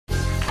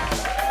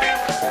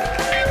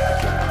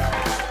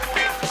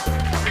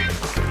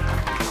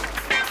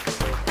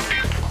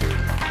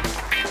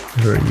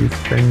Or use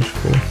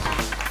vengeful.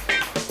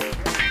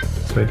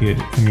 So I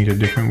need a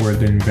different word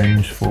than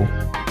vengeful.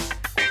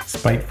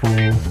 Spiteful.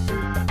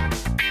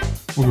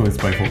 We'll go with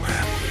spiteful.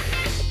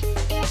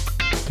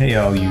 Hey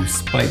all you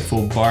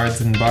spiteful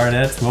bards and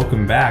bardettes,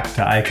 welcome back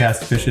to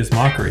iCastFish's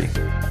Mockery.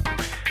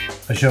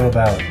 A show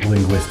about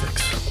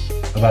linguistics,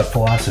 about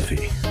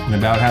philosophy. And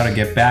about how to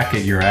get back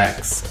at your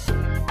ex.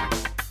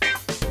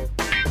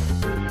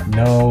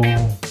 No,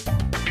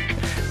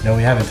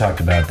 we haven't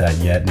talked about that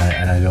yet,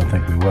 and I don't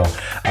think we will.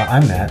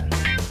 I'm Matt.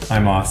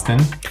 I'm Austin.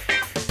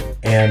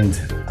 And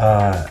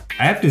I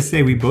have to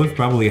say, we both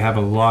probably have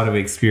a lot of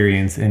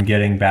experience in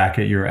getting back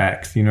at your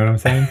ex. You know what I'm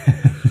saying?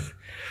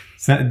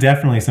 It's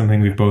definitely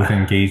something we've both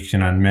engaged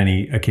in on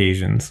many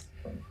occasions.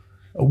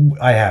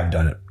 I have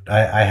done it.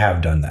 I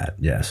have done that,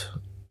 yes.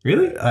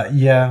 Really?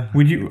 Yeah.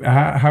 Would you?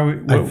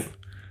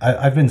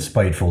 I've been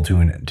spiteful to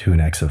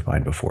an ex of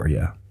mine before,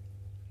 yeah.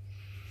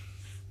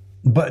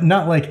 But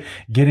not like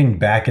getting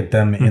back at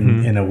them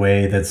in a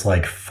way that's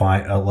like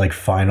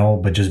final,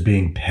 but just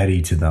being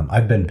petty to them.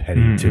 I've been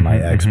petty to my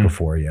ex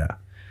before, yeah.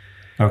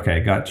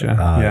 Okay, gotcha.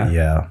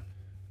 Yeah.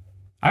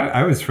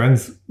 I was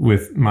friends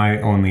with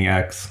my only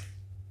ex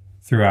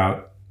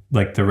throughout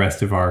like the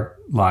rest of our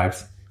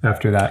lives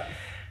after that.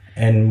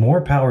 And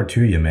more power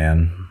to you,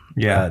 man.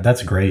 Yeah.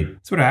 That's great.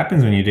 That's what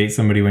happens when you date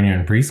somebody when you're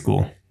in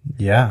preschool.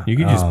 Yeah. You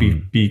could just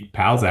be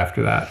pals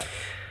after that.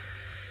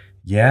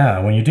 Yeah,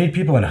 when you date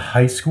people in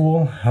high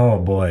school, oh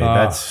boy,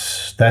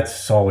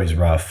 that's always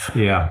rough.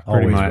 Yeah,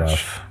 pretty always much.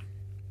 Rough.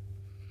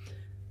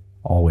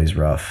 Always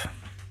rough.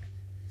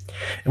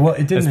 Well,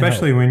 it didn't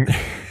especially help. When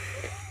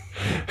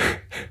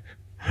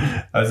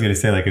I was gonna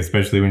say like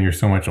especially when you're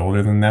so much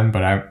older than them,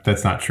 but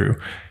that's not true.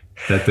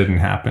 That didn't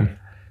happen.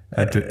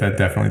 That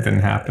definitely didn't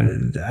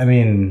happen. I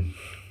mean,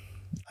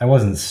 I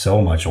wasn't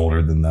so much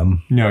older than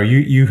them. No,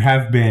 you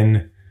have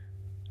been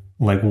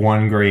like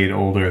 1 grade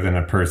older than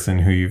a person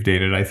who you've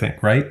dated, I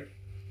think, right?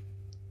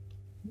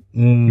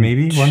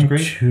 Maybe 1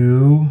 grade?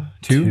 Two,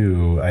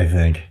 I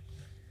think.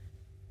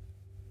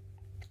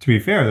 To be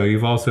fair, though,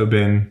 you've also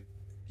been...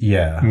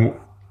 Yeah.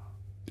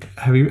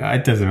 Have you?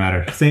 It doesn't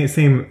matter.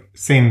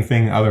 Same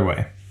thing other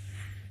way.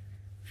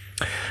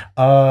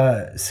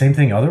 Same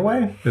thing other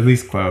way? At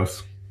least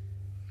close.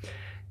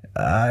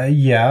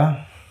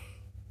 Yeah.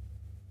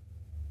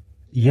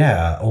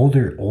 Yeah,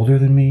 older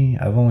than me.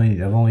 I've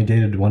only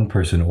dated one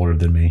person older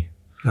than me.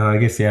 Oh, I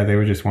guess yeah, they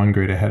were just 1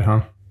 grade ahead,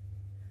 huh?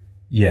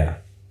 Yeah.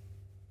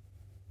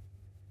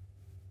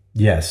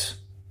 Yes.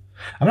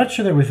 I'm not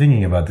sure that we're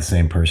thinking about the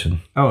same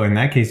person. Oh, in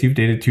that case, you've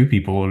dated 2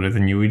 people older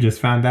than you. We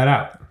just found that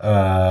out.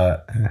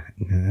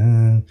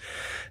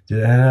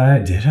 Did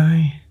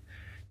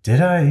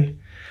I?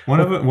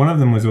 One of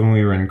them was when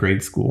we were in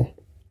grade school.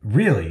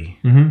 Really?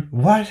 Mm-hmm.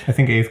 What? I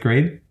think 8th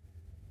grade,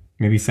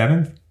 maybe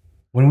 7th.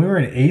 When we were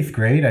in 8th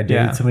grade, I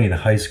dated somebody in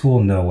high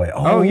school. No way.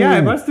 Oh yeah,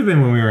 it must have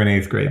been when we were in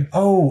 8th grade.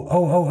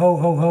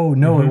 Oh.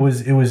 No, it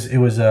was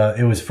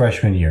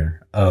freshman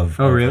year of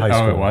really? High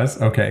school. Oh, it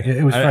was? Okay.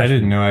 It was freshman. I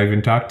didn't know I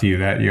even talked to you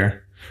that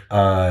year.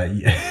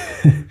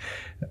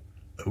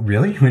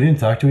 Really? We didn't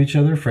talk to each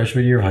other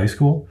freshman year of high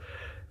school?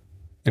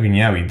 I mean,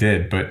 yeah, we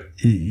did, but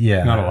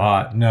yeah, not a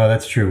lot. No,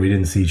 that's true. We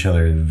didn't see each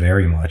other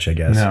very much, I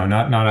guess. No,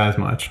 not as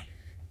much.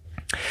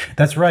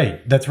 That's right.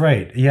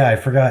 Yeah, I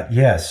forgot.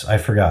 Yes, I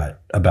forgot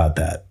about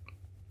that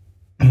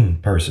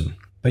person.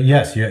 But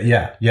yes,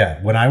 yeah.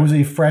 When I was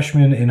a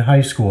freshman in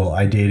high school,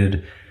 I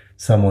dated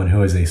someone who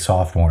was a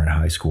sophomore in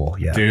high school.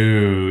 Yeah.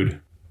 Dude.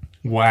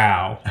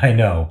 Wow. I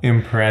know.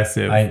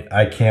 Impressive.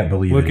 I can't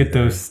believe it. Look at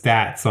those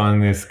stats on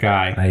this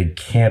guy. I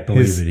can't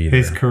believe it either.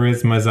 His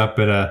charisma's up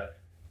at a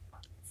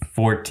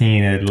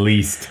 14 at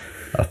least.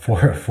 A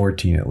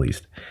 14 at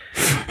least.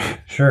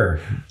 Sure.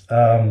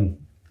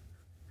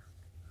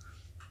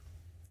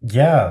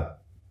 Yeah.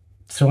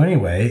 So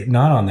anyway,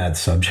 not on that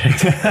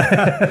subject.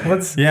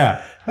 Let's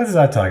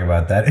not talk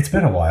about that. It's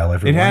been a while,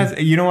 everyone. It has.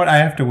 You know what? I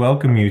have to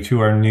welcome you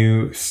to our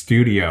new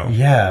studio.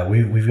 Yeah,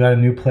 we've got a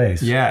new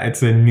place. Yeah,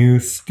 it's a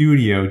new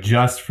studio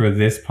just for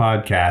this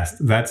podcast.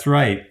 That's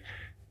right.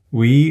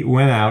 We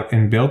went out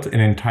and built an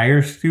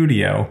entire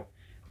studio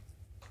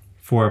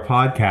for a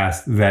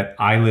podcast that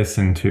I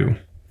listen to.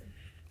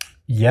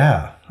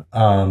 Yeah.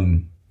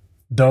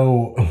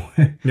 Though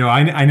no,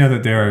 I know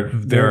that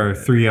there are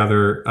 3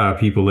 other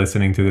people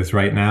listening to this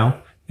right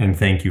now, and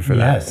thank you for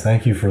that. Yes,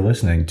 thank you for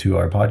listening to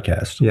our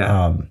podcast.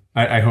 Yeah,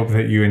 I hope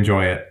that you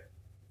enjoy it.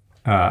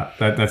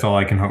 That's all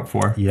I can hope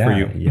for you. Yeah.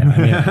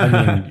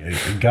 I mean,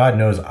 God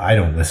knows I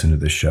don't listen to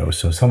this show,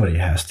 so somebody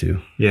has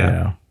to. Yeah. You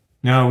know?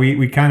 No,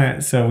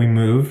 we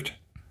moved,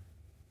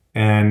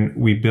 and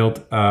we built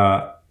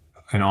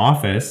an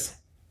office.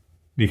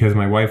 Because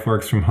my wife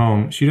works from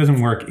home. She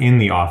doesn't work in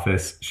the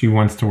office. She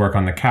wants to work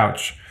on the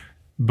couch,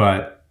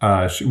 but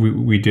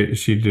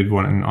she did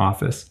one in an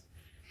office.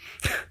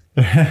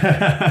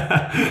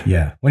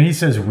 Yeah. When he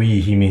says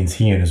we, he means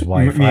he and his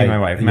wife. Me and my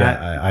wife.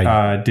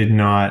 Matt did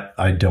not.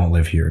 I don't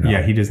live here now.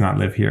 Yeah, he does not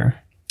live here.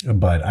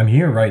 But I'm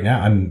here right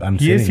now.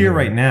 He is here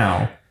right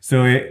now.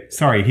 So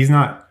sorry, he's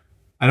not.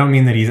 I don't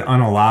mean that he's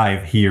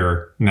unalive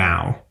here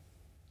now.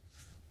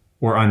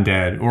 or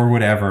undead or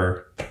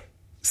whatever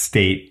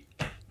state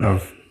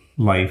of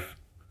life.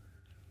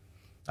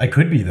 I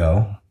could be,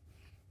 though.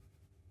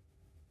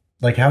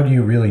 Like, how do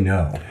you really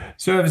know?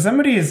 So if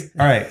somebody is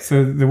all right,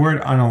 so the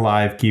word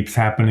unalive keeps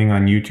happening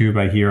on YouTube.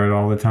 I hear it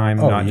all the time,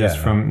 not just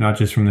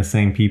from the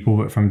same people,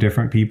 but from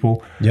different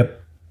people.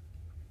 Yep.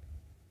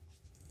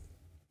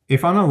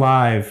 If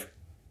unalive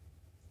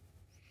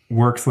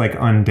works like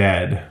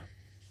undead,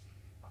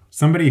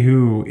 somebody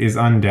who is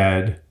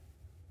undead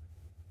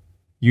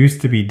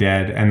used to be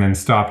dead and then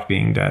stopped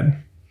being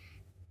dead.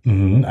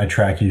 I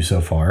track you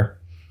so far.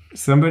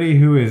 Somebody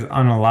who is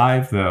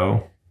unalive,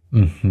 though,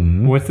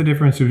 what's the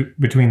difference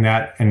between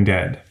that and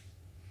dead?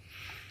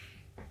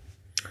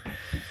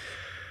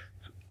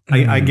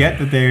 I get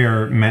that they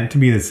are meant to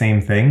be the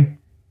same thing.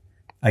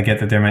 I get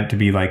that they're meant to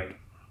be like,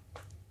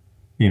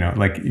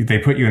 like they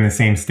put you in the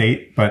same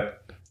state,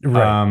 but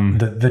right.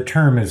 The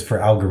term is for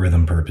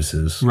algorithm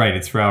purposes. Right,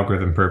 it's for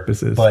algorithm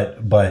purposes.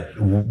 But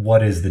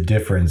what is the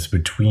difference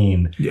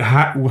between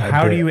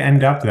how do you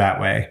end up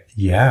that way?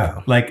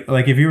 Yeah. Like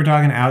if you were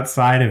talking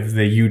outside of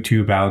the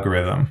YouTube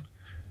algorithm,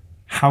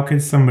 how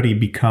could somebody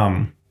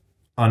become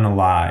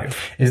unalive?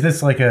 Is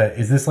this like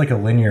a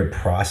linear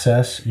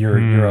process?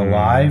 You're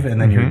alive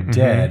and then you're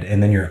dead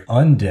and then you're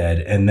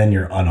undead and then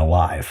you're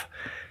unalive.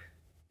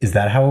 Is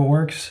that how it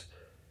works?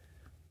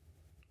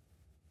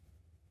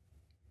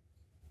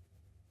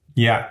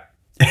 Yeah.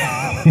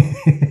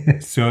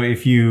 So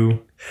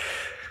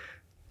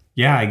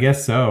I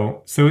guess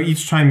so. So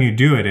each time you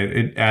do it,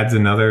 it adds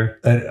another.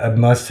 It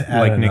must add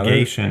like another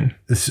negation.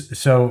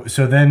 So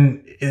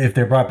then, if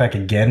they're brought back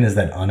again, is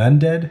that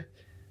undead?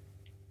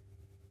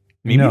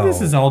 Maybe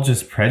this is all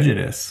just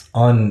prejudice.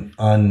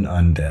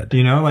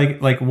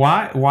 Undead. Like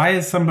why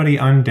is somebody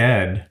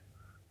undead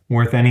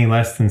worth any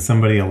less than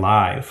somebody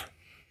alive?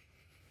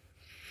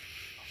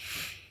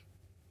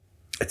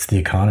 It's the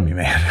economy,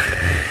 man.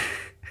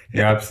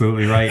 You're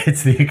absolutely right.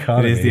 It's the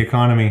economy. It is the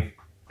economy.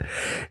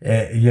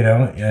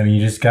 You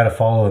just got to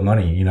follow the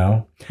money,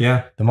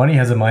 Yeah. The money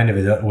has a mind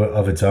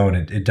of its own.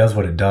 It does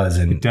what it does.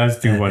 And it does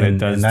do what it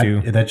does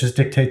do. That just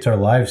dictates our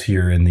lives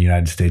here in the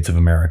United States of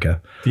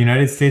America. The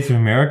United States of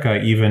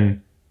America,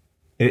 even,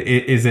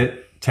 is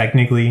it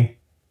technically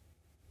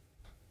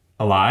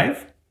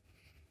alive?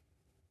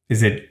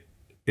 Is it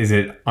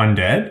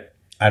undead?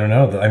 I don't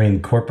know. I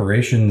mean,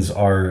 corporations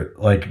are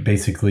like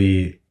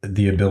basically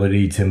the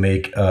ability to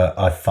make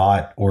a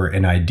thought or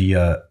an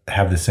idea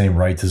have the same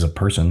rights as a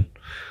person.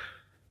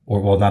 Or,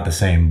 well, not the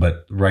same,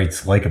 but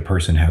rights like a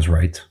person has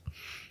rights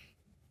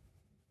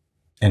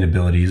and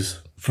abilities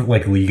for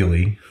like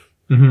legally.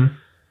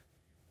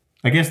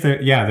 I guess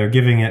they're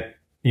giving it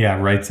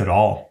rights at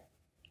all,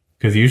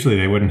 because usually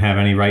they wouldn't have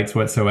any rights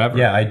whatsoever.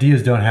 Yeah,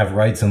 ideas don't have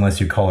rights unless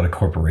you call it a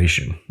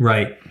corporation.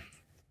 Right.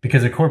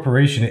 Because a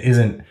corporation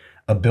isn't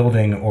a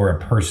building or a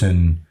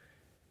person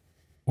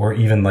or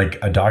even like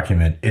a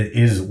document. It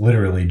is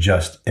literally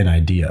just an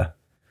idea.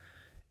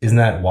 Isn't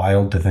that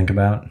wild to think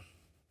about?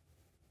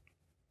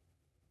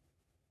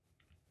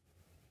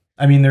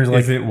 I mean, there's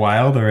like... Is it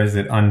wild or is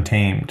it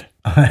untamed?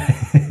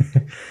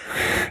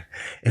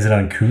 Is it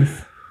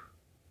uncouth?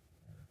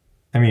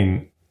 I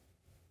mean,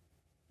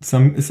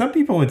 some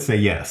people would say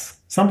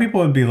yes. Some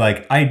people would be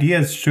like,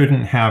 ideas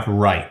shouldn't have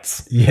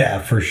rights. Yeah,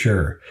 for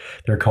sure.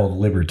 They're called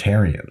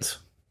libertarians.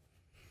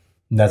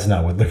 That's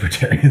not what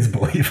libertarians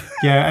believe.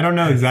 Yeah, I don't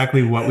know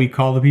exactly what we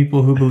call the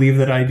people who believe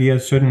that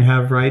ideas shouldn't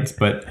have rights,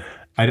 but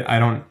I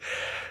don't...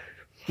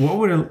 What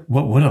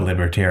would a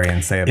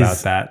libertarian say about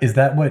that? Is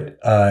that what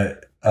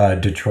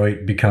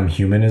Detroit Become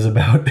Human is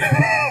about?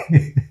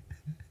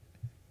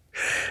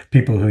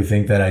 People who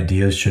think that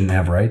ideas shouldn't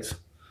have rights?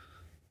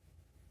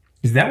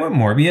 Is that what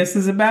Morbius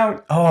is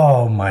about?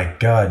 Oh my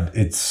God.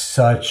 It's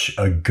such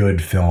a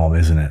good film,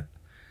 isn't it?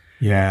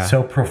 Yeah.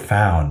 So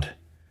profound.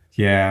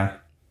 Yeah.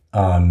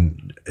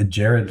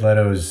 Jared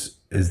Leto's,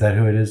 is that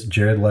who it is?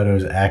 Jared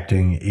Leto's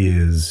acting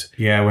is...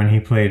 Yeah, when he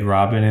played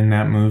Robin in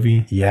that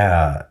movie.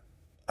 Yeah.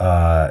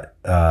 Wait,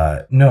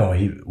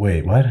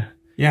 what?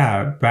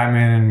 Yeah,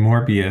 Batman and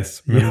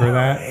Morbius. Remember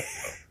that?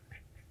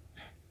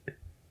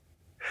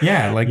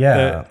 Yeah,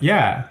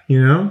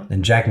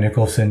 And Jack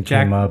Nicholson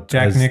came up.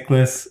 Jack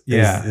Nicklaus,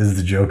 is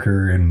the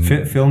Joker, and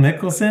Phil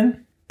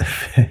Nicholson,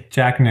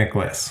 Jack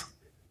Nicklaus.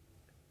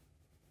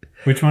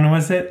 Which one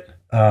was it?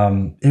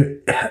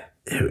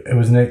 It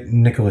was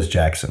Nicholas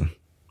Jackson.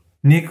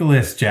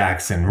 Nicholas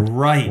Jackson,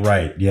 right?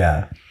 Right.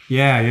 Yeah.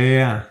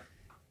 Yeah.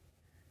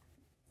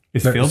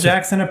 Is Phil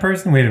Jackson a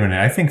person? Wait a minute.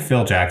 I think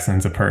Phil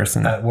Jackson's a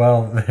person. Am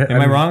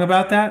I wrong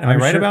about that? Am I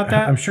right about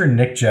that? I'm sure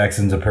Nick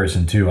Jackson's a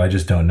person too. I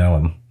just don't know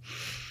him.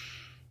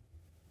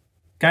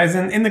 Guys,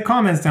 in the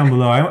comments down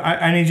below,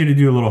 I need you to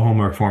do a little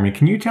homework for me.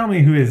 Can you tell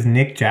me who is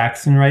Nick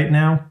Jackson right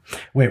now?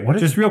 Wait, what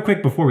is... Just real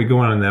quick before we go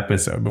on in the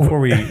episode, before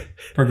we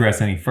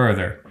progress any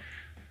further.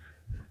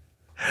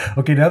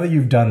 Okay, now that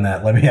you've done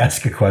that, let me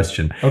ask a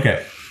question.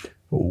 Okay.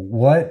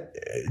 What...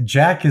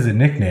 Jack is a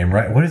nickname,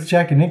 right? What is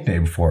Jack a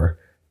nickname for?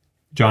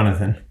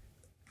 Jonathan.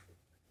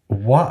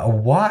 Why?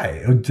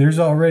 Why? There's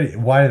already...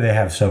 Why do they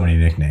have so many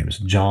nicknames?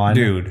 John?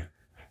 Dude.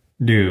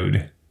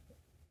 Dude.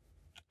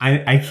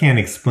 I can't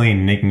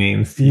explain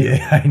nicknames to you.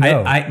 Yeah, I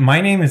know.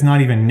 My name is not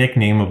even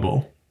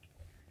nicknameable.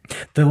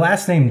 The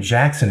last name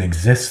Jackson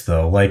exists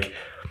though. Like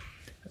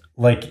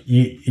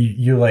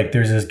you like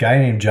there's this guy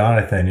named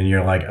Jonathan and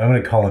you're like, I'm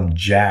gonna call him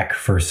Jack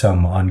for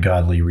some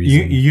ungodly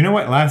reason. You know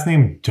what last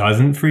name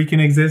doesn't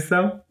freaking exist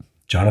though?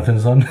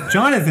 Jonathanson?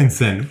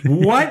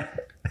 Jonathanson.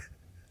 What?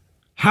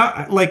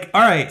 How, like,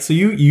 all right, so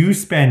you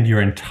spend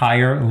your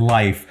entire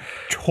life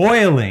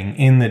toiling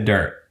in the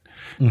dirt.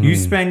 Mm-hmm. You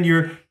spend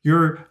your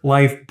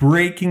life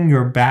breaking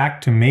your back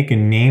to make a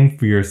name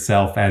for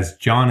yourself as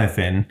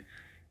Jonathan.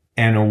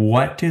 And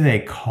what do they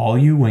call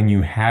you when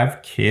you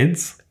have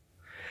kids?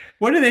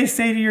 What do they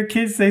say to your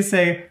kids? They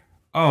say,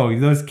 oh,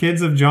 those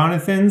kids of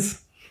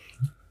Jonathan's?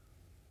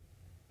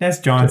 That's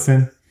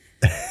Johnson.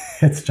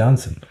 It's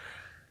Johnson.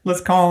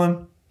 Let's call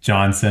him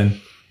Johnson.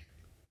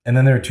 And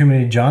then there are too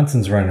many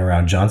Johnsons running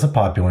around. John's a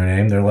popular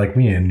name. They're like,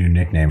 we need a new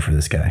nickname for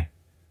this guy.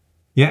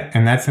 Yeah,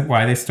 and that's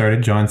why they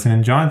started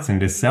Johnson & Johnson,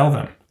 to sell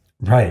them.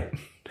 Right.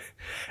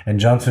 And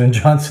Johnson &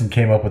 Johnson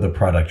came up with a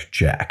product,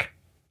 Jack.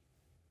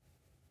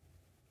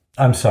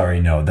 I'm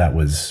sorry, no, that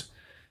was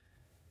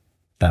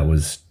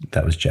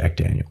Jack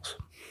Daniels.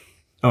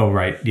 Oh,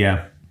 right,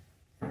 yeah.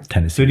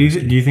 Tennessee. So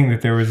do you think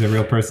that there was a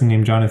real person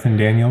named Jonathan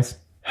Daniels?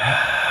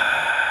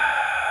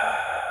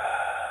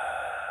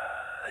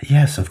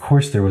 Yes, of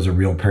course there was a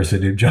real person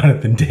named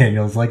Jonathan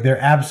Daniels. Like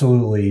there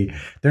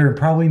are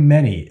probably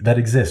many that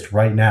exist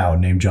right now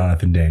named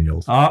Jonathan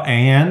Daniels. Oh,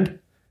 and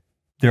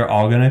they're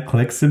all going to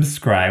click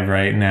subscribe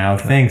right now.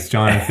 Thanks,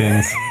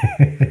 Jonathans.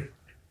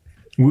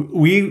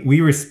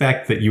 We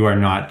respect that you are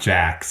not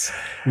Jax.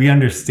 We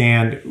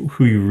understand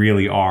who you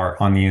really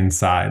are on the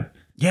inside.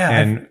 Yeah.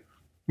 And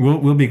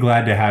we'll be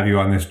glad to have you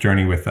on this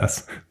journey with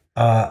us.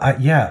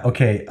 Yeah,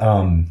 okay.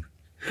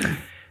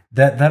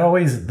 That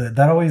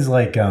always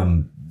like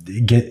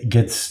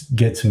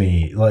gets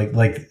me.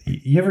 Like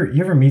you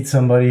ever meet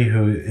somebody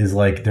who is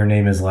like their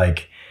name is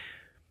like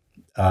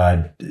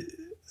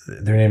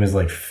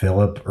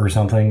Philip or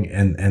something,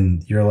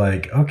 and you're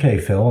like, okay,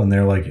 Phil, and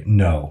they're like,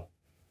 no,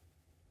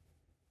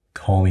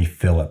 call me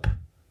Philip.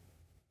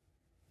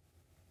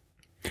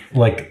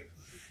 Like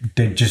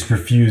they just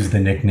refuse the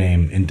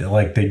nickname and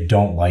like they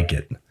don't like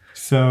it.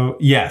 So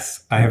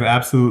yes, I have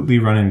absolutely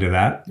run into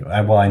that.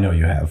 Well, I know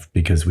you have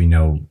because we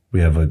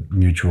have a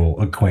mutual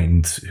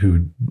acquaintance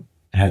who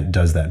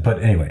does that.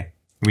 But anyway,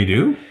 we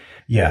do.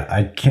 Yeah,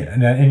 I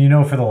can't,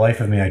 and for the life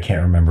of me, I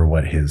can't remember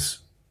what his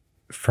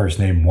first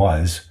name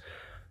was,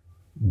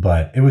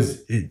 but it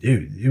was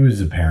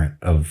a parent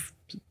of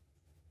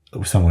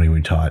somebody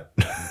we taught.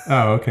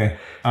 Oh, okay.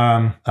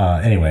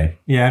 Anyway,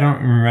 yeah, I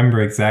don't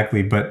remember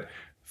exactly, but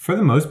for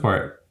the most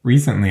part.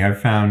 Recently,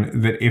 I've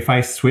found that if I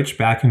switch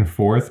back and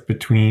forth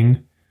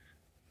between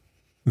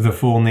the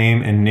full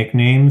name and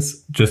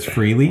nicknames just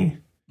freely,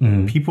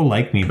 people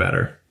like me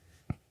better.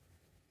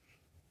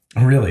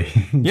 Really?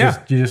 Yeah.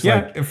 You just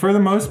like, for the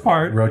most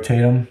part.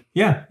 Rotate them?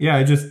 Yeah. Yeah.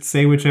 I just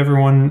say whichever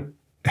one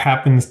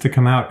happens to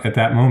come out at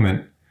that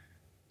moment.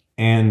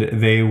 And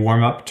they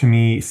warm up to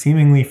me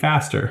seemingly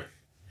faster.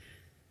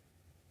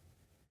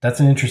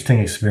 That's an interesting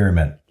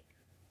experiment.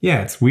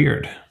 Yeah, it's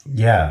weird.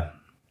 Yeah.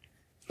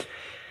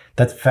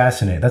 That's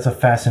fascinating. That's a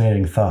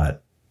fascinating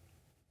thought.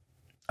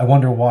 I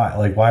wonder why.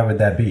 Like, why would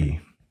that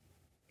be?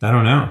 I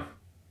don't know.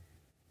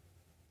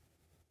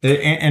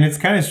 And it's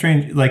kind of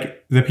strange.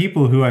 Like, the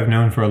people who I've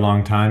known for a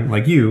long time,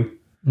 like you,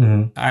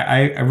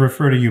 I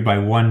refer to you by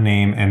one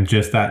name and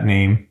just that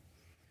name.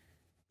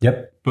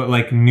 Yep. But,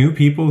 like, new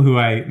people who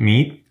I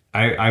meet,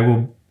 I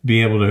will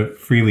be able to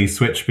freely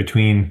switch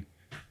between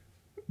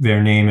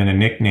their name and a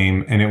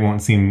nickname, and it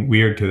won't seem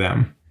weird to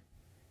them.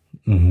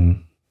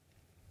 Mm-hmm.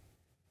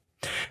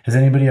 Has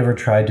anybody ever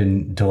tried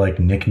to like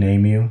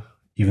nickname you,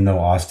 even though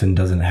Austin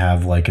doesn't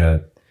have like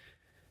a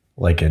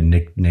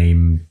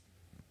nickname,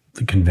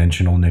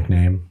 conventional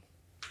nickname?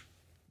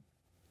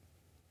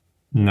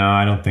 No,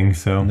 I don't think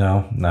so.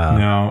 No.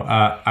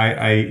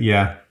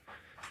 Yeah.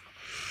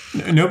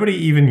 Nobody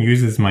even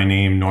uses my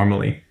name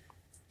normally.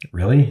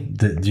 Really?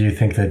 Do you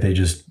think that they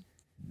just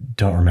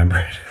don't remember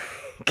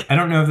it? I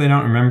don't know if they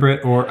don't remember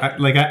it, or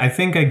I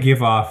think I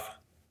give off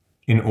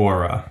an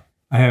aura.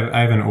 I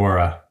have an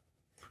aura.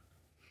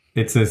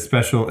 It's a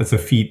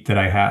feat that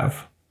I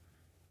have,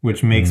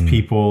 which makes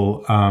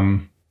people,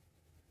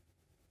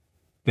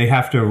 they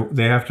have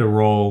to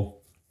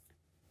roll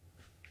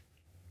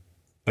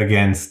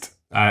against,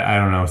 I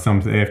don't know,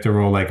 they have to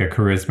roll like a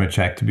charisma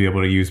check to be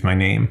able to use my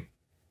name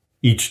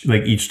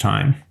each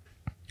time.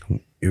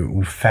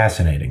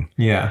 Fascinating.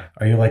 Yeah.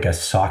 Are you like a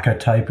Sokka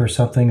type or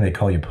something? They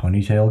call you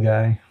Ponytail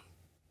Guy?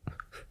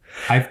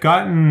 I've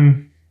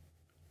gotten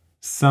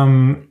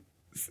some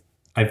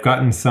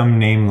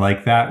name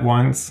like that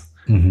once,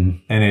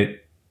 and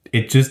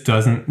it just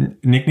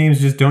doesn't. Nicknames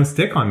just don't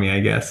stick on me.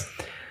 I guess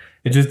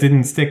it just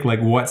didn't stick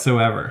like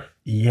whatsoever.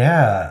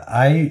 Yeah,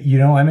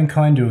 I'm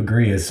inclined to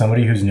agree. As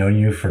somebody who's known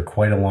you for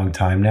quite a long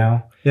time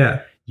now,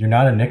 yeah, You're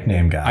not a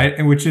nickname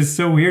guy. Which is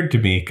so weird to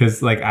me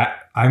because like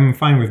I'm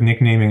fine with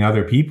nicknaming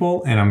other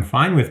people and I'm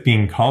fine with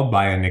being called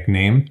by a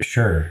nickname.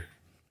 Sure.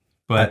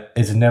 But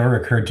it's never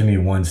occurred to me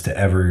once to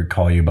ever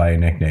call you by a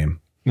nickname.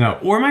 No,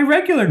 or my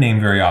regular name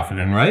very often,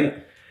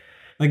 right?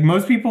 Like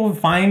most people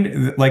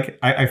find, like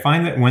I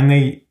find that when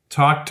they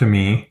talk to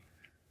me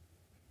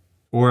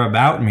or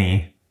about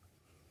me,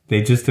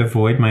 they just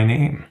avoid my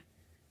name.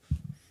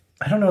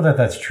 I don't know that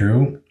that's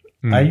true.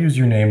 I use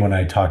your name when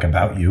I talk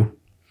about you.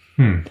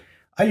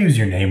 I use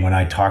your name when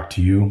I talk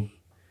to you.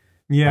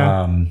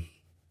 Yeah.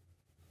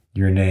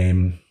 Your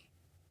name.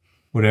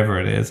 Whatever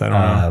it is, I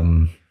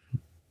don't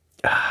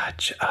know.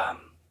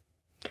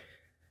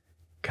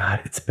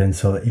 God, it's been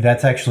so...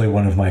 That's actually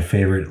one of my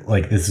favorite...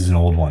 Like, this is an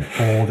old one.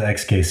 Old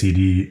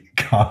XKCD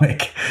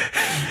comic.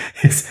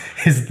 Is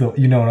the...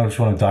 You know what I'm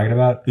talking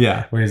about?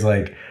 Yeah. Where he's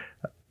like...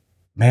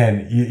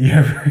 Man, you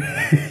ever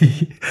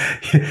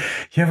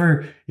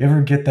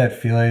get that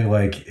feeling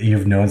like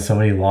you've known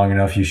somebody long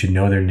enough you should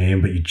know their name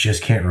but you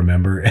just can't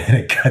remember, and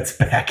it cuts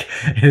back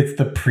and it's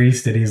the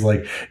priest and he's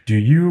like, do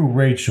you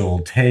Rachel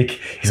take...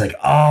 He's like,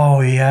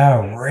 oh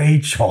yeah,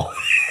 Rachel.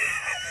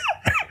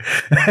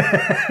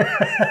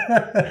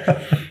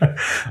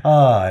 Oh,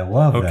 I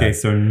love that. Okay,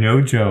 so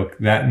no joke,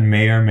 that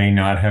may or may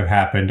not have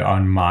happened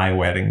on my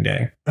wedding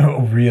day.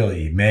 Oh,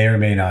 really? May or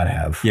may not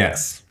have.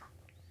 Yes.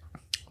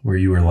 Where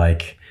you were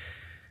like,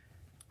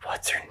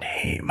 what's her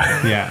name?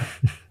 Yeah.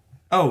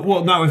 Oh,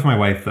 well, not with my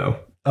wife, though.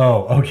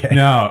 Oh, okay.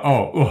 No.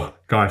 Oh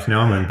gosh,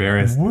 now I'm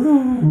embarrassed.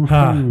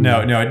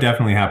 No, it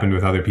definitely happened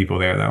with other people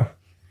there, though.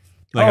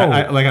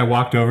 Like, I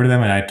walked over to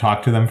them and I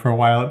talked to them for a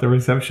while at the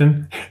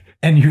reception.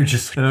 And you're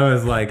just... And I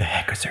was like... The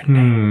heck was her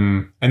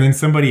name? And then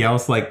somebody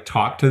else, like,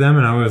 talked to them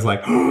and I was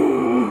like,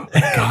 oh,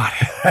 God.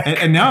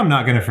 and now I'm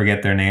not going to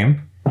forget their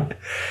name.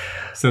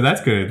 So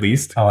that's good, at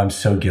least. Oh, I'm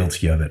so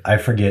guilty of it. I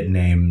forget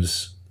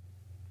names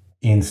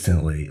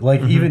instantly.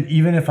 Like,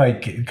 even if I...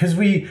 Because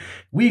we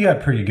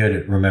got pretty good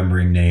at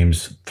remembering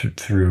names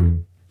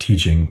through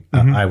teaching,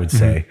 I would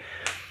say.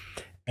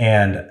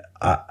 And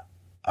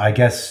I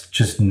guess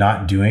just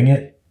not doing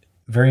it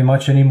very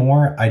much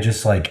anymore, I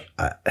just like...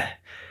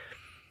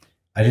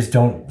 I just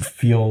don't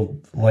feel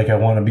like I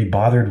want to be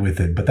bothered with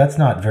it. But that's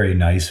not very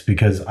nice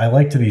because I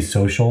like to be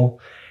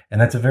social.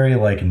 And that's a very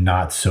like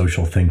not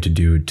social thing to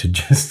do, to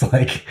just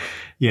like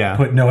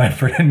put no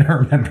effort into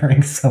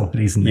remembering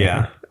somebody's name.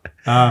 Yeah.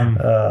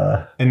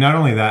 And not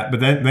only that, but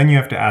then you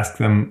have to ask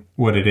them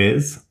what it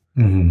is.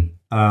 And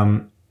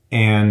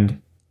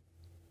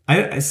I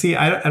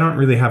don't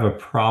really have a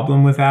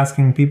problem with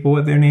asking people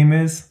what their name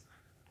is,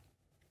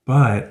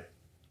 but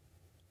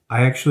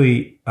I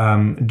actually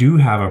do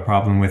have a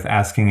problem with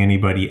asking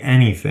anybody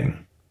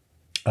anything.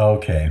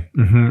 Okay.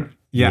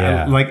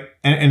 Yeah. Like,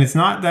 and it's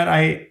not that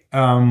I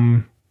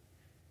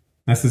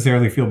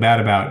necessarily feel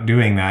bad about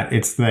doing that.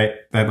 It's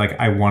that like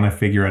I want to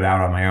figure it out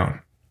on my own.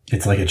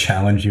 It's like a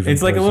challenge.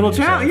 It's like a little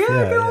challenge. Yeah,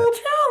 like a little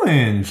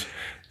challenge.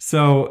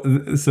 So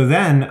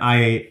then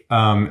I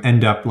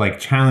end up like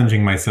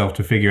challenging myself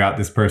to figure out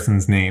this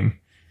person's name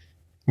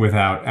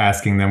without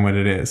asking them what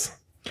it is.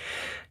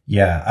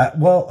 Yeah.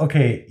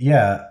 Okay.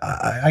 Yeah.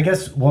 I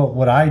guess, well,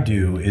 what I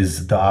do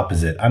is the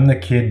opposite. I'm the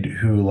kid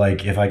who,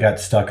 like, if I got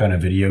stuck on a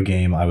video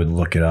game, I would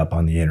look it up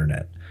on the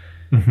internet.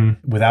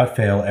 Without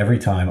fail, every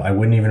time. I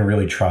wouldn't even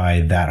really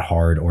try that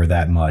hard or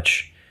that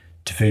much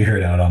to figure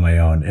it out on my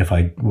own if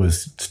I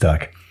was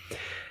stuck.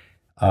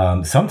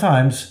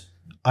 Sometimes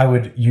I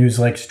would use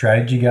like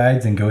strategy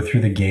guides and go through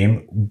the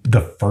game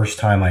the first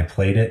time I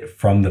played it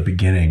from the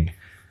beginning.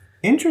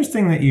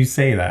 Interesting that you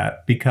say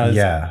that, because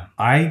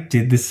I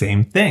did the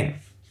same thing.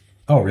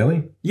 Oh,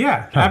 really?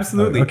 Yeah,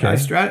 absolutely. Okay.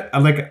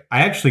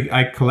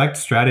 I collect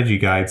strategy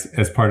guides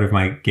as part of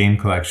my game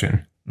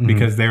collection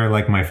because they're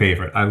like my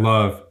favorite. I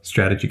love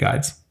strategy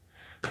guides.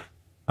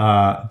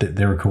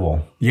 They were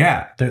cool.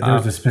 Yeah. There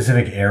was a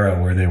specific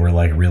era where they were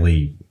like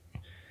really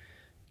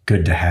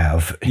good to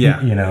have.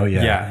 Yeah. You know?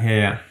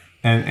 Yeah.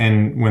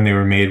 And when they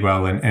were made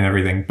well and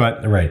everything.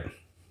 But right.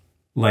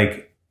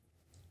 Like,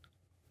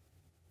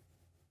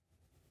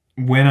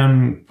 when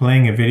I'm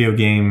playing a video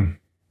game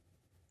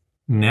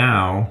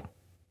now,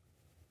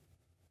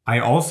 I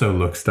also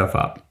look stuff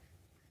up.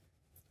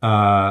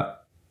 So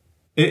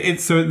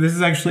this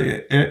is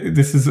actually,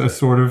 this is a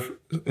sort of,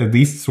 at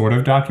least sort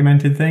of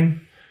documented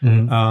thing.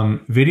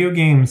 Video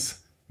games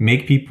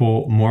make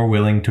people more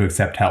willing to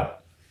accept help.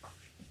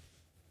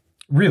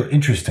 Real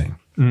interesting.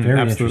 Very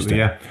absolutely,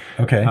 interesting.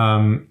 Yeah. Okay.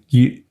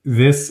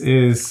 This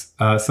is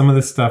some of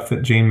the stuff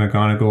that Jane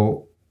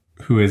McGonigal,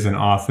 who is an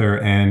author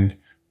and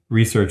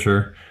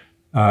researcher,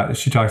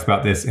 she talks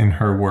about this in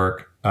her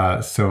work.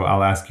 So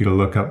I'll ask you to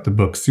look up the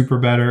book Super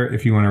Better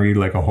if you want to read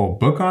like a whole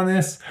book on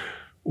this,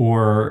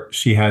 or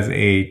she has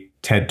a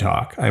TED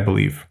Talk, I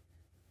believe,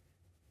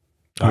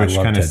 which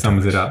kind of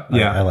sums it up.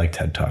 Yeah, I like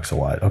TED Talks a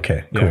lot.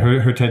 Okay, cool. Yeah,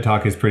 her TED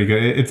Talk is pretty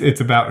good.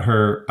 It's about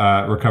her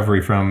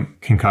recovery from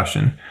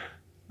concussion.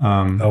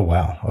 Oh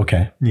wow.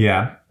 Okay.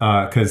 Yeah,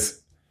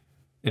 because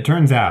it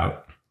turns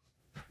out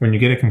when you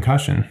get a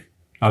concussion,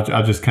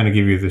 I'll just kind of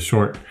give you the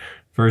short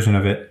version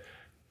of it.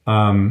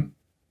 A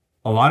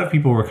lot of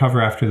people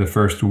recover after the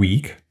first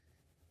week,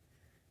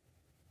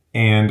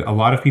 and a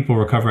lot of people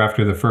recover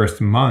after the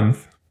first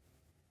month.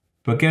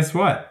 But guess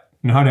what?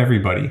 Not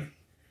everybody.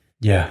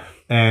 Yeah.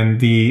 And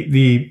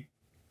the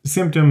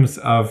symptoms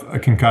of a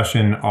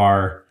concussion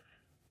are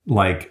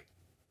like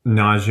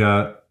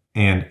nausea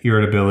and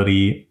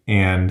irritability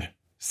and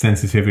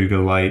sensitivity to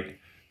light,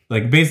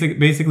 like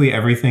basically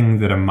everything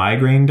that a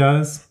migraine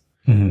does.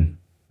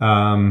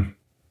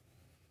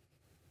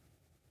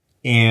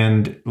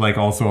 And like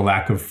also a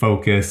lack of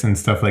focus and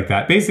stuff like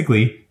that.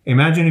 Basically,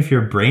 imagine if your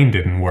brain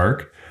didn't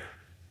work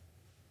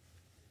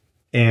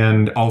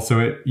and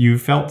also you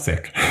felt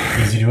sick.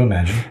 Easy to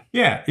imagine.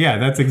 Yeah,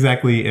 that's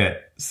exactly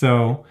it.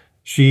 So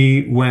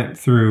she went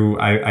through,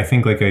 I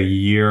think, like a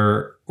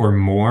year or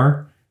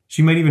more.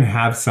 She might even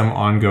have some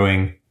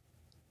ongoing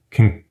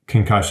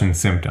concussion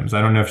symptoms.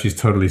 I don't know if she's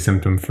totally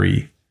symptom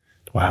free.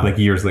 Wow. Like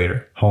years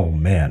later. Oh,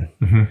 man.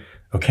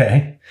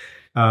 Okay.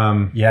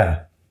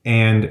 Yeah.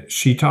 And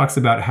she talks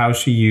about how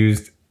she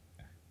used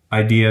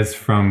ideas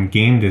from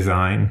game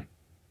design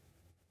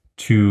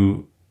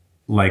to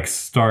like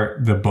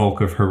start the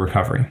bulk of her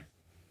recovery.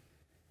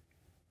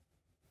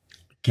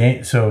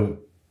 Game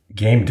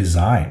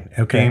design.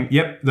 Okay.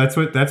 Yep, that's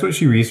what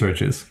she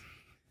researches.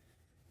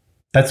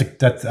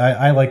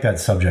 I like that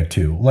subject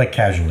too. Like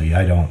casually,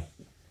 I don't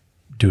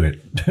do it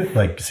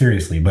like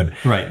seriously, but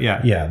right,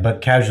 yeah. Yeah,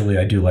 but casually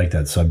I do like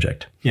that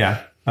subject.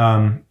 Yeah.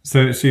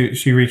 So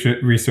she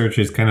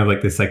researches kind of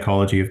like the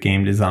psychology of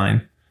game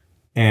design,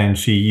 and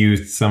she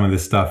used some of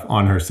this stuff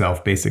on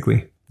herself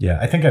basically. Yeah,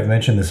 I think I've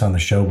mentioned this on the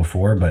show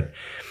before, but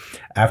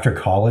after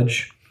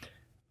college,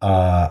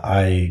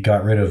 I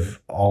got rid of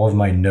all of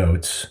my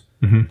notes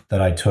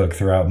that I took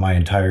throughout my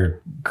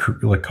entire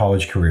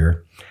college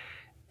career,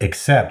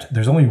 except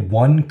there's only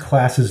one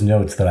class's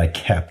notes that I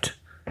kept.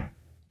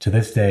 To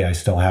this day, I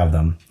still have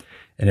them,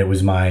 and it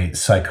was my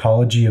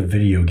psychology of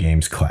video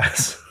games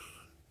class.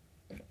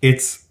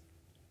 It's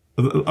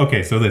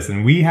okay. So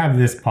listen, we have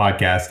this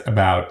podcast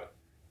about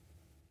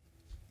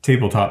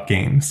tabletop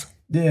games.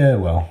 Yeah,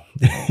 well,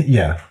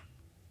 yeah.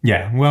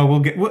 Yeah,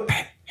 well,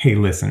 hey,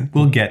 listen,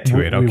 we'll get to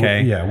it,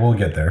 okay? We'll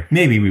get there.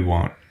 Maybe we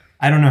won't.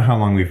 I don't know how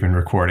long we've been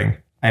recording.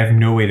 I have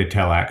no way to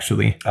tell,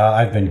 actually.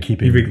 I've been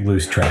keeping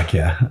loose track,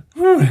 yeah.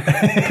 There's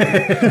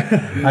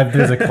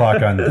a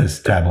clock on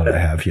this tablet I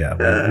have, yeah.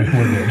 We're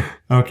good.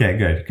 Okay,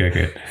 good.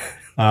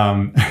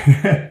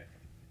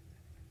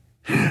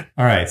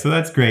 All right, so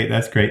that's great.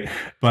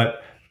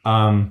 But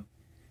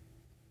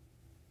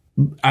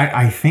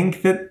I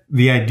think that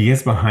the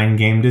ideas behind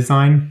game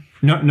design,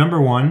 number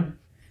one,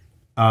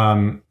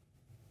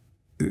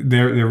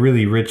 they're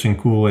really rich and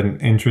cool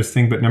and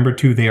interesting. But number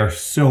two, they are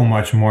so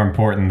much more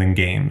important than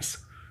games.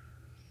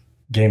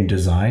 Game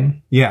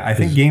design? Yeah, I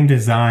think game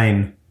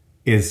design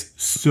is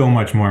so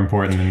much more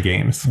important than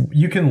games.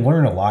 You can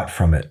learn a lot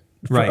from it.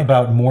 Right.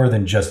 About more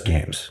than just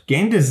games.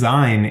 Game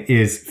design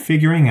is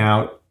figuring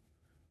out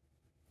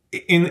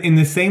in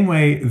the same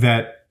way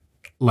that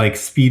like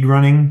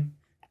speedrunning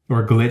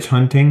or glitch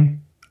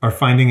hunting are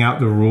finding out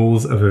the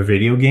rules of a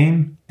video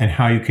game and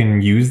how you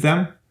can use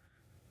them.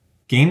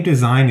 Game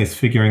design is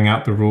figuring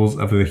out the rules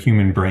of the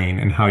human brain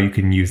and how you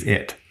can use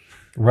it.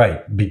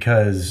 Right,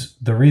 because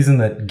the reason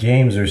that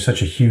games are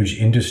such a huge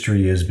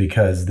industry is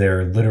because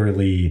they're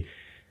literally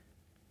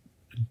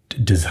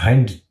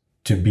designed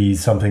to be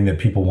something that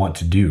people want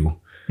to do,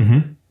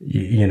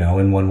 you know,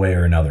 in one way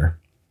or another.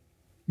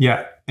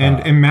 Yeah, and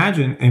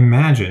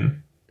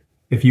imagine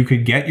if you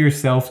could get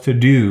yourself to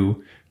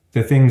do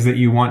the things that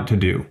you want to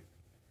do.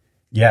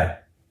 Yeah.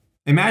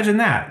 Imagine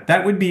that.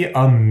 That would be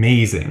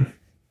amazing.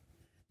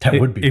 That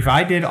would be. If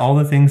I did all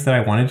the things that I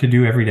wanted to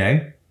do every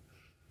day.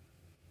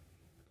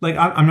 Like,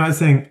 I'm not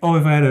saying, oh,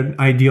 if I had an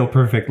ideal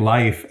perfect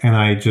life and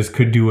I just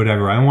could do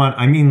whatever I want.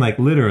 I mean, like,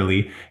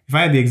 literally, if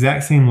I had the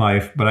exact same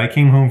life, but I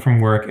came home from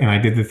work and I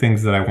did the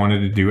things that I wanted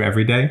to do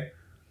every day,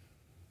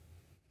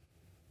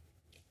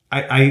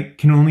 I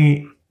can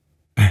only,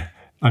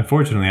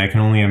 unfortunately, I can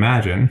only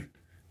imagine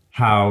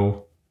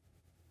how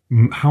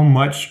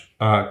much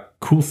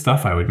cool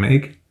stuff I would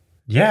make.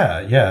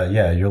 Yeah.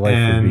 Your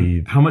life would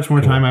be how much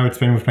more time I would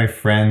spend with my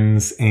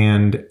friends,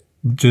 and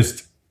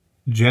just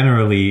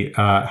generally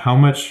how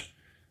much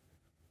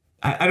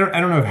I don't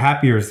know if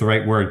happier is the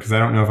right word, because I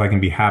don't know if I can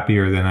be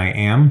happier than I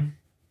am.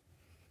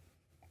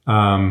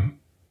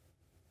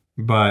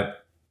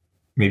 But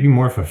maybe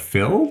more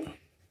fulfilled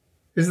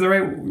is the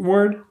right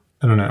word.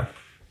 I don't know.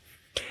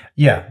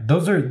 Yeah,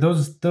 those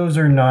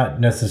are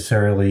not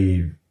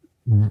necessarily,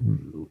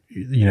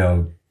 you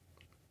know,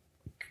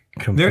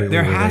 completely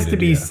there has related, to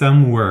be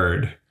some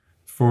word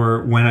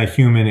for when a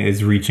human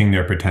is reaching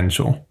their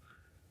potential.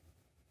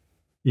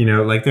 You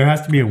know, like there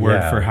has to be a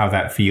word for how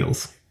that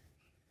feels.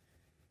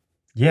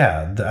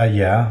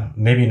 Yeah,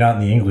 maybe not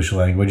in the English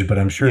language, but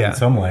I'm sure in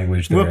some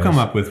language there we'll come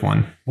up with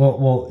one.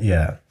 Well,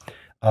 yeah.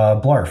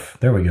 Blarf.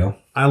 There we go.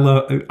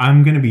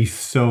 I'm gonna be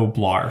so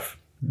blarf.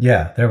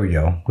 Yeah, there we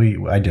go.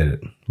 I did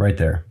it right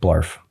there.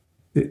 Blarf.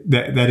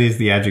 That is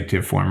the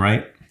adjective form,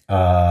 right?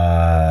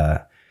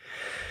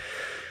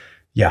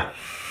 Yeah.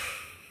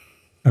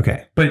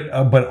 Okay.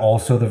 But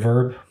also the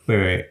verb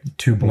Wait.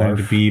 to Learn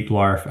to blarf. be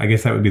blarf. I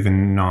guess that would be the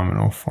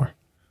nominal form.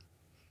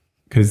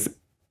 Because,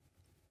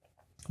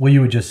 Well,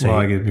 you would just say well,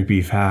 I guess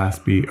be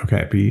fast, be,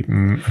 okay, be,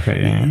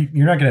 okay, yeah.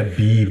 you're not going to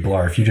be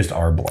blarf. You just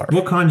are blarf.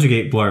 We'll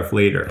conjugate blarf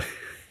later.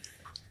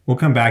 We'll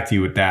come back to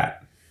you with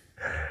that.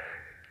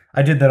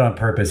 I did that on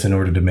purpose in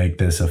order to make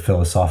this a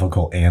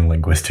philosophical and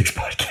linguistics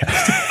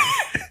podcast.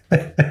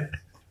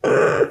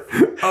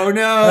 Oh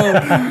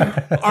no!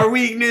 Our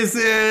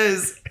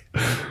weaknesses!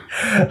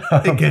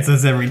 It gets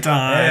us every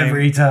time.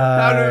 Every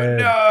time. I don't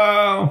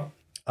know.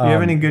 Do you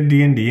have any good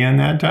D&D on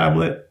that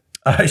tablet?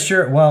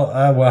 Sure. Well,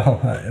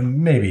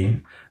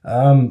 maybe.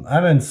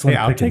 I'm in slim Hey,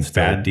 I'll pickings take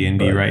bad still, D&D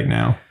but- right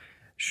now.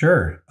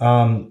 Sure.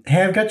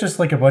 Hey, I've got just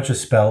like a bunch of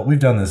spells. We've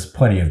done this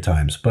plenty of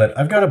times, but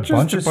I've got a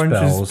bunch of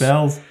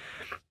spells.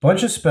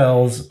 Bunch of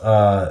spells.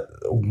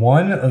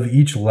 One of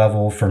each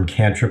level from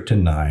cantrip to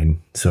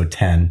 9. So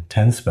 10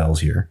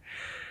 spells here.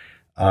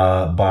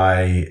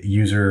 By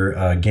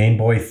user Game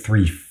Boy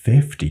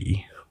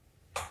 350.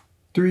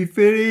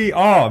 350.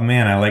 Oh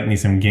man, I like me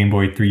some Game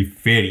Boy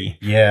 350.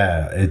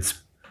 Yeah,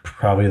 it's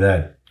probably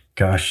that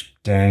gosh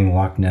dang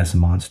Loch Ness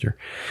monster.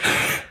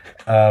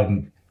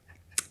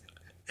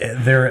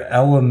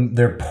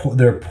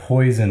 They're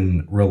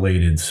poison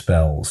related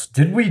spells.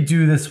 Did we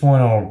do this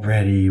one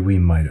already? We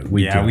might have.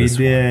 We did. We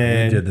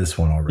did this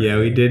one already. Yeah,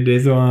 we did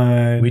this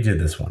one. We did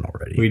this one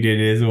already. We did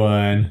this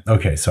one.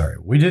 Okay, sorry.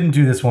 We didn't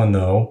do this one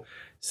though.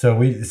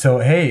 So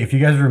hey, if you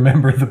guys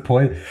remember the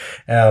point,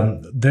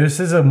 this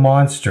is a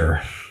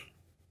monster.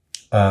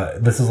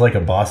 This is like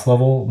a boss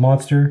level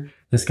monster,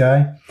 this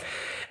guy.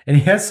 And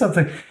he has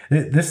something,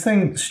 this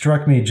thing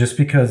struck me just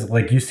because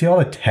like you see all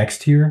the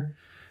text here.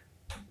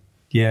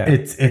 Yeah.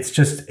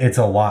 It's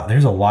a lot.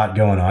 There's a lot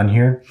going on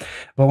here.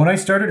 But when I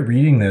started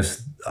reading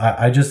this,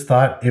 I just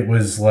thought it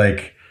was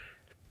like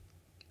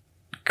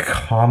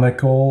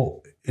comical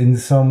in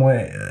some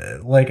way.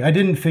 Like I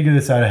didn't figure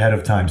this out ahead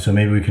of time, so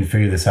maybe we can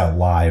figure this out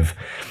live.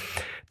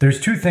 There's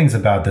two things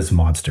about this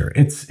monster.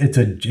 It's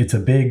a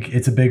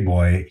big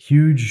boy,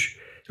 huge.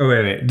 Oh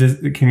wait.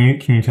 Can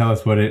you tell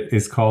us what it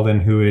is called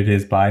and who it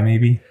is by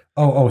maybe?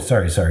 Oh,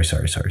 sorry.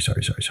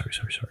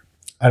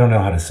 I don't know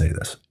how to say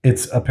this.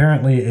 It's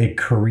apparently a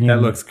Korean.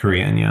 That looks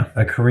Korean, yeah.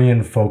 A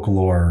Korean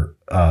folklore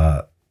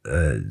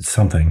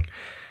something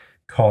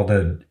called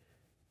a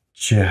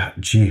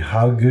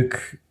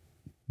Jihaguk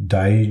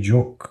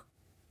Daejeok.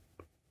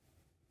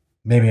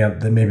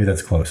 Maybe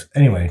that's close.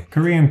 Anyway,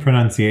 Korean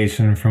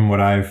pronunciation from what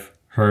I've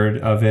heard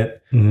of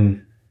it.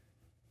 Mm-hmm.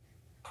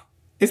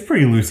 It's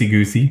pretty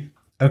loosey-goosey.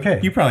 Okay.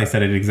 You probably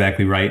said it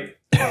exactly right.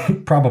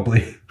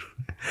 Probably.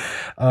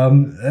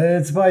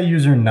 It's by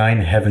user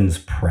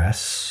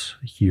NineHeavensPress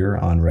here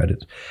on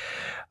Reddit.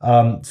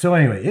 So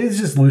anyway, it's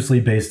just loosely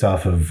based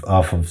off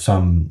of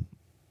some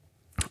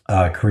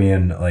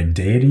Korean like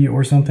deity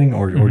or something,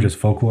 or just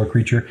folklore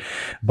creature.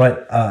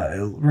 But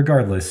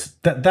regardless,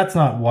 that's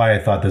not why I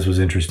thought this was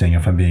interesting,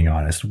 if I'm being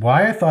honest.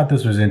 Why I thought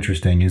this was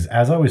interesting is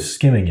as I was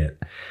skimming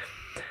it,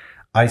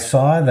 I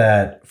saw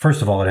that,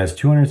 first of all, it has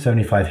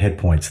 275 hit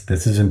points.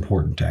 This is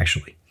important,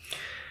 actually.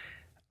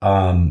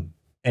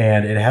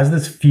 And it has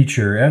this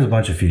feature, it has a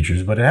bunch of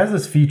features, but it has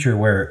this feature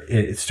where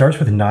it starts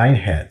with 9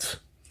 heads.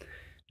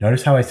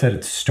 Notice how I said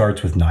it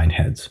starts with 9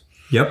 heads.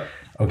 Yep.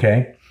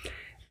 Okay.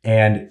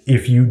 And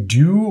if you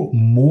do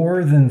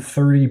more than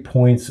 30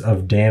 points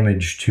of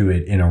damage to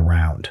it in a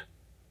round,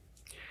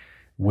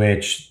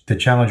 which the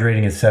challenge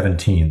rating is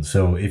 17.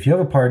 So if you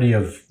have a party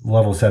of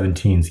level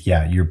 17s,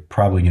 yeah, you're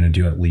probably going to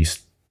do at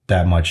least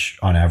that much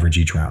on average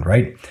each round,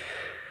 right?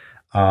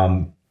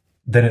 Then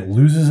it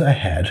loses a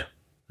head.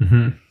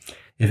 Mm-hmm.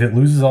 If it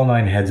loses all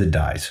 9 heads, it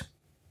dies.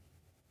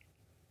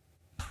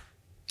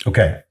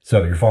 Okay,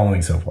 so you're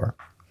following so far.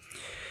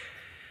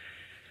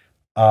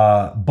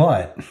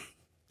 But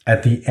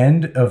at the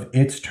end of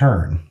its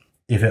turn,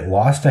 if it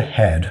lost a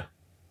head,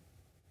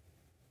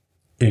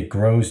 it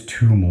grows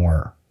 2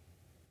 more.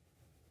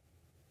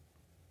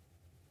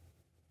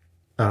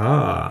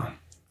 Ah,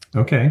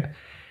 okay.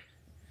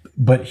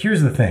 But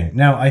here's the thing.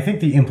 Now, I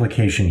think the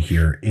implication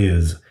here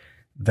is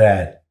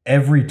that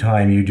every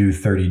time you do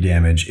 30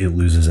 damage, it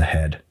loses a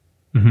head.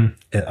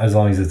 Mm-hmm. As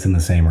long as it's in the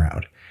same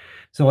round.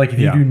 So like if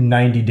you do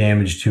 90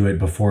 damage to it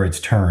before its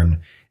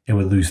turn, it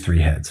would lose 3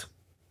 heads.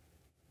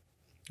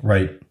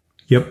 Right?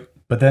 Yep.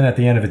 But then at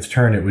the end of its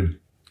turn, it would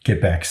get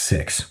back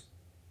 6.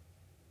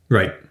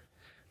 Right.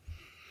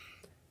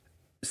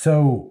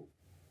 So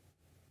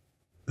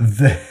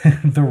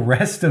the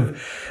rest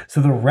of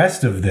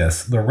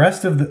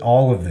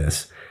all of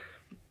this,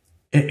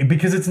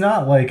 because it's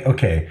not like,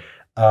 okay,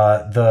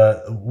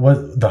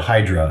 the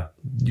Hydra,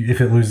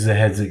 if it loses a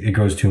head, it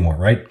grows 2 more,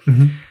 right?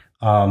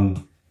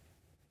 Mm-hmm.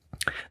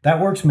 That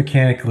works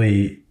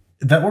mechanically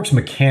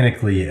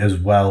as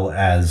well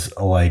as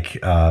like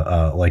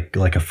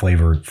a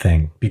flavor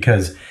thing,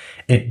 because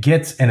it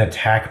gets an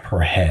attack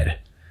per head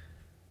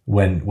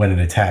when it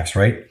attacks,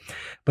 right?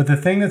 But the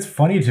thing that's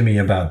funny to me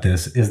about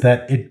this is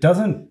that it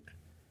doesn't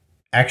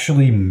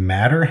actually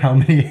matter how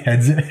many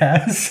heads it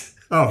has.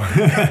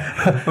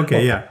 Oh,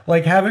 okay, yeah.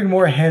 Like having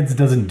more heads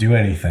doesn't do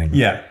anything.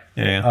 Yeah.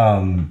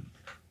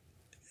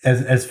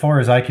 As far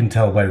as I can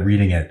tell by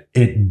reading it,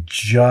 it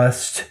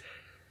just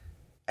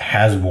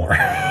has more.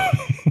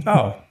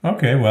 Oh,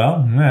 okay.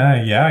 Well,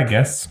 yeah, I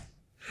guess.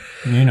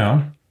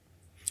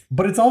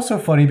 But it's also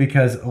funny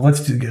because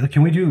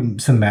can we do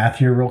some math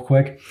here real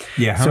quick?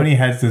 Yeah, how many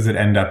heads does it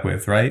end up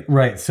with, right?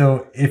 Right.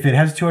 So if it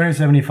has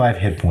 275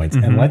 hit points,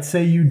 and let's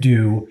say you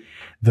do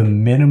the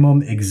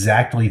minimum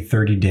exactly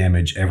 30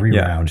 damage every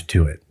round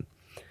to it,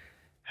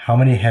 how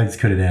many heads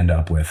could it end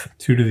up with?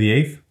 2 to the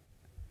 8th?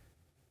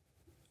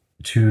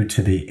 2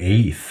 to the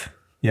 8th.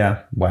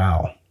 Yeah.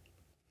 Wow.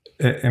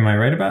 Am I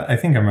right about? I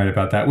think I'm right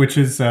about that. Which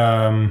is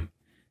what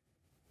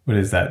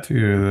is that? 2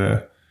 to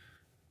the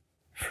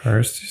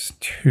first is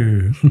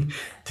 2.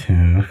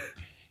 2.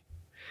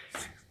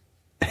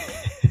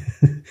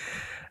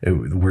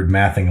 We're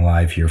mathing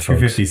live here, folks.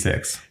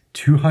 256.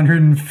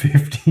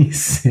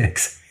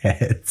 256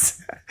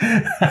 heads.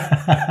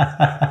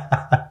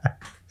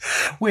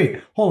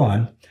 Wait, hold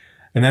on.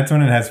 And that's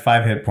when it has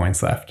 5 hit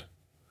points left.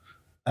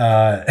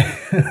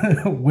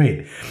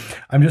 Wait,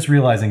 I'm just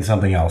realizing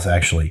something else,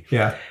 actually.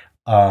 Yeah.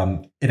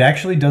 It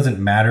actually doesn't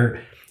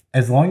matter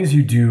as long as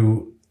you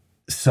do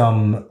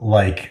some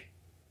like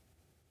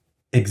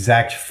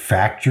exact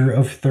factor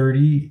of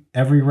 30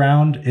 every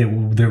round,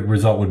 the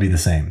result would be the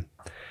same.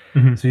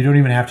 So you don't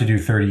even have to do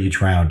 30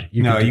 each round.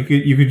 You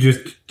could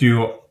just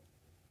do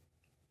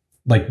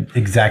like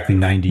exactly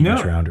 90 each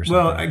round or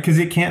something. Well, because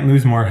it can't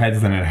lose more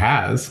heads than it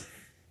has.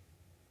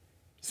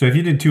 So if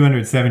you did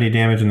 270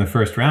 damage in the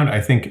first round,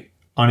 I think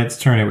on its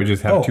turn it would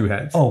just have 2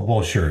 heads. Oh,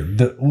 well, sure.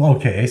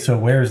 Okay, so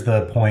where's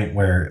the point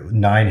where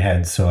 9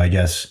 heads? So I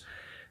guess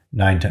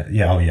 9 times.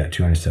 Yeah,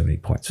 270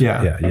 points.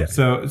 Yeah.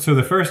 So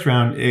the first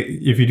round,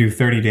 if you do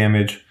 30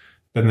 damage,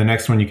 then the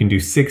next one you can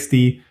do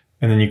 60,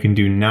 and then you can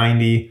do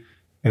 90,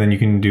 and then you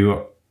can do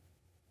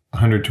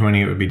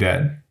 120. It would be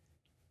dead.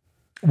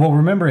 Well,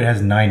 remember it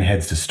has 9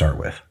 heads to start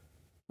with.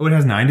 Oh, it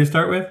has 9 to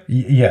start with?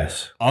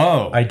 Yes.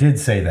 Oh, I did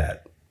say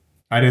that.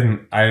 I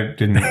didn't.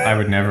 I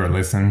would never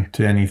listen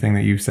to anything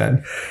that you've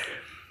said.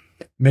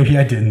 Maybe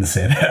I didn't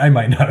say that. I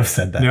might not have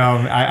said that. No,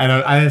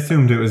 I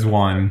assumed it was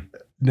 1.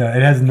 No,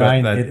 it has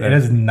 9. It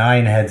has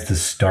 9 heads to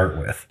start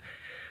with.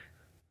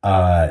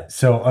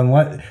 So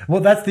unless, well,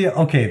 that's the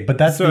okay, but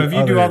that's so if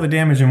you do all the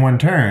damage in one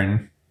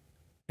turn,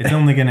 it's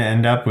only going to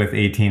end up with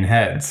 18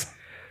 heads.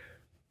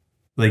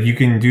 Like you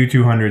can do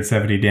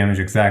 270 damage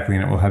exactly,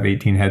 and it will have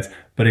 18 heads.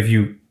 But if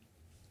you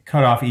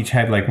cut off each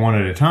head like one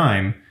at a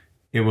time,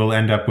 it will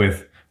end up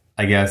with,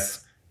 I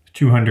guess,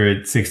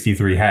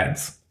 263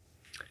 heads.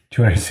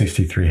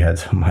 263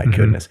 heads. Oh my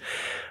goodness.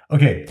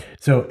 Okay,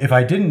 so if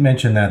I didn't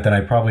mention that, then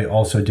I probably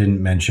also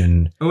didn't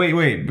mention. Oh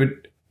wait, but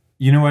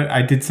you know what?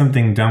 I did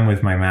something dumb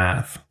with my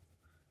math.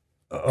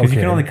 Because you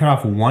can only cut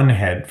off 1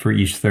 head for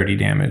each 30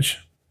 damage.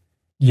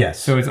 Yes.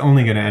 So it's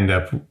only going to end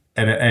up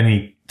at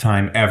any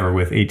time ever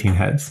with 18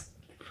 heads.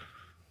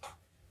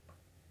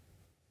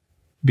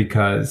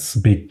 Because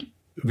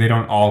they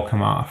don't all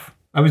come off.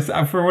 I was,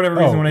 for whatever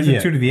reason, when I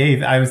said 2 to the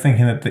 8th, I was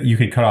thinking that you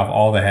could cut off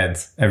all the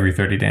heads every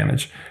 30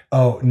 damage.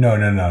 Oh, no.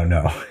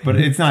 But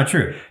it's not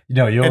true.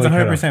 No, it's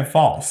 100%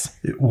 false.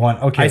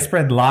 Okay. I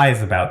spread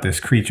lies about this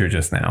creature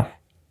just now.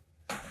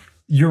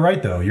 You're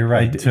right, though. You're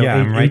right. So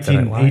I'm right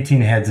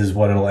 18 heads is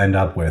what it'll end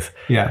up with.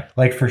 Yeah.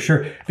 Like, for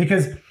sure.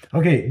 Because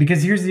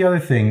here's the other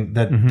thing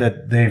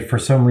that they, for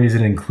some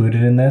reason,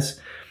 included in this.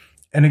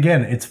 And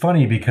again, it's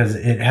funny because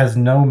it has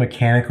no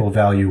mechanical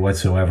value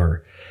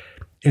whatsoever.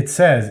 It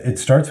says it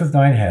starts with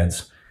 9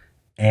 heads,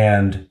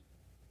 and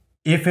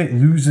if it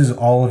loses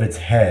all of its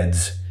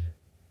heads,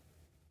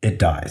 it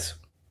dies.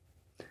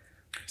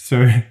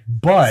 So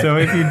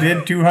if you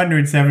did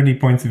 270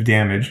 points of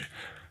damage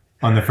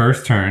on the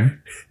first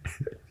turn,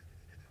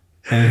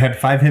 and it had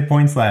 5 hit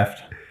points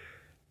left,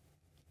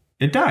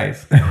 it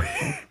dies.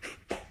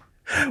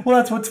 Well,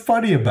 that's what's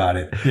funny about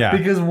it. Yeah.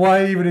 Because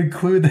why even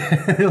include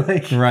that?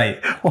 Like, right.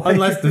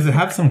 Unless, does it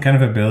have some kind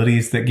of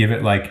abilities that give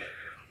it like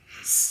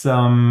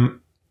some...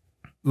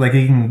 Like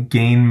it can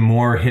gain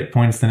more hit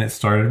points than it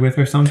started with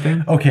or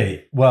something?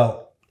 Okay,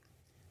 well...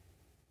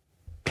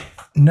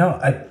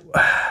 No,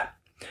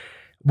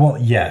 well,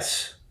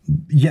 yes.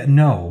 Yeah,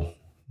 no.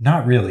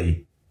 Not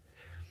really.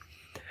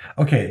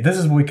 Okay, this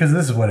is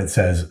what it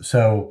says.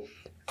 So,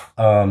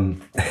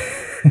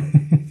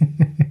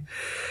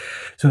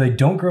 so they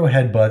don't grow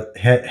heads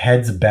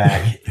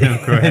back. They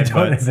don't grow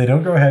headbutts. They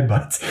don't grow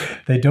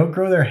headbutts. They don't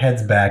grow their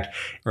heads back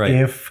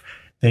if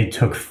they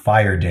took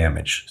fire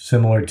damage,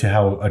 similar to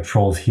how a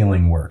troll's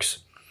healing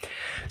works.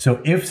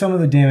 So if some of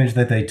the damage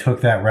that they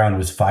took that round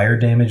was fire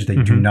damage, they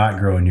do not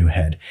grow a new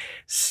head.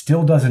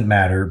 Still doesn't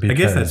matter because... I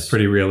guess that's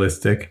pretty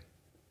realistic.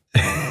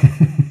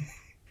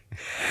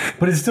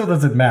 But it still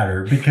doesn't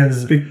matter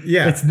because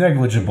it's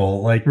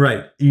negligible. Like,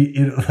 right.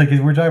 Like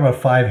we're talking about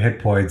 5 hit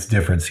points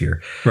difference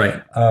here.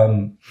 Right.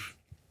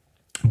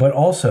 But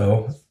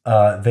also,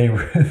 They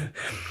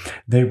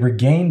they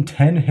regain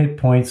 10 hit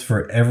points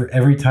for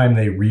every time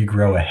they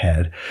regrow a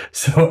head.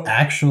 So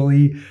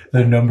actually,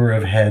 the number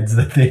of heads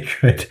that they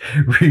could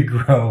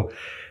regrow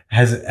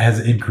has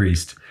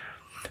increased,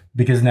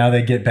 because now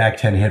they get back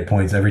 10 hit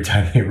points every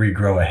time they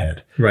regrow a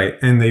head. Right,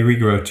 and they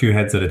regrow 2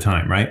 heads at a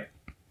time, right?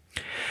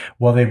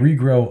 Well, they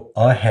regrow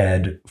a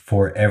head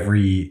for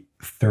every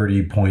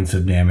 30 points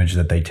of damage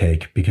that they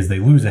take, because they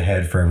lose a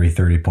head for every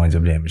 30 points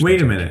of damage.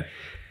 Wait a minute.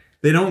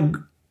 They don't...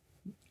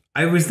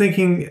 I was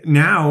thinking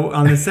now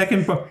on the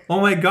second part... Oh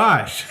my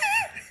gosh.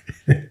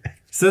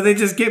 So they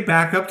just get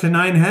back up to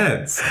 9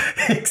 heads.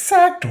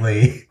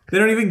 Exactly. They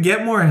don't even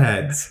get more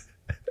heads.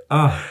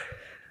 Oh,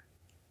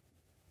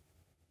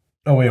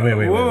 wait.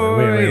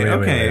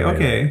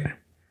 Okay.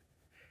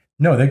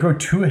 No, they grow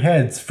 2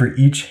 heads for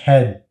each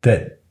head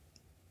that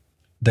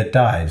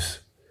dies,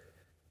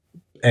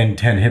 and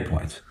 10 hit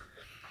points.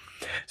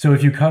 So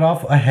if you cut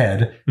off a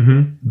head,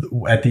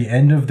 at the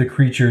end of the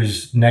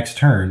creature's next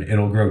turn,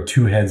 it'll grow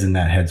 2 heads in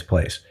that head's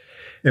place.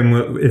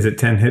 And is it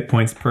 10 hit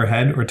points per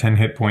head or 10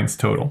 hit points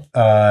total?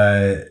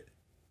 They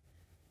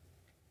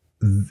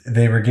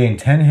regain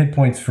 10 hit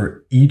points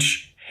for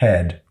each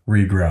head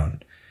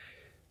regrown.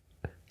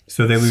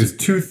 So they lose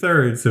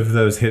 2/3 of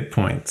those hit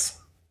points.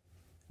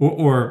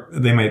 Or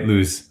they might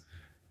lose,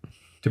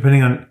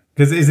 depending on...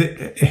 Because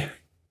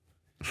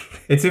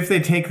it's if they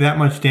take that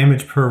much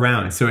damage per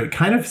round. So it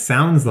kind of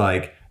sounds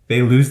like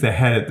they lose the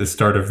head at the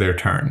start of their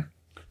turn.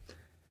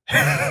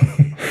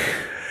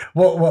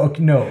 well,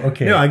 no,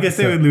 okay. No, I guess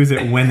they would lose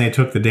it when they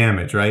took the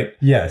damage, right?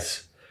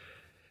 Yes.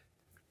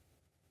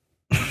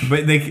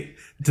 But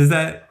does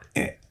that...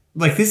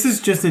 Like, this is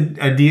just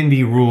a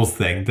D&D rules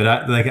thing that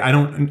I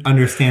don't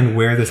understand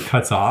where this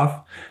cuts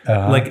off.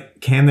 Like,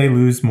 can they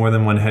lose more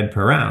than 1 head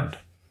per round?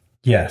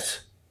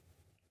 Yes.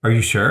 Are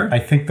you sure? I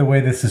think the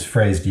way this is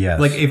phrased, yes.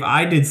 Like, if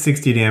I did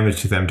 60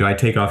 damage to them, do I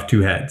take off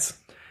 2 heads?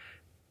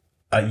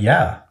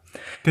 Yeah.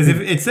 Because if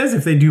it says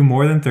if they do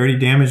more than 30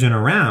 damage in a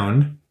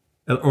round,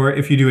 or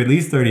if you do at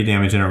least 30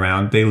 damage in a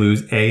round, they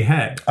lose a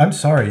head. I'm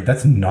sorry,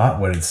 that's not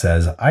what it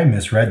says. I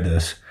misread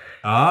this.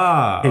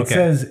 Ah, okay. It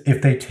says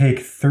if they take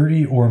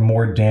 30 or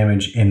more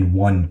damage in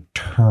 1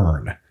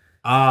 turn.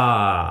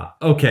 Ah,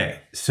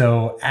 okay.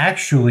 So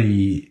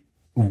actually,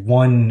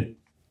 1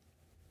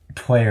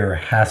 player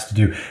has to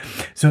do...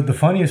 So the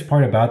funniest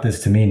part about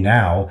this to me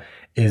now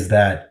is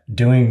that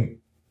doing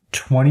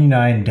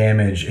 29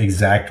 damage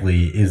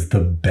exactly is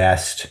the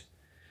best.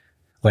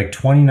 Like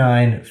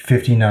 29,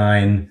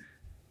 59,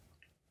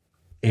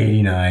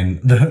 89.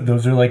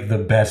 Those are like the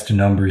best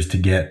numbers to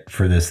get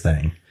for this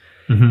thing.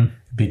 Mm-hmm.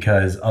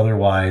 Because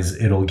otherwise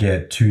it'll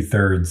get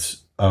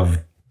 2/3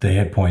 of the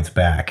hit points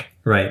back.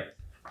 Right.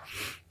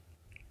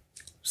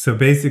 So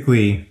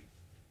basically,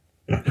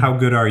 how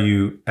good are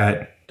you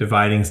at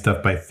dividing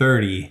stuff by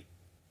 30?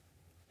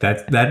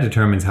 That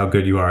determines how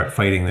good you are at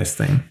fighting this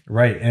thing.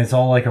 Right, and it's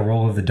all like a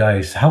roll of the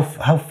dice. How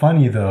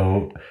funny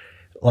though,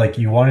 like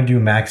you want to do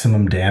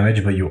maximum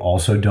damage, but you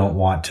also don't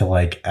want to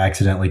like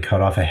accidentally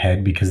cut off a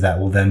head, because that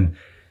will then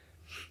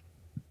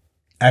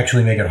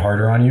actually make it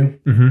harder on you.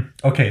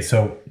 Mm-hmm. Okay,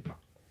 so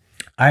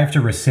I have to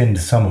rescind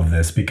some of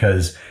this,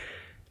 because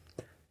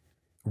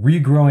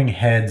regrowing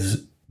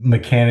heads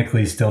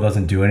mechanically still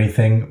doesn't do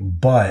anything,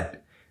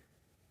 but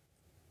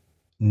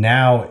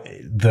now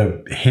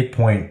the hit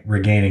point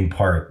regaining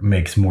part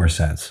makes more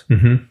sense.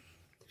 Mm-hmm.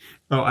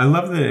 Oh, I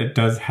love that it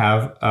does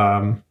have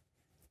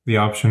the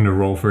option to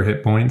roll for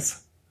hit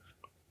points.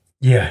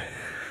 Yeah.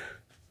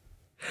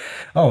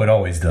 Oh, it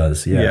always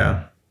does.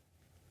 Yeah.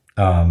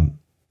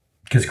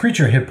 Because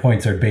creature hit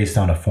points are based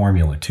on a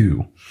formula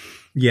too.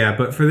 Yeah,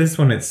 but for this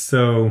one, it's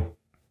so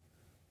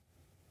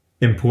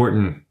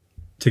important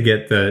to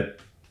get the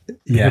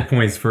hit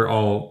points for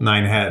all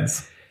 9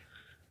 heads.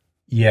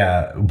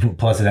 Yeah,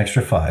 plus an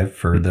extra 5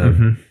 for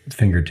the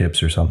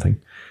fingertips or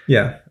something.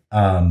 Yeah.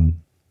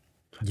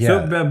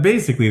 So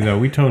basically, though,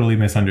 we totally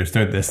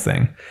misunderstood this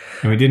thing,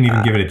 and we didn't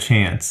even give it a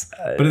chance.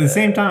 But at the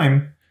same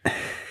time,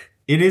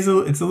 it's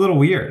a little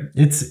weird.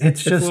 It's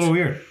just a little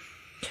weird.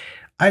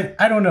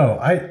 I don't know.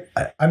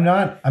 I'm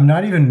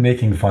not even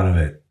making fun of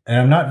it, and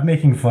I'm not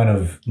making fun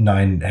of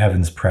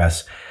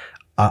NineHeavensPress.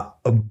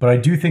 But I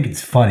do think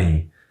it's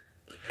funny.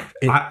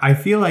 I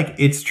feel like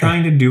it's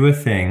trying to do a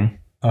thing.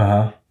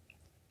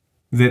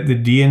 That the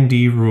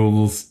D&D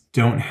rules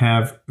don't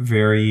have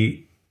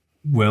very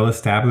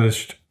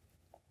well-established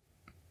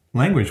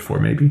language for,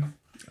 maybe.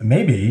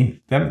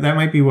 Maybe. That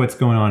might be what's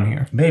going on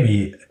here.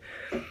 Maybe.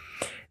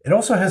 It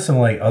also has some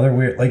like other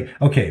weird, like,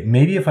 okay,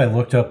 maybe if I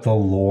looked up the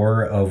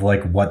lore of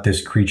like what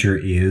this creature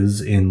is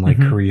in like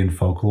Korean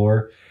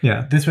folklore,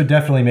 this would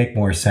definitely make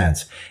more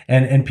sense.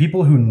 And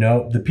people who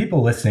know, the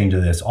people listening to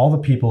this, all the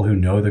people who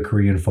know the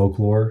Korean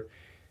folklore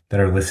that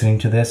are listening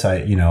to this,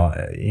 I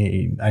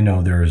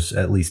know there's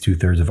at least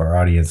 2/3 of our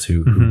audience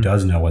who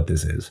does know what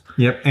this is.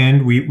 Yep,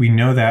 and we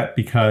know that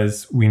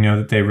because we know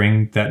that they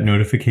ring that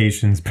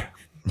notifications.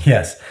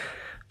 Yes,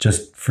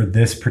 just for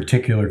this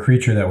particular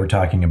creature that we're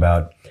talking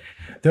about,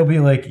 they'll be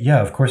like, yeah,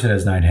 of course it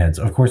has 9 heads.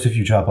 Of course, if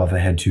you chop off a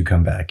head, 2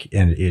 come back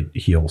and it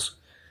heals.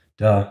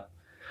 Duh.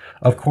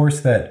 Of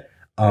course that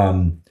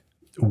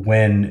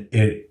when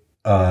it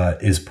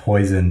is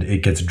poisoned,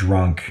 it gets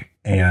drunk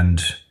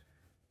and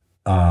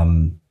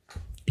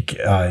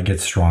it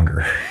gets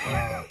stronger.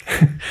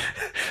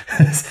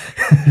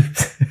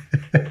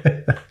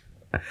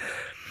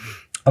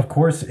 Of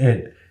course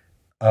it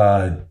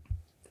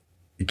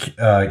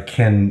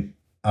can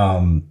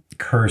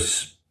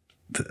curse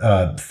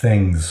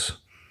things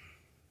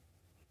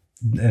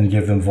and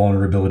give them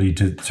vulnerability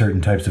to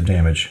certain types of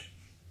damage.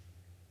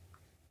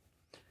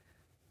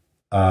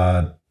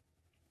 Of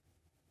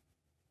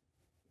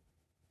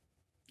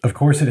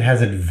course, it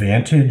has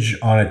advantage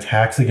on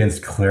attacks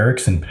against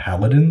clerics and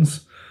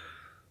paladins.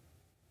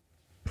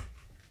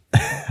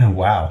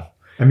 Wow.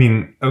 I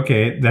mean,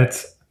 okay,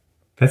 that's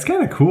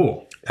kind of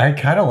cool. I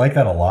kind of like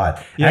that a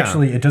lot. Yeah.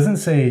 Actually, it doesn't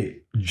say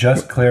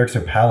just clerics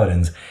or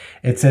paladins.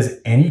 It says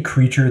any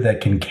creature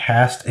that can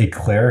cast a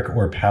cleric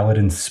or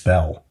paladin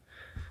spell.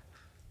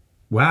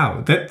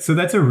 Wow. So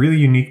that's a really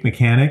unique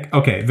mechanic.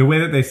 Okay, the way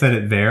that they said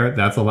it there,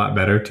 that's a lot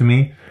better to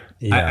me.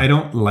 Yeah. I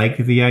don't like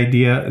the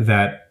idea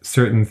that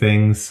certain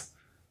things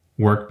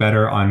work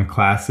better on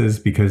classes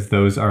because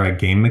those are a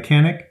game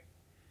mechanic.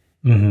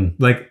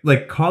 Mm-hmm.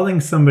 Like calling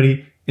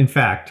somebody, in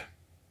fact,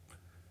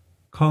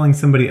 calling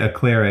somebody a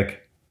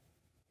cleric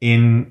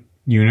in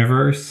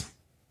universe,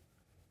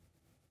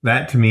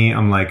 that to me,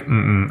 I'm like,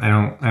 I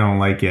don't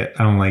like it.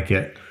 I don't like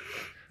it.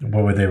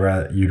 What would they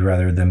rather? You'd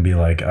rather them be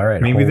like, all right.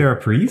 Maybe they're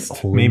a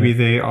priest. Maybe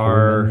they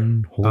are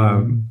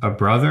a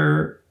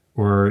brother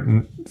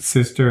or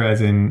sister, as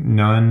in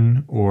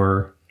nun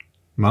or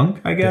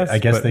monk. I guess. I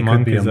guess but they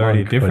monk could be is a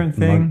already monk, a different but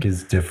thing. monk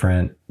is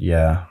different.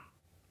 Yeah.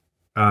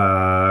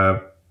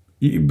 But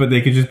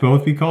they could just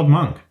both be called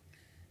monk.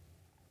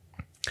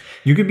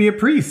 You could be a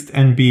priest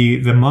and be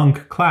the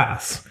monk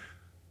class.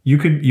 You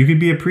could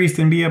be a priest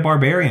and be a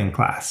barbarian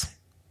class.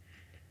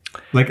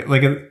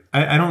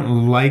 I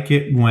don't like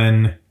it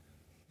when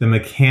the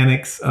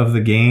mechanics of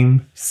the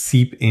game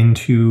seep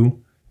into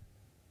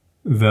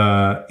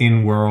the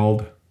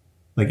in-world,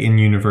 like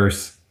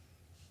in-universe.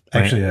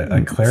 Actually,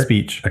 a cleric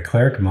speech. A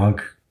cleric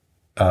monk,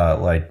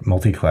 like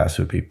multi-class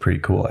would be pretty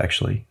cool.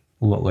 Actually,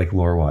 like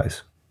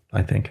lore-wise,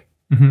 I think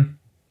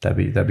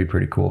that'd be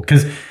pretty cool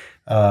because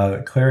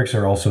clerics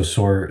are also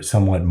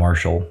somewhat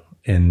martial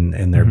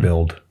in their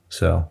build.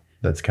 So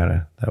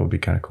that would be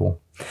kind of cool.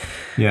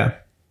 Yeah.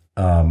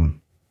 A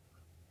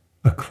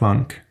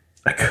clunk.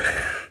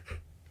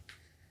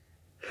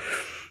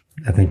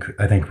 I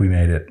think we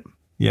made it.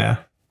 Yeah.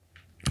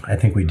 I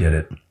think we did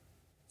it.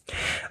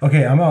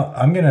 Okay,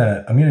 I'm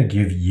gonna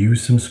give you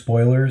some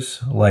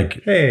spoilers.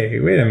 Like, hey,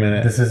 wait a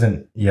minute. This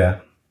isn't. Yeah.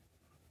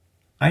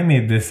 I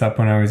made this up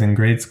when I was in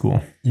grade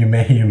school. You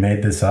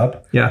made this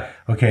up? Yeah.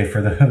 Okay,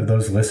 for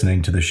those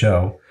listening to the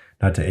show,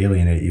 not to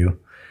alienate you.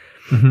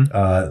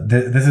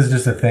 This is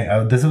just a thing.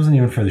 This wasn't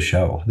even for the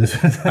show. This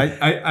was.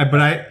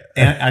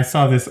 I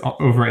saw this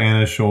over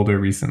Anna's shoulder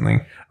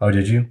recently. Oh,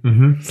 did you?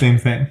 Mm-hmm. Same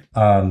thing.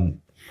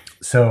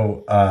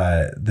 So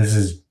this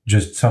is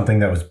just something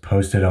that was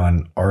posted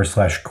on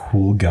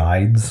r/cool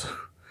guides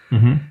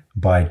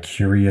by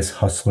Curious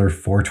Hustler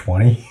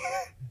 420.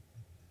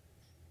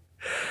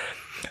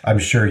 I'm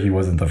sure he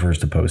wasn't the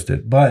first to post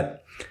it,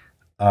 but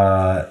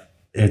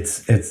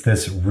it's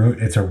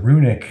a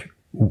runic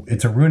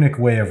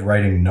way of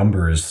writing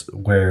numbers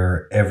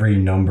where every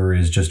number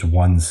is just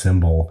one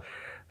symbol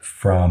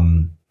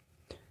from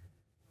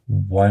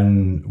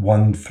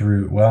one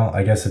through. Well,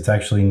 I guess it's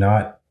actually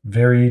not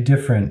very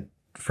different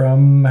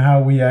from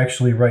how we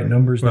actually write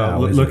numbers now.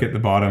 Well, look at the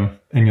bottom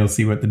and you'll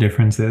see what the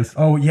difference is.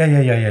 Oh, yeah.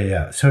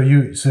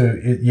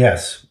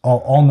 Yes,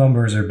 all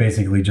numbers are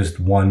basically just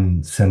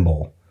one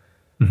symbol.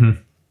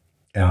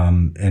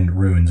 And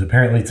runes.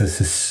 Apparently it's a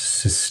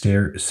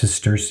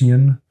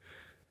Cistercian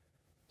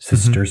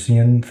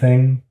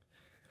thing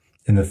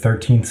in the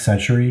 13th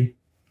century.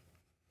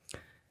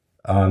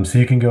 So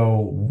you can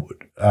go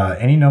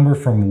any number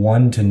from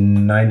 1 to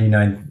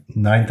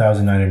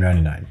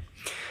 9,999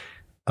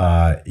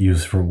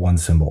 used for one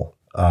symbol.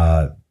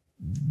 Look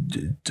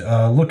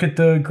at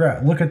the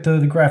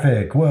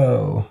graphic.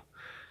 Whoa.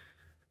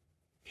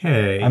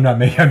 Hey, I'm not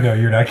making. No,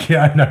 you're not.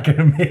 I'm not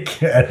gonna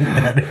make it.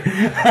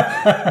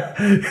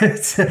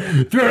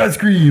 Throw it on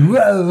screen.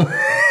 Whoa.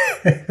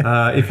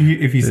 If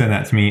you send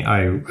that to me,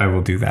 I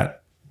will do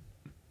that.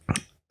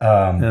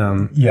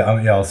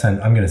 I'll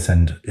send. I'm gonna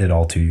send it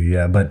all to you.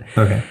 Yeah, but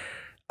okay.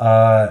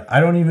 I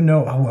don't even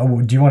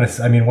know. Do you want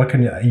to? I mean, what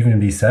can even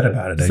be said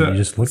about it? You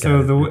just look at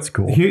it. It's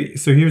cool.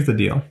 Here's the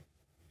deal.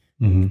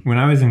 When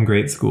I was in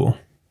grade school,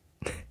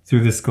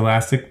 through the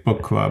Scholastic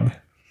Book Club,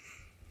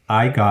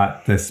 I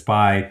got the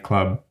Spy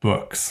Club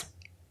books.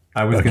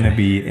 I was going to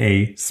be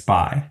a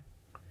spy.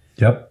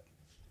 Yep.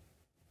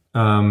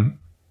 I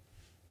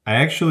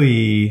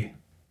actually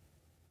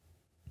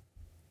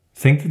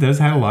think that those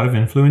had a lot of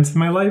influence in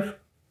my life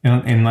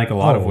in like a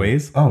lot of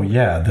ways. Oh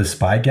yeah, the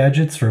spy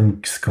gadgets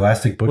from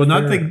Scholastic Book. Well,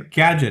 not the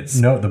gadgets.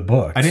 No, the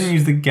books. I didn't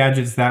use the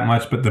gadgets that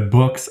much, but the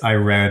books I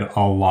read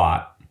a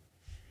lot,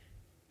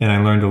 and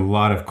I learned a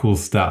lot of cool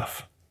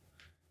stuff.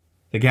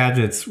 The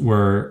gadgets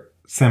were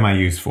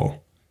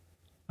semi-useful.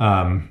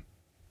 But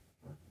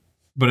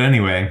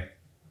anyway,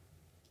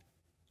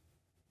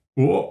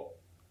 whoa.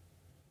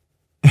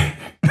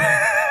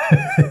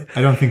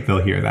 I don't think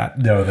they'll hear that.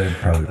 No, they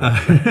probably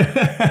won't.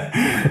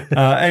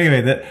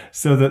 Anyway,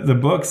 so the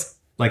books,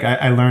 like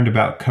I learned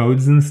about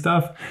codes and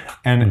stuff.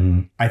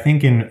 And I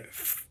think in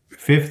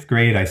fifth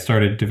grade, I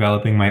started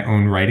developing my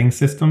own writing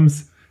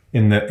systems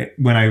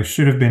when I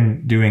should have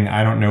been doing,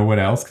 I don't know what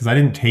else, because I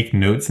didn't take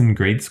notes in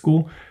grade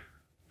school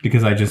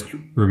because I just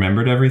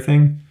remembered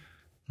everything.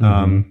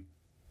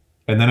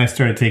 And then I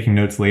started taking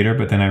notes later,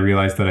 but then I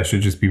realized that I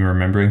should just be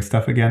remembering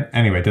stuff again.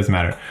 Anyway, it doesn't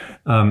matter.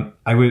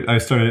 I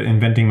started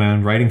inventing my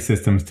own writing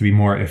systems to be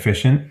more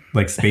efficient,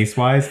 like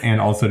space-wise, and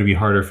also to be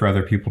harder for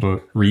other people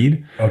to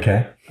read.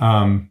 Okay.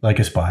 Like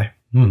a spy.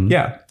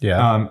 Yeah.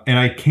 Yeah. And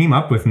I came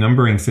up with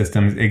numbering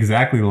systems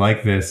exactly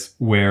like this,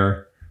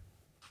 where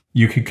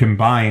you could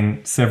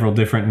combine several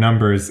different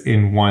numbers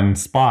in one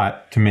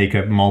spot to make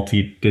a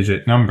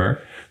multi-digit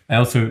number. I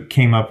also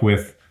came up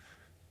with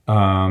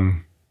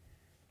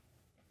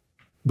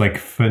like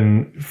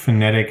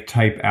phonetic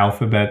type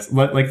alphabets,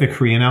 like the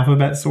Korean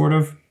alphabet sort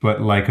of,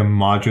 but like a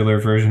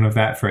modular version of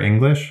that for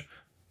English,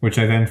 which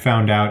I then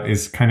found out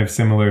is kind of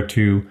similar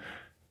to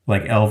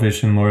like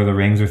Elvish and Lord of the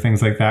Rings or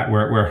things like that,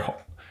 where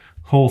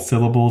whole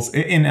syllables,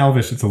 in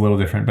Elvish it's a little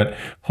different, but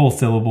whole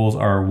syllables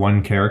are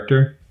one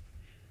character.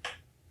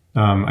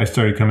 I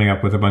started coming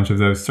up with a bunch of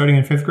those starting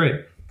in fifth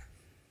grade.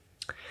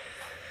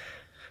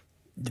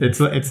 It's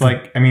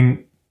like, I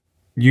mean,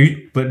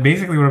 but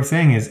basically what I'm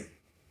saying is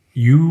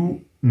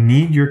you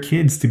need your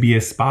kids to be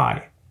a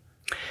spy.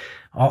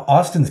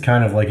 Austin's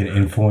kind of like an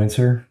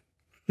influencer.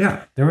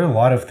 Yeah. There were a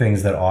lot of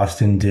things that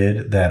Austin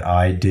did that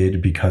I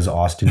did because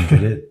Austin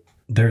did it.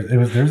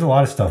 There's a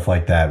lot of stuff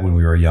like that when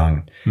we were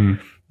young.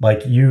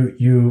 Like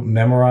you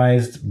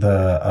memorized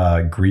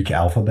the Greek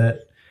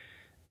alphabet,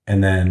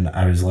 and then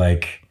I was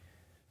like,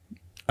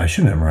 I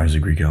should memorize the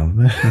Greek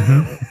alphabet.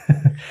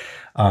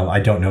 I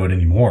don't know it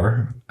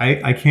anymore.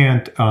 I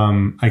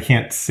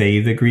can't say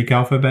the Greek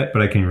alphabet,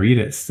 but I can read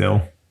it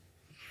still.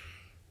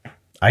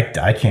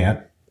 I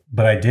can't,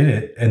 but I did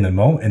it in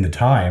the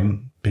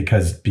time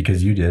because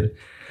you did.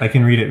 I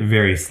can read it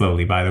very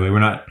slowly, by the way. We're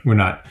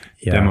not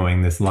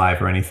demoing this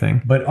live or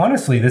anything. But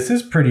honestly, this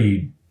is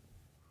pretty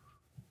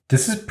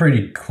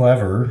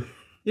clever.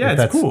 Yeah,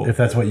 it's cool. If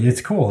that's what it's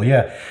cool,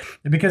 yeah.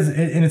 Because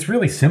it's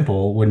really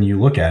simple when you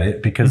look at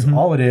it, because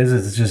all it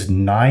is just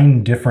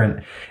 9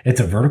 different, it's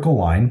a vertical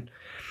line,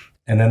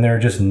 and then there are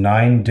just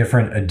 9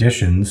 different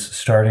additions,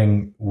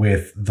 starting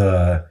with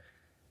the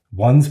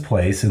ones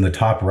place in the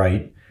top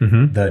right,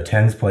 the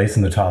tens place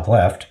in the top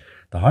left,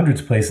 the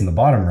hundreds place in the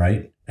bottom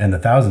right, and the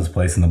thousands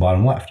place in the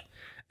bottom left.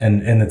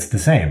 And it's the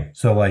same.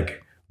 So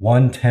like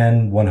 1,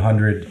 10,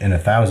 100, and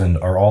 1,000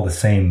 are all the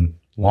same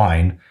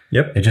line.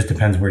 Yep. It just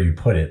depends where you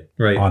put it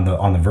on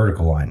the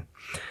vertical line.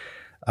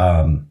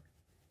 That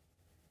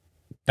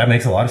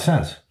makes a lot of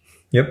sense.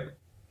 Yep.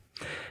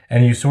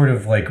 And you sort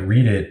of like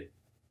read it.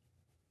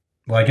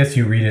 Well, I guess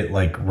you read it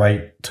like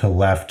right to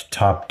left,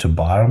 top to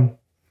bottom,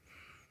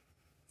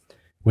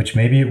 which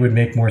maybe it would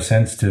make more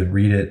sense to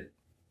read it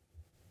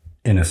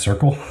in a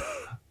circle.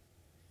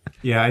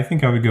 Yeah, I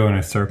think I would go in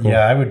a circle.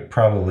 Yeah, I would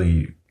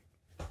probably.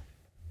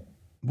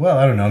 Well,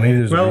 I don't know. Maybe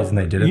there's a reason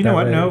they did it. You know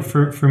what? Way. No,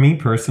 for me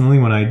personally,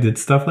 when I did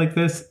stuff like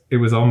this, it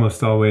was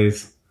almost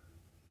always.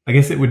 I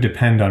guess it would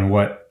depend on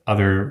what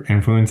other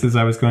influences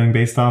I was going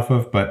based off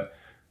of, but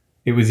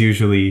it was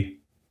usually,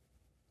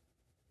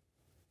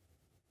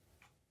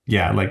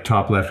 yeah, like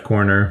top left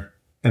corner,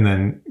 and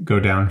then go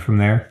down from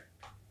there.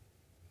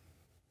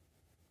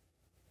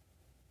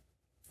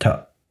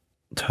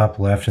 Top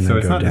left, and then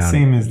go down. So it's not the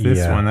same as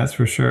this one, that's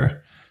for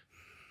sure.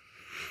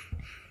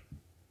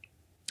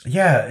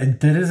 Yeah,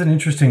 it is an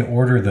interesting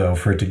order, though,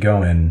 for it to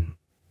go in.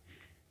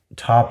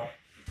 Top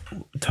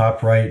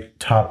right,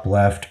 top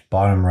left,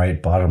 bottom right,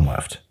 bottom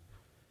left.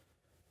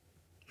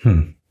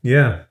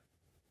 Yeah.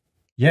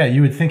 Yeah,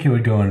 you would think it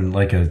would go in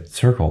like a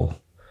circle,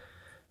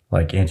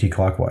 like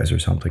anti-clockwise or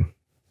something.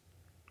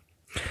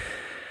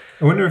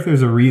 I wonder if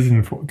there's a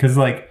reason for, because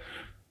like,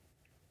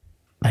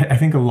 I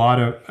think a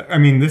lot of, I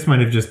mean, this might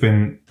have just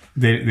been,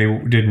 they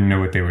didn't know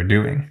what they were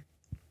doing.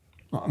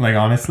 Like,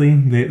 honestly,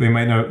 they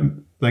might know,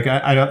 like,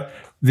 I don't,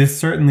 this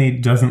certainly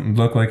doesn't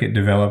look like it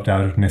developed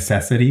out of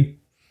necessity.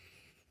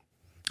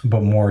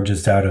 But more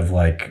just out of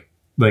like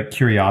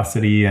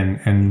curiosity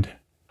and,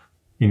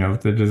 you know,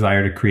 the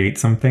desire to create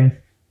something,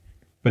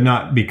 but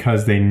not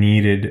because they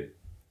needed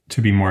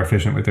to be more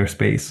efficient with their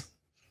space.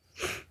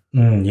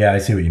 Yeah, I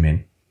see what you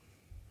mean.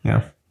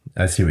 Yeah.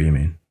 I see what you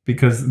mean.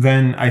 Because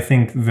then I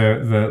think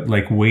the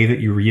like way that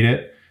you read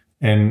it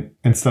and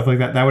stuff like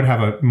that would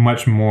have a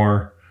much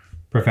more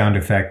profound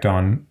effect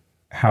on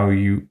how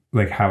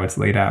it's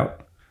laid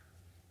out.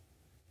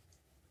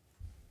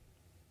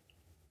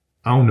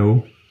 I don't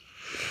know.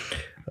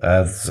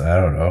 I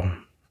don't know.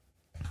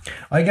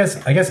 I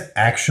guess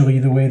actually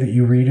the way that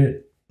you read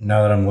it,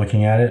 now that I'm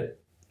looking at it,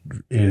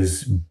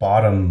 is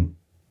bottom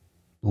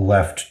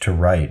left to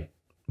right,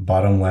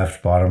 bottom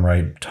left, bottom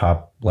right,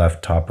 top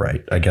left, top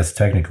right. I guess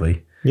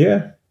technically.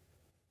 Yeah.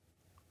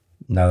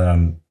 Now that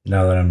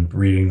I'm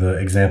reading the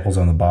examples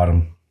on the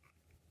bottom.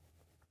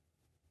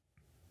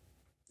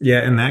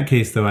 Yeah, in that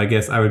case though, I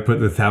guess I would put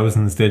the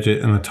thousands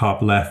digit in the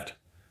top left,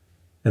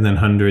 and then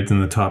hundreds in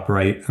the top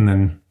right, and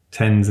then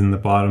tens in the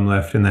bottom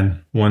left, and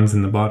then ones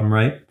in the bottom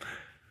right.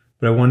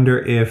 But I wonder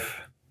if,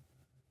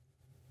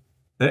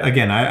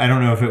 again, I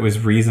don't know if it was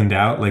reasoned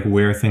out, like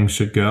where things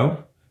should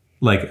go.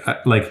 Like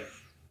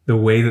the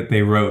way that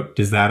they wrote,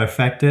 does that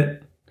affect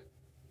it?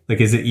 Like,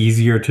 is it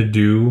easier to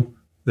do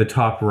the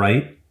top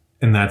right?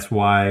 And that's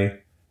why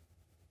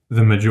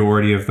the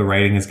majority of the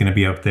writing is going to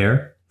be up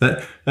there.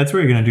 That's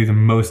where you're going to do the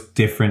most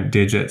different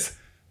digits.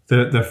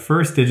 The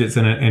first digits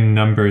in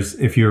numbers,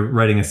 if you're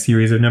writing a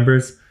series of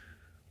numbers,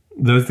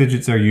 those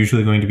digits are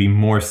usually going to be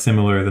more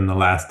similar than the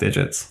last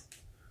digits.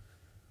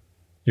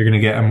 You're going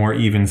to get a more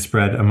even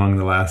spread among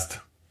the last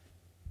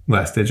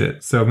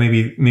digit. So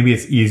maybe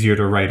it's easier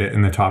to write it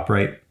in the top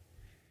right.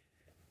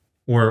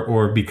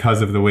 Or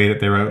because of the way that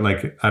they wrote,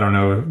 like, I don't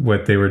know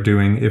what they were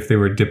doing, if they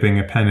were dipping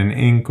a pen in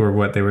ink or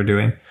what they were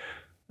doing.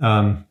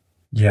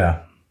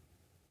 Yeah.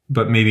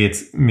 But maybe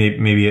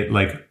it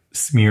like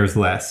smears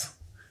less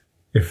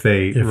if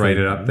they write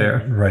it up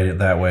there. Write it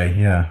that way,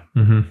 yeah.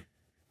 Mm-hmm.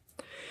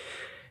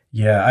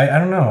 Yeah, I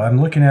don't know.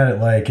 I'm looking at it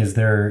like, is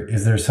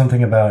there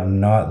something about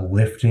not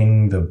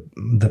lifting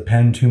the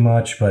pen too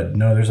much? But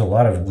no, there's a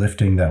lot of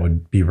lifting that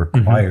would be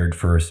required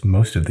for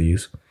most of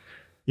these.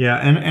 Yeah,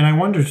 and I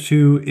wonder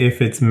too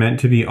if it's meant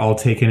to be all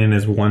taken in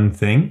as one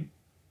thing.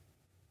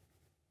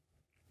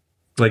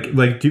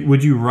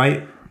 Would you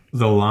write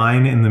the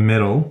line in the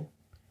middle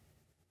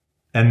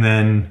and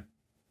then,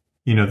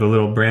 the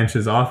little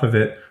branches off of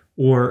it?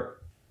 Or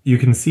you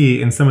can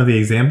see in some of the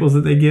examples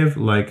that they give,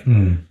 like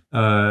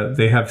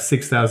they have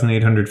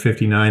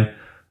 6,859.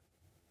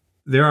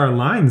 There are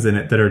lines in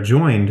it that are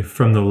joined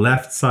from the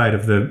left side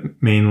of the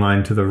main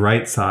line to the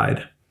right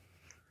side.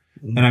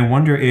 And I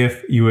wonder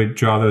if you would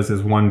draw those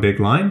as one big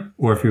line,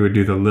 or if you would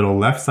do the little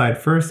left side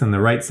first and the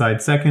right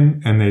side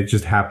second, and they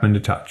just happen to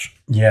touch.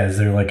 Yeah, is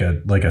there like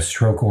a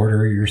stroke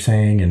order you're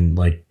saying, and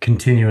like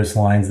continuous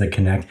lines that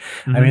connect?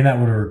 Mm-hmm. I mean, that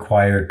would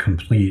require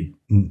complete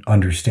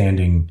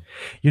understanding.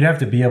 You'd have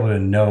to be able to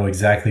know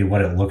exactly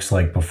what it looks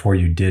like before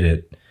you did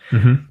it.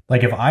 Mm-hmm.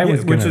 Like if I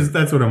was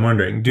that's what I'm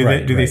wondering. Do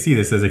they see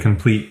this as a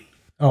complete?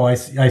 Oh, I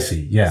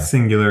see. Yeah.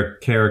 Singular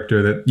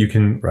character that you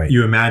can,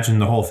 you imagine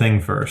the whole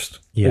thing first.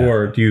 Yeah.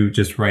 Or do you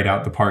just write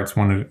out the parts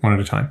one at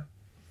a time?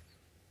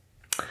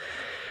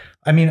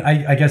 I mean,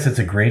 I guess it's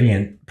a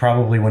gradient.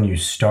 Probably when you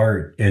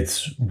start,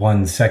 it's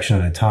one section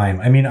at a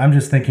time. I mean, I'm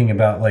just thinking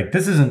about, like,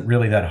 this isn't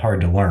really that hard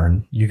to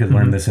learn. You could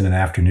learn this in an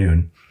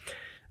afternoon.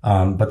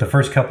 But the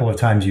first couple of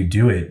times you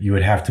do it, you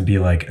would have to be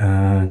like,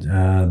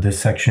 this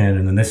section,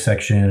 and then this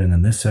section, and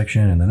then this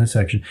section, and then this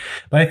section.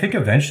 But I think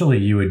eventually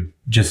you would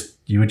just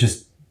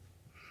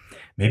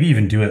maybe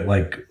even do it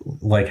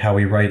like how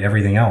we write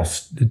everything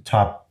else,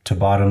 top to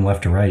bottom,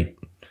 left to right.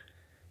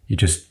 You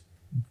just,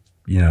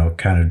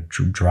 kind of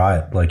draw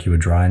it like you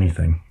would draw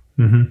anything.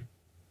 Mm-hmm.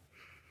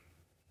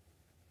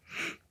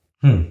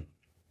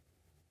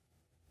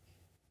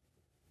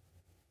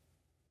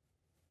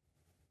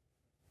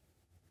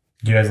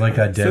 Do you guys like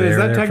that dead air? So is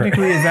that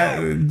technically, is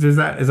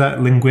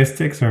that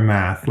linguistics or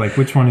math? Like,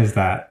 which one is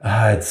that?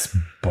 It's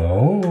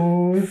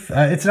both.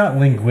 It's not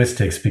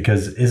linguistics,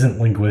 because isn't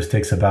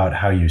linguistics about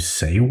how you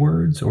say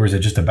words, or is it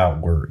just about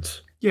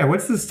words? Yeah,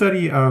 what's the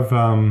study of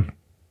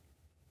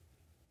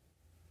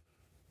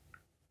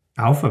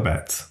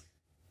alphabets?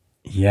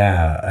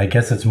 Yeah, I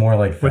guess it's more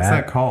like that. What's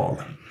that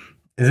called?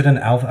 Is it an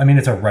alpha? I mean,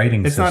 it's a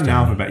writing system. It's not an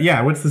alphabet.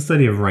 Yeah, what's the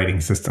study of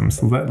writing systems?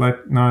 It's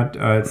not...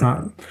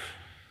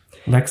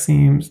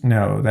 Lexemes?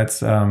 No,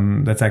 that's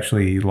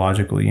actually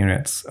logical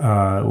units.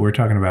 We're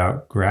talking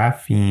about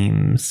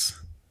graphemes.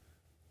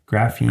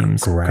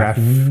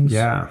 Graphemes?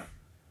 Yeah.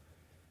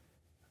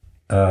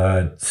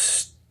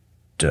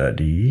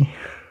 Study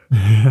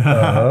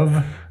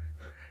of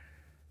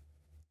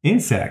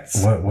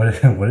insects. What is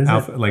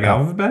it? Like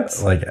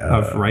alphabets? Like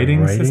of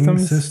writing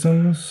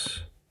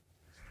systems?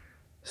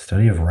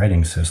 Study of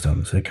writing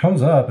systems. It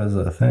comes up as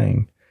a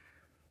thing.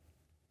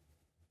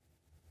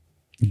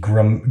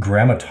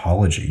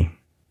 Grammatology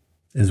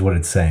is what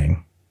it's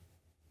saying.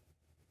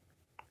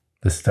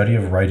 The study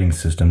of writing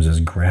systems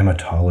is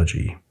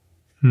grammatology.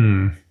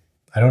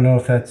 I don't know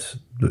if that's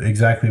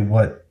exactly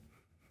what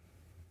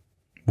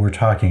we're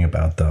talking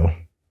about, though.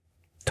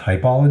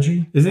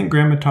 Typology? Isn't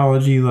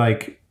grammatology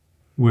like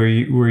where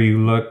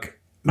you look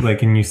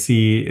like and you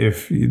see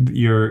if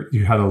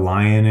you had a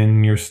lion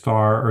in your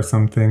star or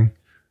something?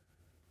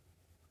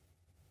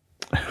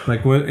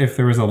 Like, what if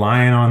there was a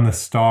lion on the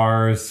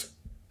stars?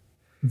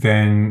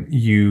 Then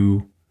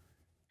you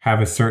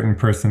have a certain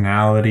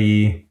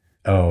personality.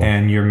 Oh.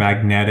 And you're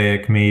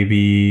magnetic,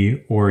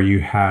 maybe, or you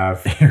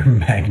have... You're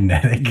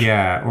magnetic.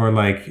 Yeah, or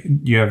like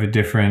you have a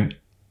different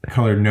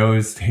colored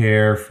nosed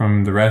hair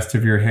from the rest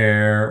of your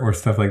hair or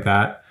stuff like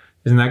that.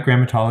 Isn't that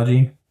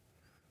grammatology?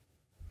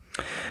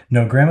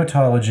 No,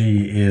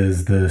 grammatology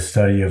is the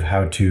study of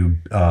how to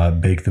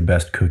bake the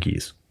best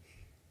cookies.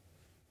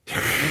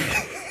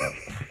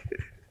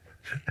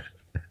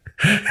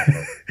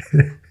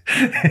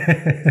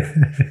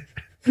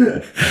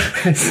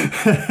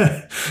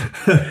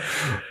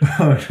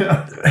 Oh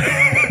no.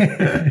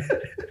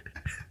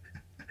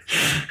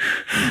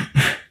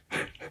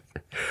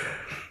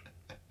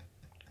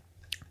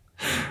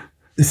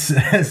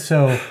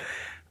 So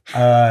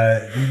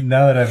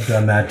now that I've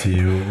done that to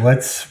you,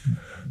 let's.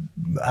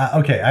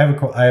 Okay, I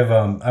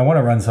want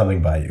to run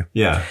something by you.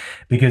 Yeah.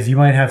 Because you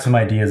might have some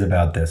ideas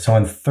about this. So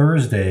on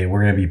Thursday,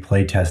 we're going to be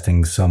play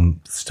testing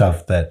some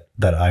stuff that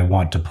I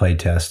want to play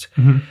test.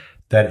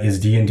 That is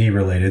D&D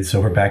related.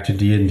 So we're back to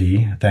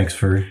D&D. Thanks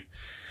for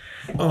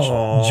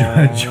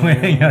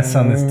joining us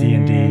on this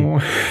D&D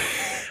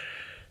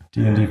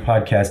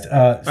podcast.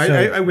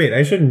 I wait.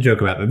 I shouldn't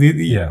joke about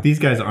that. These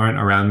guys aren't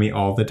around me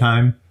all the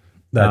time.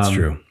 That's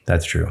true.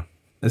 That's true.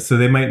 So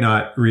they might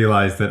not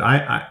realize that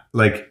I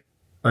like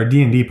our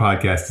D&D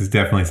podcast is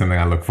definitely something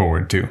I look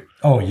forward to.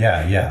 Oh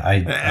yeah.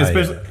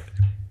 Especially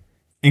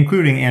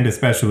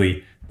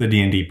the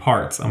D&D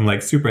parts. I'm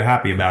like super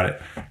happy about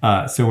it.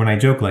 So when I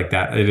joke like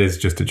that, it is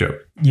just a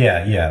joke.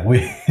 Yeah.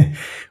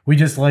 We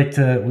just like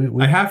to.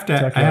 I have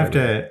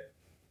to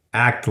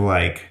act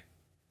like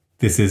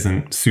this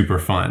isn't super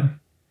fun.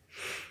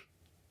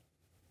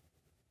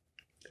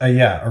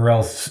 Yeah, or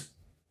else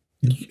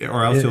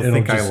you'll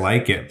think I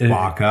like it,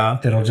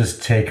 Baka. It'll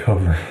just take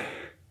over.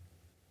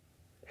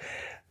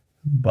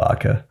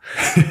 Baka.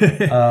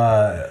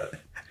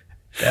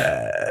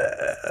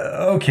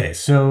 Okay,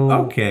 so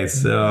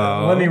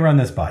let me run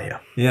this by you.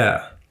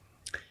 Yeah.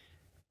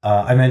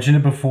 I mentioned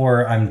it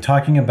before. I'm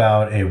talking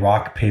about a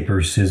rock,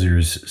 paper,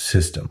 scissors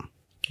system,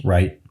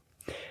 right?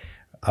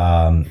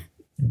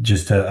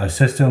 Just a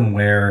system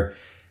where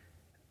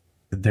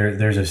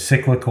there's a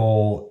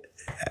cyclical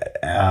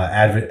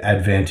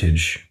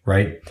advantage,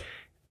 right?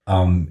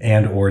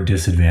 And or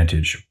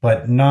disadvantage,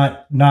 but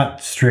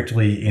not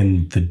strictly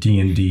in the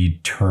D&D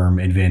term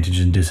advantage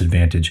and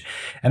disadvantage.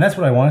 And that's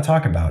what I want to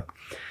talk about.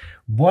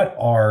 What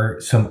are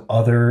some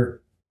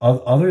other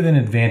than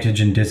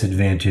advantage and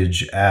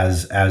disadvantage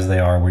as they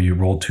are, where you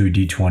roll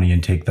 2d20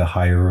 and take the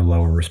higher or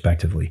lower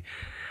respectively?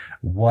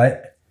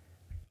 What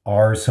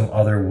are some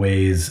other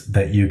ways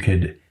that you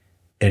could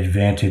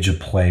advantage a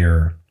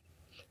player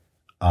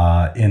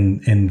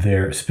in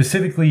their,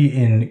 specifically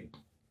in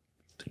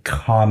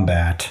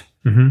combat?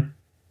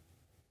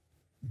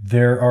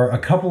 There are a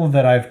couple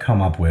that I've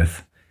come up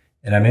with,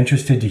 and I'm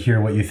interested to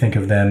hear what you think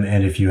of them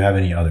and if you have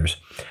any others.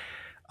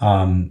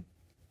 And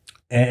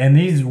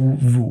these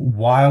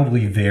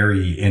wildly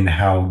vary in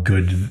how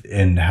good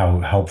and how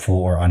helpful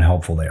or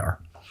unhelpful they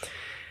are.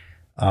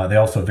 They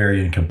also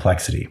vary in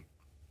complexity.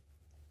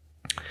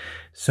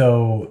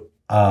 So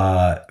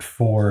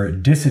for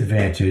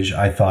disadvantage,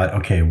 I thought,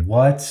 okay,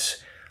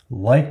 what's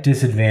like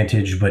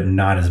disadvantage but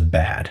not as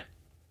bad?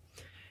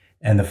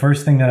 And the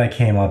first thing that I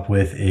came up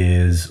with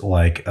is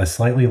like a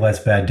slightly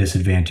less bad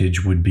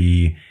disadvantage would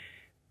be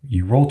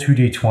you roll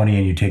 2d20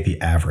 and you take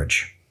the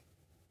average.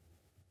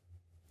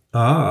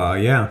 Oh,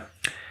 yeah.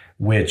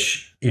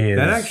 Which is...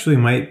 That actually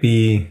might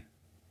be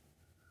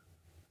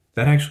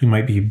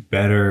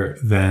better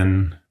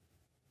than...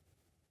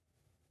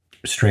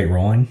 straight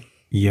rolling?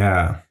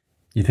 Yeah.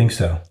 You think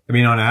so? I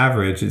mean, on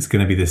average, it's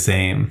going to be the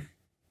same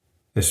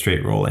as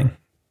straight rolling.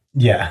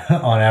 Yeah,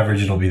 on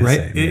average, it'll be the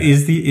same. Yeah.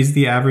 Is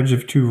the average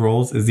of 2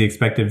 rolls, is the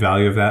expected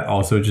value of that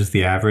also just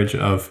the average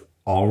of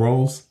all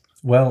rolls?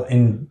 Well,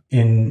 in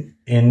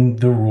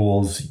the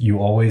rules, you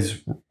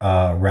always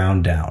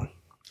round down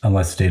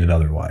unless stated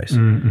otherwise.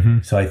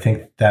 So I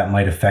think that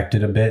might affect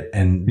it a bit,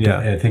 and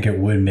I think it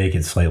would make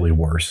it slightly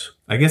worse.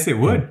 I guess it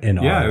would. It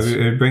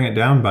would bring it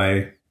down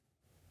by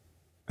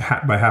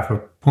half a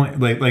point.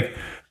 Like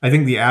I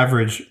think the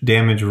average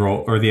damage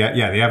roll, or the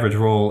average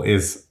roll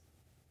is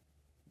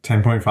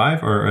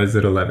 10.5, or is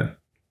it 11?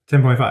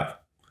 10.5.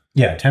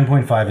 Yeah,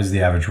 10.5 is the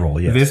average roll.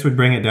 Yes. This would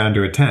bring it down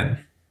to a 10.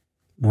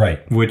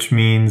 Right. Which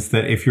means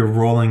that if you're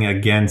rolling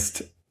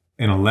against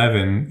an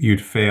 11,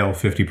 you'd fail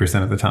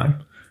 50% of the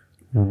time.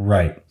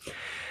 Right.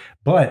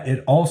 But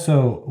it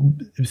also,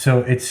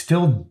 so it's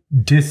still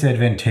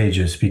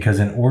disadvantageous because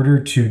in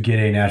order to get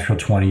a natural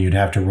 20, you'd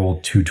have to roll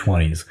 2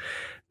 20s.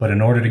 But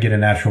in order to get a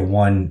natural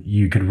 1,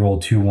 you could roll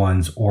 2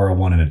 1s or a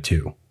 1 and a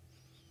 2.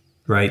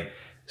 Right.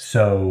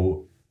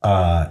 So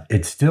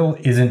it still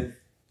isn't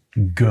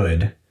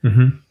good.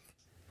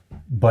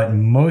 But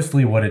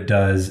mostly what it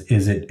does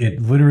is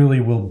it literally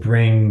will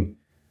bring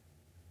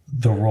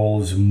the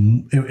rolls,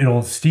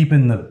 it'll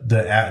steepen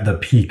the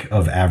peak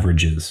of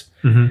averages,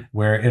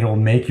 where it'll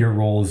make your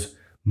rolls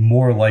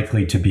more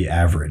likely to be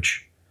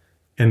average.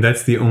 And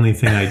that's the only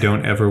thing I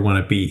don't ever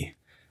want to be.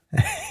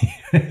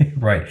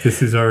 Right.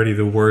 This is already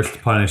the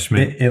worst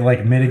punishment. It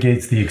like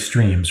mitigates the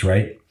extremes,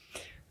 right?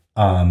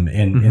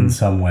 In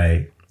some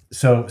way.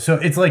 So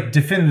it's like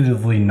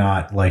definitively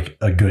not like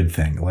a good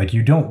thing. Like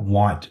you don't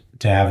want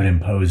to have it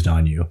imposed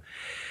on you.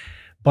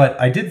 But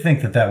I did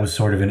think that was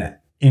sort of an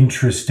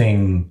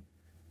interesting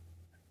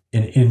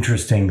an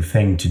interesting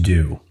thing to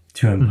do,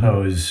 to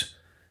impose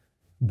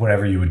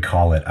whatever you would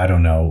call it. I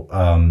don't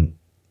know.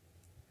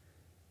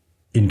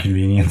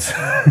 Inconvenience.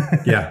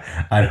 Yeah.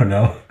 I don't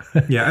know.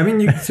 Yeah. I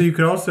mean, so you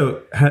could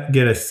also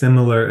get a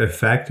similar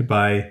effect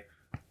by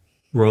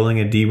rolling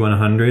a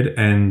D100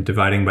 and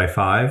dividing by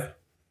 5.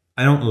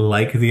 I don't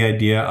like the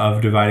idea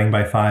of dividing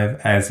by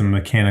 5 as a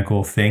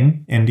mechanical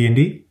thing in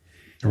D&D.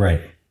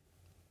 Right.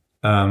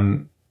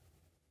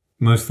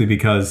 Mostly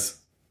because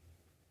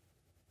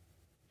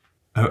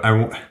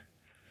I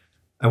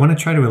want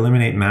to try to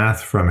eliminate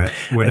math from it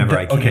whenever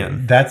I can. Okay,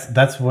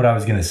 that's what I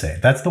was going to say.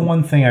 That's the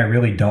one thing I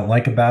really don't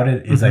like about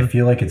it is I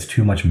feel like it's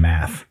too much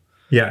math.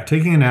 Yeah,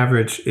 taking an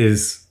average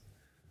is,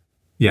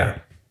 yeah,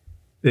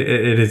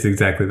 it is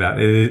exactly that.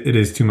 It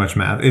is too much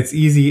math. It's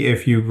easy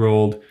if you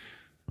rolled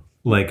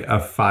like a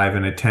 5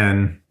 and a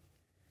 10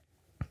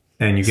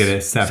 and you get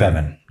a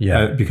 7.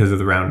 Yeah. Because of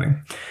the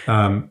rounding.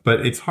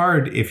 But it's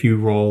hard if you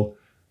roll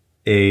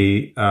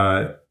a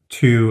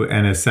 2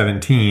 and a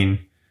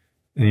 17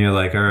 and you're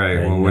like, all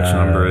right, well, which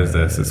number is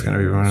this? It's going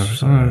to be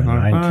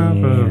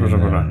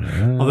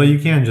 19. Although you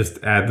can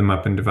just add them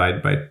up and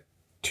divide by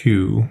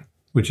 2,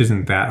 which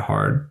isn't that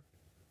hard.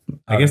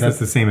 I guess that's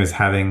the same as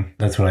having.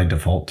 That's what I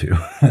default to.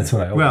 That's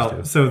what I always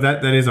do. So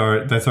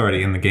that's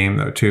already in the game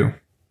though too.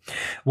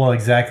 Well,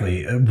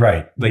 exactly.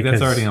 Right. Like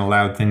that's already an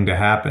allowed thing to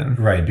happen.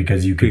 Right,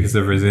 because you could because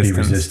of resistance.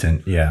 Be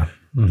resistant. Yeah.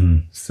 Mm-hmm.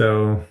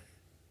 So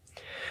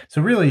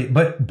really,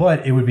 but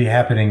it would be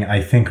happening,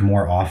 I think,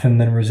 more often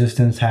than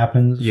resistance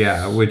happens.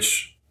 Yeah,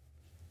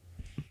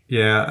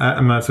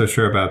 I'm not so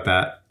sure about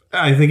that.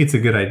 I think it's a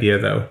good idea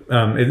though.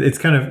 It's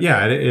kind of,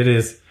 it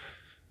is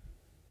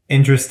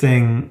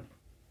interesting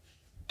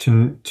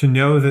to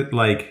know that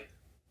like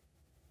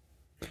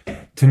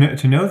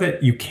to know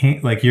that you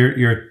can't like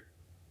you're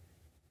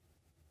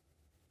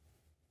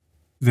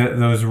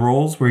those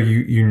rolls where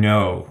you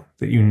know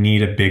that you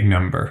need a big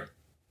number.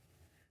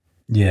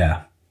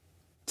 Yeah.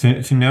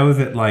 To know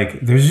that like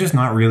there's just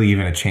not really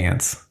even a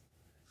chance.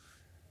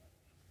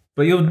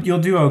 But you'll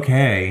do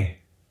okay.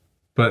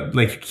 But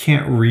like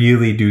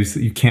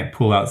you can't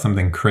pull out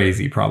something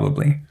crazy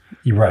probably.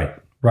 You're right.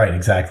 Right,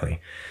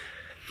 exactly.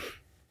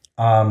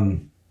 But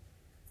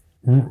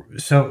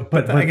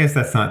I guess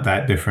that's not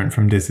that different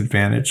from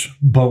disadvantage.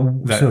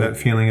 But that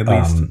feeling at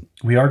least.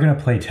 We are going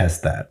to play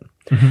test that.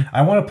 Mm-hmm.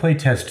 I want to play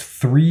test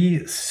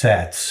 3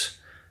 sets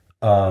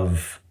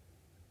of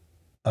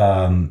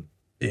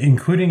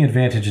including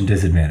advantage and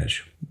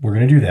disadvantage. We're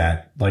going to do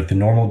that, like the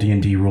normal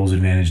D&D rules,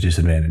 advantage,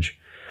 disadvantage.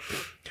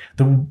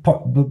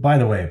 By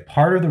the way,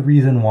 part of the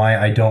reason why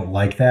I don't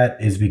like that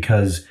is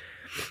because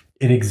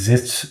it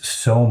exists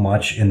so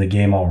much in the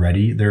game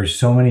already. There are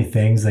so many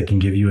things that can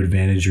give you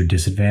advantage or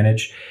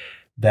disadvantage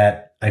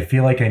that I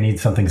feel like I need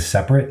something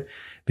separate,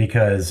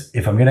 because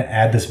if I'm going to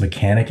add this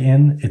mechanic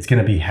in, it's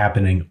going to be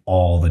happening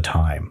all the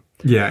time.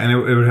 Yeah, and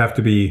it would have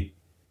to be...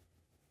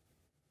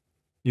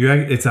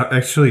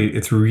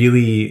 It's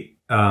really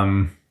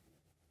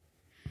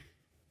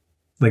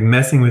like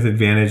messing with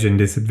advantage and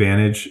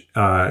disadvantage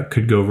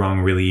could go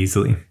wrong really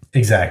easily.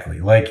 Exactly.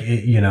 Like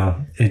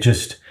it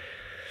just,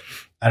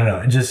 I don't know.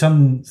 It's just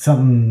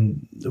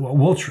something.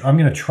 I'm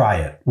gonna try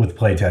it with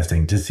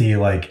playtesting to see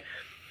like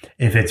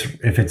if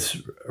it's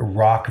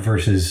rock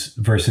versus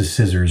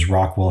scissors,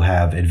 rock will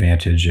have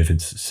advantage. If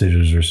it's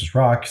scissors versus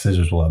rock,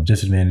 scissors will have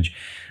disadvantage.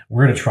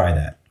 We're gonna try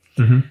that.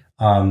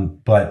 Mm-hmm.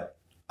 But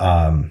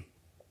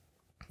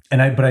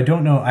I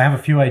don't know. I have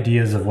a few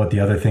ideas of what the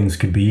other things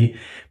could be,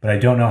 but I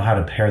don't know how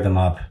to pair them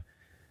up.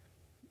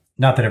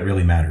 Not that it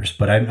really matters,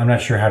 but I'm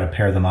not sure how to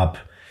pair them up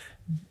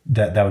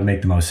that would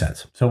make the most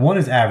sense. So one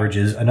is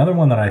averages. Another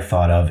one that I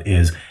thought of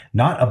is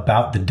not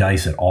about the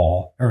dice at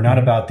all, or not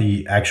about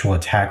the actual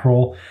attack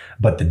roll,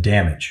 but the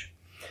damage.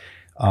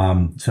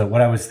 So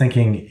what I was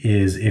thinking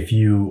is if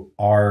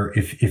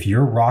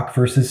you're rock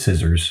versus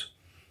scissors,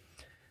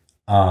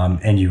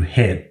 and you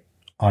hit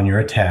on your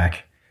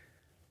attack,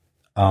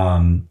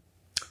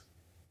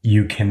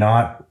 you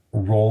cannot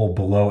roll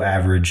below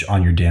average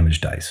on your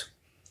damage dice.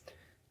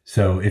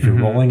 So if you're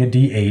rolling a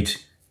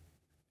D8,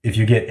 if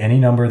you get any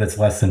number that's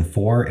less than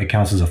 4, it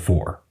counts as a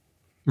 4.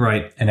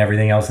 Right. And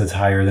everything else that's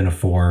higher than a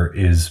 4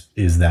 is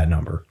that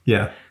number.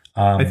 Yeah.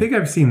 I think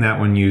I've seen that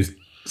one used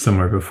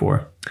somewhere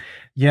before.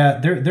 Yeah,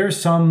 there's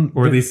some...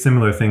 Or at least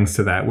similar things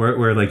to that,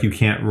 where like you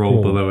can't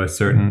roll below a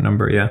certain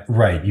number, yeah.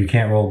 Right, you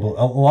can't roll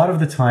below... A lot of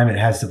the time it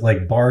has to,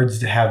 like,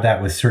 bards have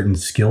that with certain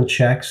skill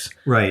checks.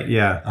 Right,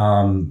 yeah.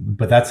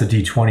 But that's a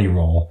D20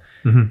 roll,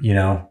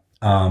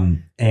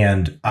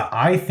 and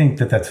I think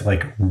that's,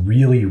 like,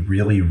 really,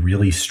 really,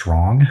 really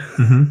strong.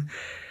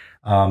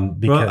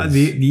 Because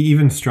the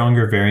even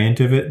stronger variant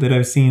of it that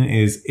I've seen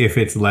is if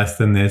it's less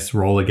than this,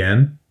 roll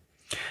again.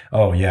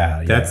 Oh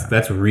yeah,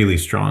 that's really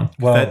strong.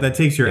 Well, that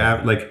takes your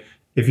like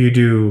if you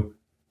do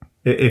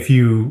it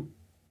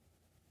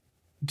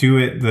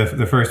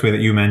the first way that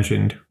you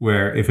mentioned,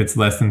 where if it's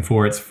less than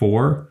 4, it's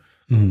 4.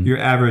 Your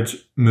average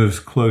moves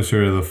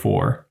closer to the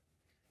 4.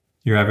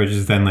 Your average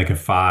is then like a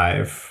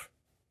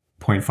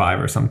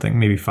 5.5 or something,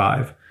 maybe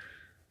 5.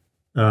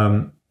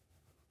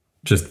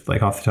 just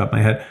like off the top of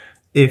my head.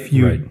 If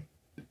you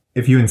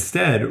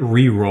instead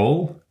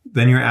re-roll,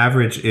 then your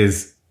average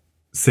is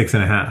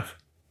 6.5.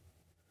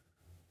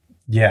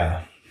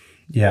 Yeah.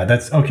 Yeah,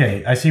 that's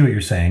okay. I see what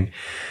you're saying.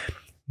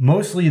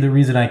 Mostly the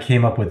reason I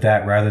came up with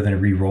that rather than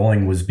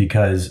re-rolling was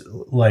because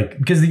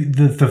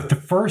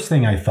the first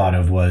thing I thought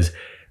of was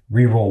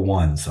re-roll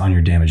ones on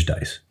your damage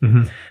dice.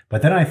 Mm-hmm.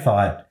 But then I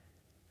thought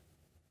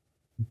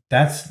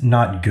that's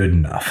not good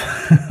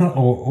enough.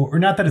 or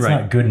not that it's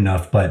not good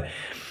enough, but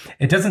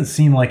it doesn't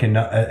seem like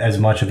as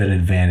much of an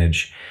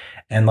advantage.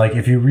 And like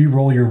if you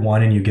re-roll your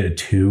 1 and you get a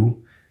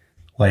 2,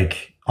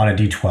 like on a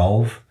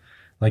D12,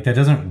 like that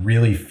doesn't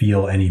really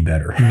feel any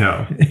better.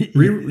 No,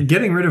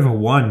 getting rid of a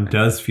 1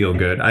 does feel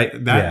good.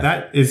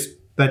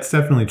 That's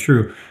definitely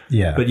true.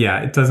 Yeah, but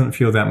yeah, it doesn't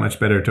feel that much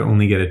better to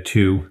only get a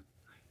 2.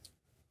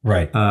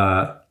 Right.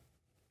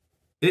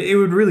 It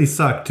would really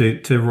suck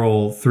to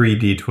roll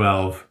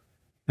 3d12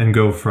 and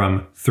go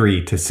from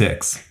 3 to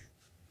 6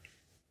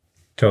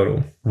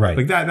 total. Right.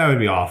 Like that would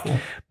be awful.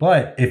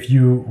 But if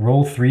you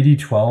roll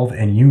 3d12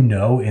 and you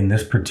know in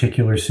this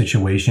particular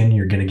situation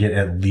you're going to get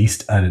at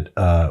least an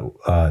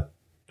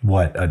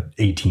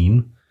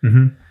 18.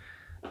 Mm-hmm.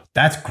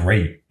 That's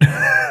great.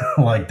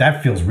 Like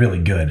that feels really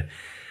good.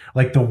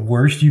 Like the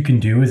worst you can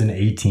do is an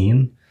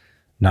 18.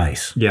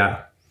 Nice.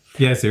 Yeah.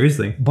 Yeah,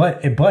 seriously.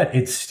 But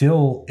it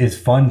still is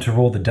fun to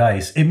roll the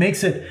dice. It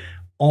makes it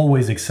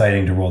always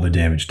exciting to roll the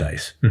damage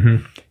dice.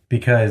 Mm-hmm.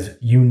 Because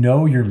you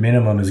know your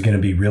minimum is going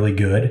to be really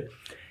good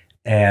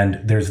and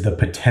there's the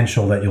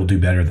potential that you'll do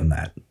better than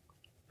that.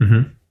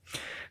 Mm-hmm.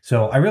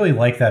 So I really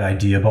like that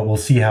idea, but we'll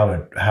see how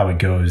it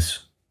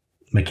goes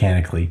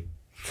mechanically.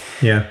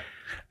 Yeah.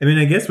 I mean,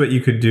 I guess what you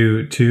could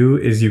do too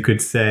is you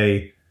could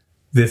say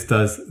this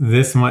does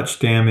this much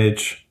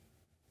damage,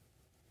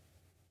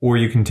 or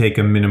you can take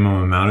a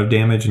minimum amount of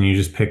damage and you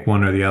just pick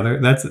one or the other.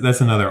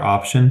 That's another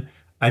option.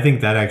 I think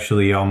that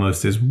actually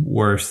almost is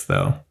worse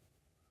though.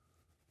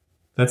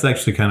 That's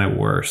actually kind of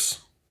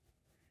worse.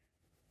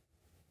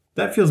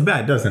 That feels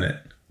bad, doesn't it?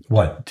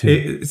 What?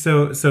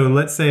 So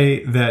let's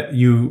say that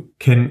you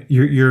can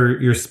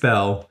your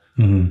spell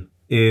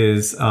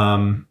is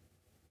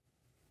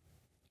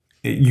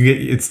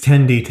it's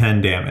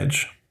 10d10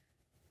 damage.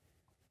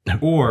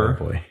 Or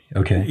oh boy.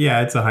 Okay.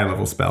 Yeah, it's a high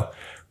level spell.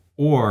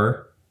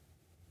 Or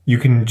you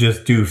can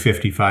just do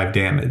 55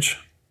 damage.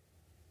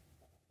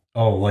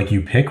 Oh, like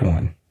you pick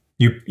one.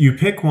 You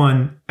pick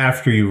one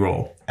after you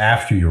roll.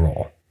 After you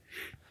roll.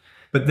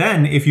 But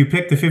then if you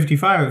pick the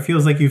 55, it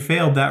feels like you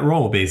failed that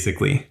roll,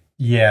 basically.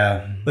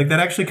 Yeah. Like that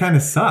actually kind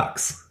of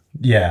sucks.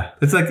 Yeah.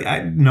 It's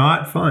like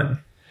not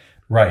fun.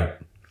 Right.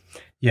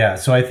 Yeah.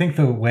 So I think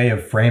the way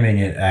of framing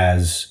it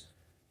as...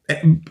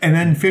 And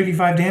then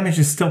 55 damage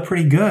is still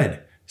pretty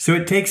good. So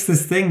it takes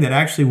this thing that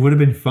actually would have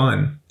been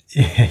fun.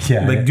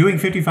 Yeah. Like doing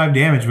 55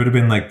 damage would have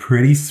been like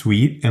pretty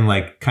sweet and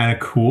like kind of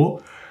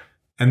cool.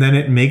 And then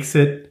it makes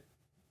it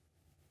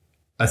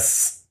a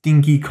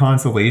stinky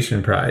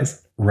consolation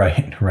prize.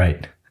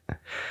 Right.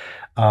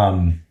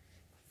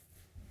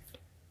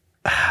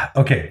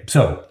 Okay,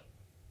 so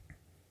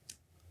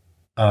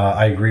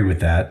I agree with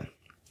that.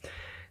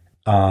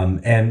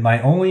 And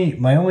my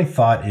only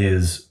thought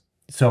is,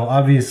 so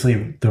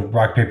obviously the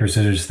rock, paper,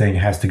 scissors thing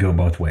has to go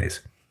both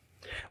ways.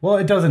 Well,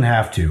 it doesn't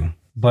have to,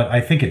 but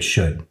I think it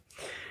should.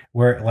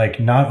 Where like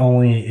not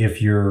only if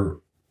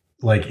you're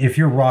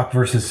rock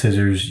versus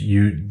scissors,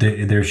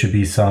 there should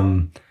be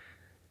some.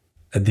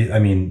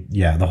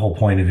 The whole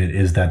point of it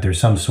is that there's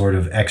some sort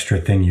of extra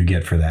thing you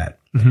get for that.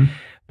 Mm-hmm.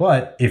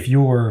 But if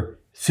you're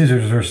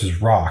scissors versus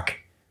rock,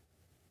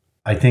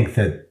 I think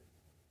that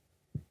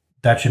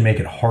should make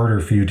it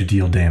harder for you to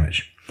deal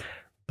damage.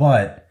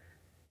 But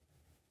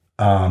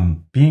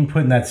being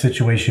put in that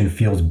situation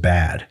feels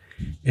bad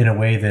in a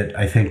way that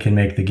I think can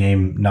make the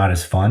game not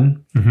as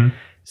fun. Mm-hmm.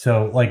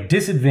 So like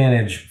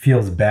disadvantage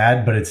feels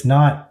bad, but it's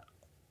not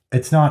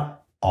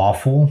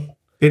awful.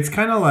 It's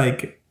kind of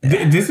like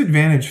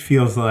disadvantage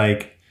feels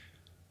like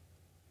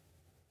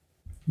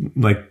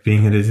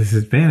being at a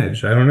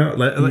disadvantage. I don't know.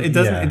 It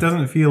doesn't. Yeah. It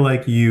doesn't feel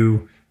like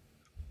you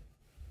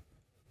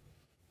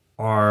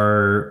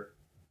are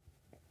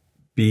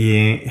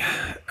being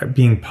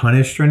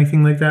punished or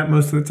anything like that.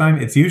 Most of the time,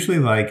 it's usually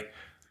like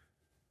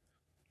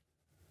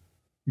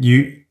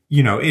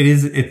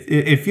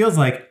it feels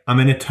like I'm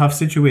in a tough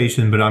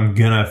situation, but I'm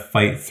gonna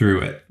fight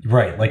through it.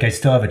 Right. Like I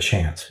still have a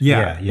chance.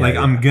 Yeah.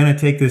 I'm gonna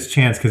take this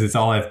chance because it's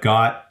all I've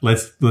got.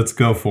 Let's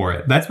go for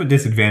it. That's what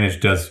disadvantage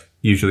does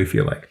usually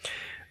feel like.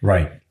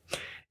 Right.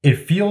 It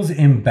feels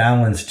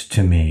imbalanced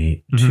to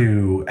me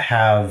to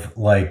have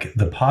like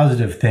the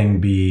positive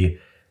thing be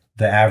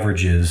the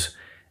averages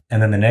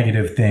and then the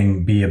negative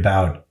thing be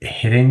about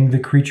hitting the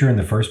creature in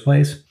the first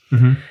place.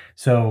 Mm-hmm.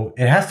 So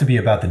it has to be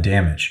about the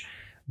damage.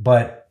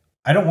 But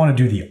I don't want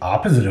to do the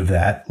opposite of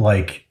that.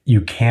 Like you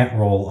can't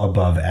roll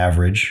above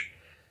average.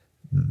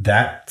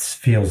 That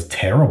feels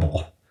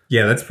terrible.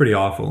 Yeah, that's pretty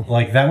awful.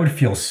 Like that would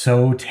feel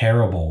so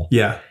terrible.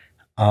 Yeah.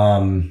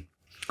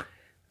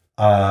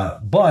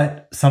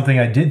 But something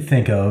I did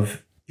think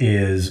of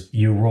is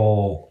you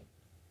roll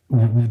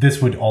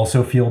this would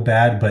also feel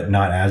bad, but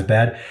not as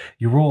bad.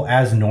 You roll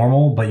as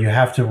normal, but you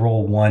have to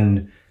roll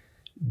one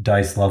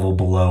dice level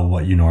below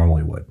what you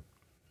normally would.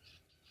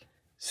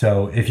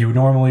 So if you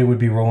normally would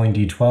be rolling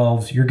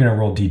d12s, you're going to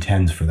roll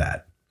d10s for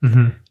that.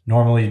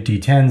 Normally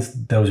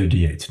d10s, those are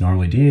d8s.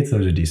 Normally d8s,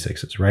 those are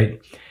d6s, right?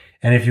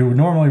 And if you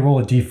normally roll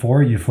a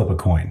d4, you flip a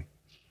coin.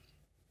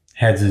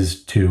 Heads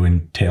is 2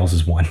 and tails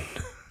is 1.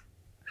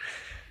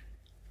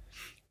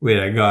 Wait,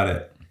 I got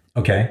it.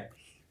 Okay.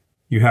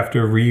 You have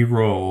to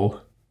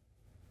re-roll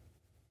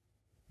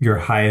your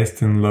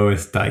highest and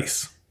lowest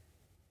dice.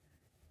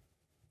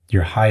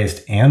 Your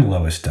highest and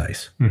lowest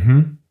dice.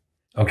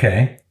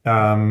 Okay.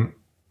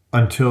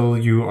 Until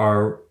you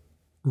are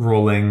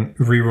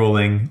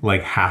re-rolling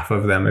like half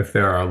of them if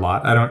there are a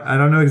lot. I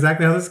don't know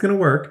exactly how this is going to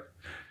work.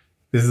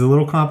 This is a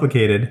little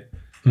complicated.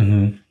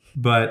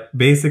 But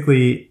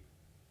basically,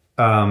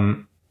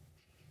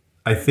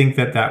 I think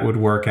that would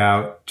work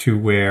out to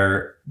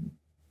where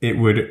it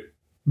would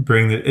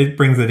brings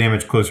the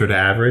damage closer to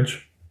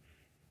average.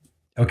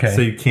 Okay.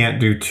 So you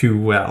can't do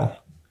too well.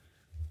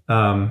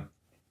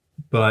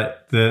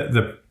 But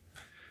the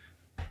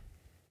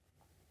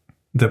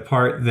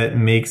part that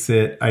makes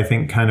it, I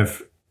think, kind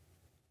of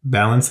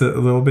balance it a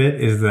little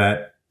bit is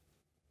that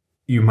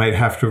you might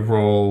have to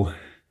roll,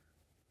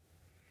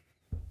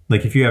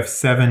 like if you have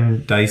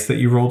 7 dice that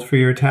you rolled for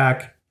your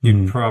attack,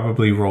 you'd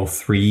probably roll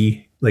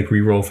 3, like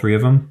re-roll 3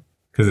 of them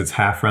because it's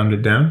half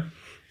rounded down.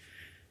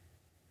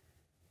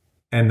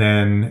 And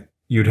then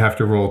you'd have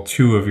to roll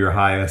 2 of your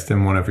highest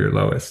and 1 of your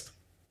lowest.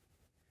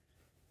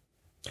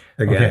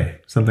 Again,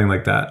 something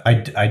like that. I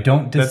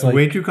don't dislike... That's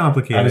way too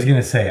complicated. I was going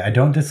to say, I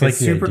don't dislike it's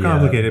super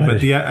complicated,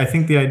 but I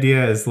think the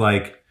idea is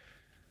like,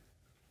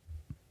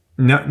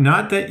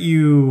 not that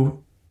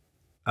you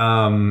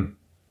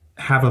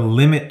have a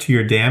limit to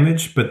your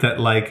damage, but that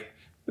like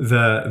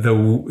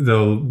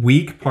the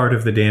weak part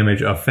of the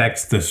damage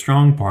affects the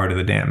strong part of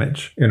the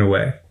damage in a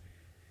way.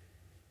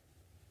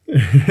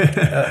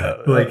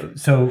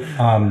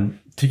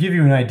 To give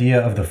you an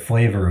idea of the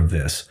flavor of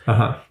this,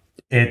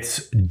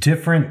 it's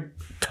different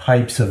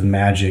types of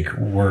magic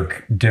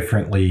work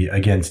differently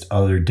against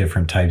other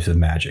different types of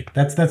magic.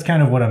 That's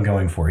kind of what I'm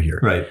going for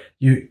here. Right.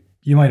 You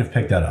might have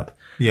picked that up.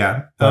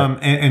 Yeah.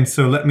 And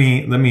so let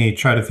me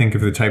try to think of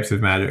the types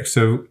of magic.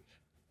 So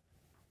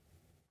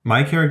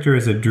my character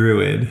is a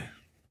druid.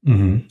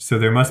 So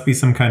there must be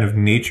some kind of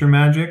nature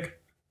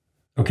magic.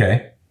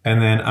 Okay.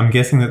 And then I'm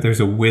guessing that there's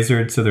a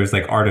wizard, so there's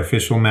like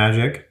artificial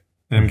magic.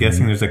 And I'm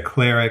guessing there's a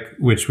cleric,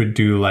 which would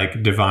do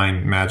like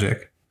divine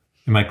magic.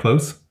 Am I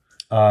close?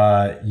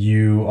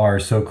 You are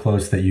so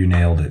close that you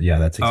nailed it. Yeah,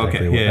 that's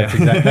exactly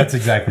that's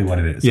exactly what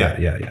it is.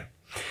 Yeah.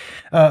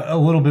 A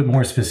little bit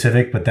more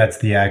specific, but that's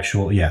the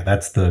actual. Yeah,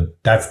 that's the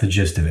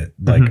gist of it.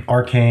 Like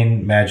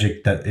arcane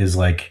magic that is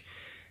like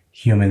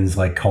humans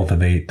like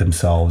cultivate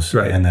themselves,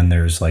 right? And then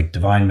there's like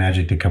divine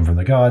magic to come from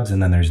the gods,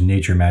 and then there's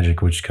nature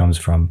magic which comes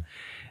from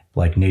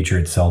like nature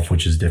itself,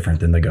 which is different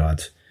than the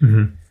gods.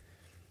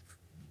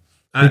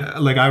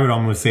 I would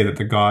almost say that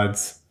the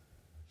gods,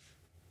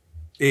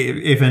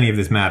 if any of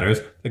this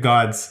matters, the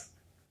gods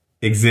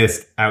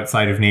exist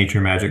outside of nature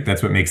magic.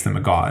 That's what makes them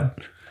a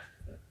god.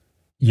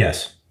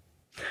 Yes.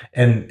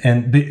 But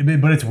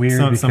it's weird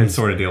because some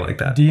sort of deal like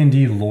that.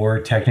 D&D lore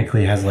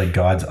technically has like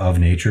gods of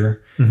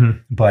nature,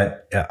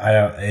 but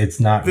it's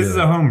not. This is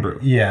a homebrew.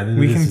 Yeah,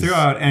 we can throw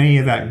out any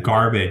of that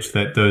garbage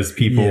that those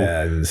people.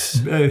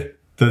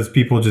 Those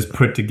people just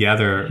put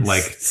together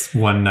like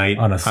one night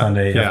on a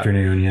Sunday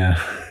afternoon. Yeah.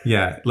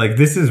 Like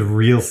this is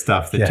real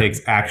stuff that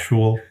takes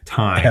actual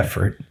time,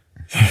 effort.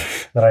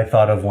 That I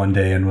thought of one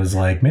day and was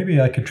like, maybe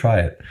I could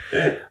try it.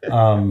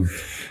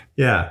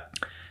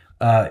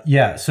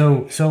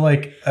 So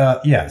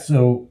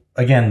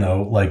again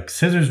though, like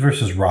scissors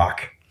versus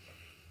rock.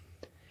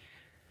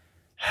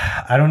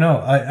 I don't know.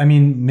 I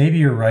mean, maybe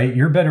you're right.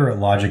 You're better at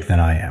logic than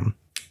I am.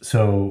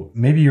 So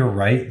maybe you're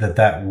right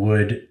that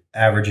would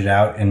average it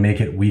out and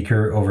make it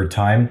weaker over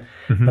time.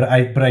 But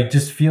I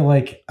just feel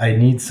like I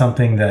need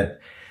something that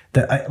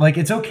I like.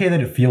 It's okay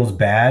that it feels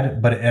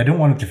bad, but I don't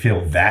want it to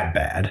feel that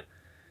bad.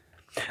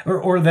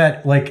 Or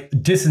that like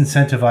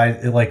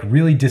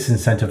really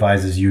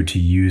disincentivizes you to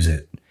use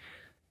it.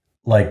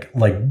 Like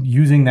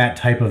using that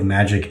type of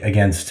magic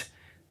against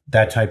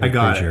that type of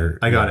creature.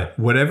 I got it.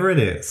 Whatever it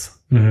is,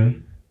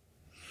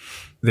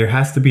 there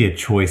has to be a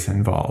choice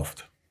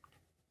involved.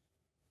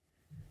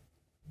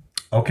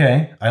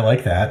 Okay, I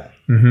like that.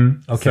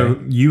 Okay,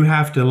 so you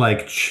have to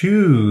like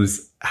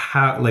choose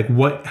how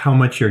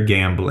much you're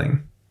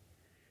gambling.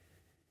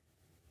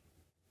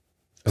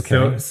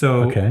 Okay.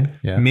 So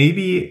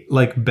maybe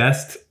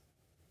best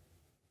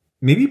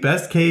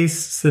case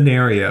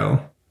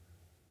scenario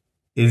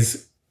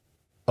is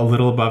a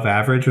little above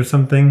average or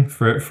something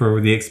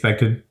for the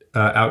expected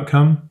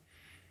outcome.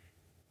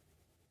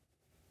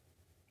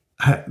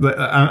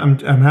 I'm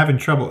having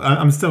trouble.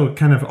 I'm still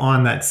kind of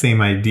on that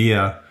same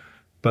idea,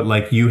 but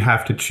like you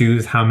have to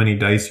choose how many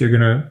dice you're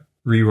gonna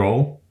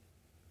re-roll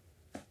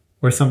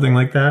or something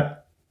like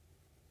that.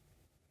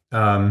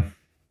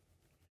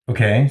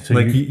 Okay, so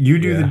Like you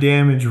do the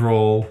damage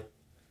roll,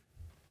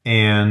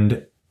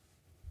 and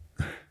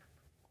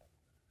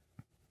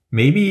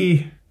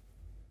maybe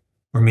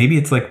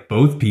it's like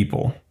both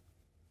people.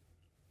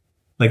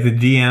 Like the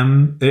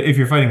DM, if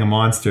you're fighting a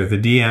monster, the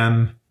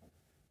DM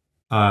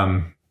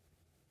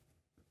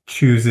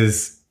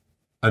chooses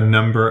a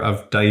number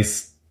of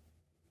dice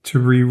to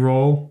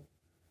re-roll.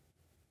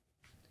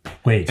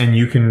 Wait. And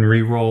you can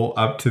re-roll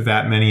up to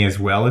that many as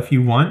well if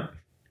you want.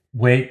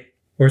 Wait.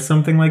 Or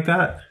something like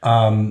that.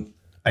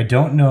 I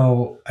don't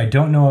know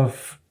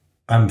if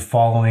I'm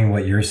following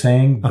what you're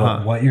saying,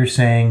 but what you're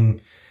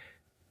saying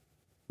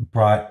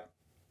brought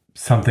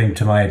something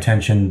to my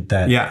attention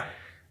that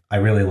I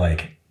really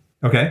like.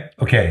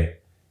 Okay.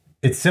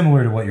 It's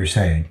similar to what you're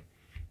saying,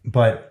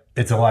 but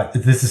it's a lot.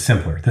 This is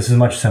simpler. This is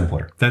much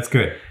simpler. That's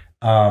good.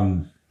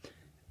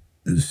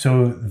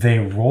 So they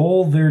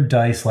roll their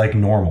dice like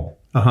normal.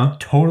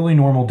 Totally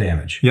normal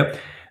damage. Yep.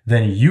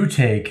 Then you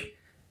take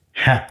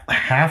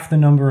half the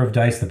number of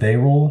dice that they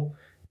roll,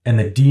 and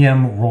the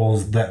DM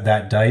rolls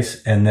that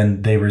dice, and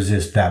then they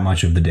resist that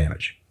much of the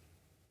damage.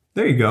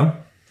 There you go.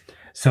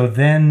 So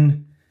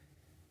then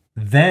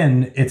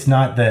it's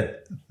not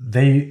that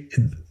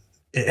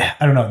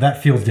I don't know,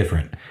 that feels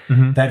different.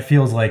 That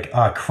feels like,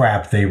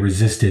 crap, they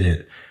resisted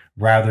it,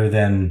 rather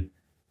than,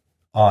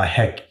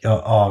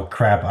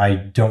 crap, I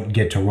don't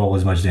get to roll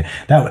as much damage.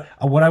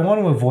 What I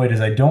want to avoid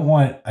is I don't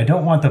want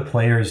the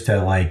players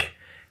to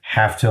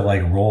have to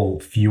roll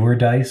fewer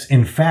dice.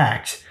 In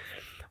fact,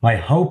 my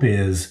hope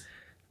is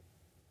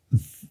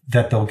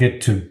that they'll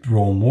get to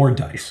roll more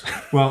dice.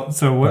 Well,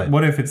 so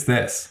what if it's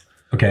this?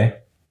 Okay.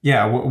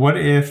 Yeah. What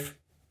if,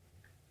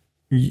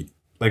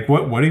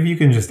 what if you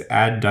can just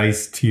add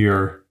dice to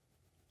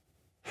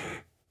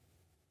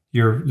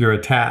your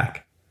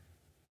attack?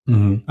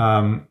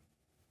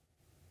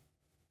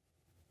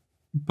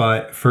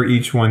 But for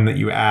each one that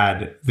you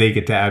add, they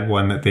get to add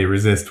one that they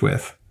resist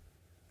with.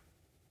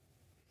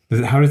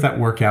 How does that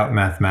work out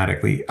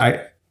mathematically?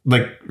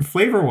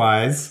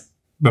 Flavor-wise,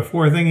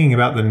 before thinking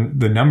about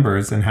the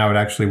numbers and how it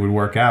actually would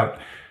work out,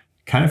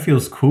 kind of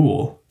feels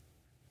cool.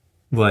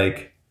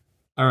 Like,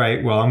 all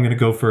right, well, I'm gonna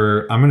go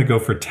for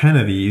 10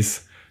 of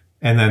these,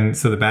 and then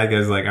so the bad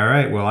guy's like, all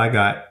right, well, I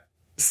got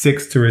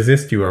 6 to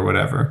resist you or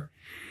whatever.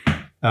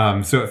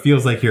 So it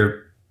feels like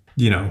you're,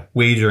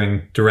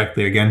 wagering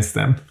directly against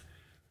them.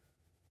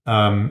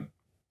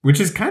 Which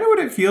is kind of what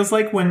it feels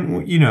like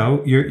when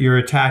you're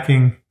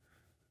attacking.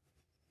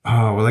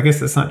 Oh, well, I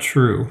guess that's not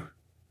true.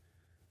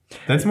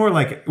 That's more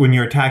like when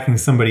you're attacking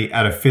somebody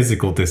at a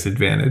physical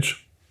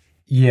disadvantage.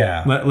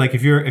 Yeah. Like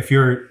if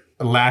you're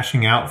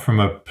lashing out from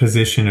a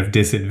position of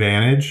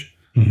disadvantage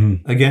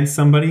against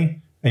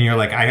somebody, and you're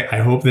like, I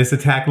hope this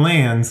attack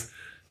lands,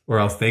 or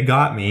else they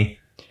got me.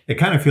 It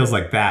kind of feels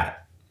like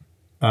that,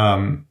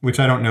 which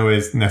I don't know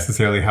is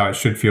necessarily how it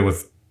should feel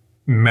with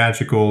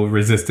magical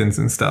resistance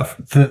and stuff.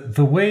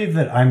 The way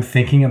that I'm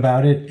thinking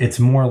about it, it's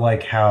more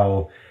like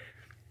how,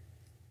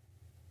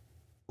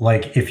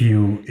 if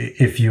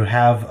you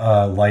have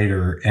a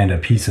lighter and a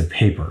piece of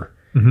paper,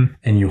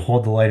 and you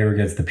hold the lighter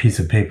against the piece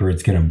of paper,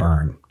 it's going to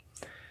burn.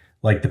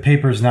 The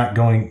paper's not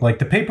going,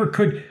 the paper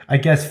could, I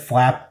guess,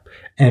 flap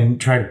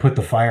and try to put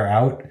the fire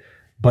out,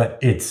 but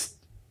it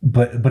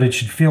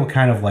should feel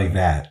kind of like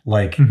that.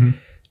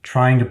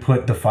 Trying to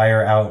put the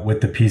fire out with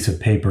the piece of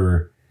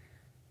paper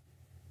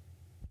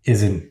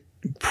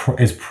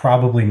is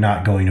probably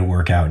not going to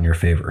work out in your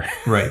favor.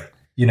 Right.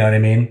 You know what I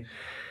mean?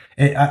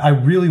 I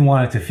really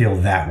want it to feel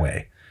that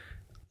way.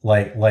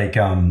 They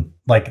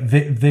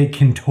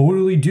can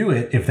totally do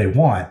it if they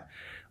want.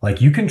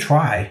 You can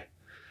try,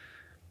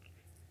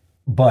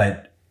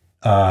 but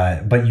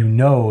you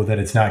know that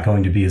it's not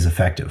going to be as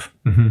effective.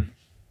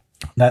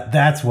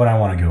 That's what I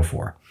want to go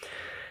for.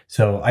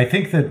 So I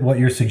think that what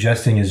you're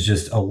suggesting is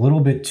just a little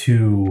bit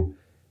too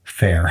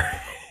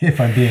fair, if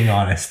I'm being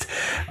honest.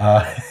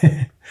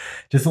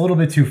 Just a little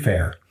bit too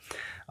fair.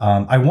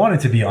 I want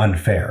it to be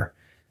unfair,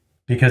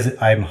 because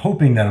I'm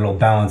hoping that it'll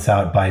balance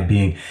out by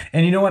being,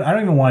 and you know what? I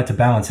don't even want it to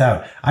balance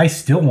out. I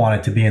still want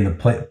it to be in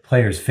the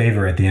player's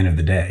favor at the end of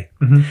the day.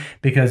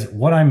 Because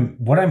what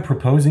I'm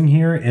proposing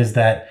here is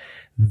that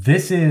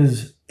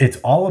it's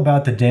all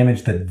about the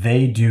damage that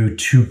they do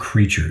to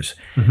creatures.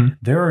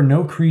 There are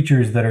no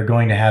creatures that are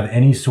going to have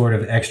any sort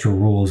of extra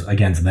rules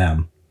against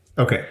them.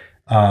 Okay.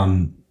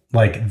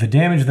 The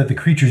damage that the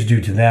creatures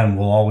do to them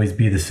will always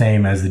be the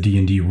same as the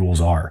D&D rules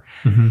are.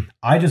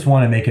 I just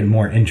want to make it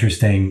more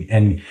interesting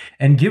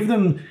and give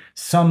them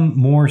some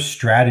more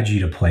strategy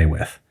to play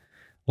with.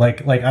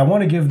 I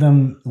want to give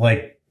them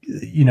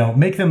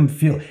make them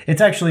feel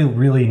it's actually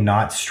really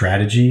not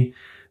strategy,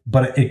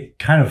 but it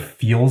kind of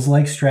feels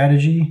like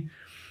strategy.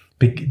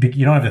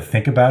 You don't have to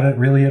think about it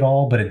really at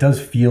all, but it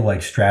does feel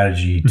like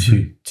strategy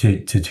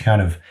to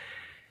kind of.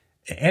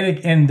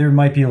 And there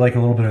might be a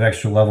little bit of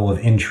extra level of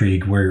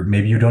intrigue where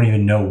maybe you don't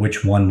even know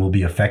which one will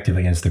be effective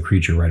against the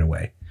creature right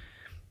away.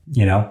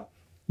 Yeah.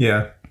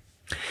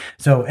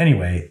 So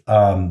anyway,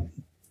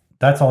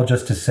 that's all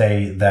just to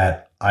say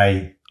that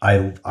I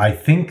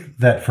think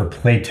that for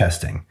play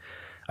testing,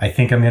 I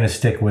think I'm going to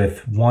stick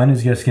with one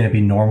is just going to be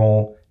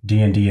normal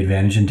D&D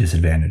advantage and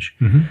disadvantage.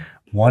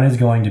 One is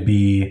going to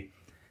be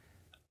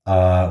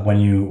when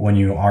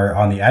you are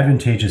on the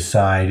advantageous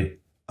side,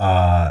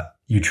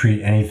 you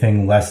treat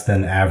anything less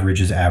than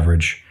average as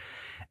average.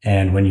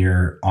 And when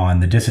you're on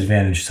the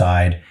disadvantage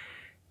side,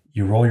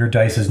 you roll your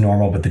dice as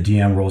normal, but the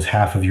DM rolls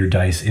half of your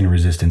dice in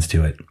resistance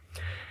to it.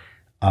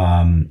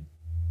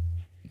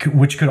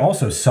 Which could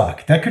also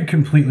suck. That could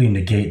completely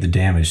negate the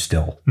damage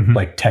still,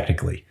 like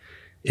technically,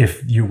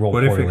 if you roll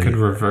poorly. What if it could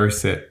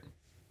reverse it?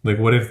 Like,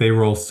 what if they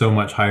roll so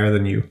much higher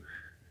than you?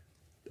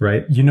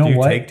 Right? You know Do you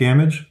what? take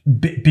damage?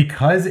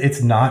 Because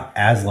it's not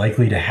as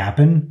likely to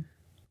happen,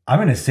 I'm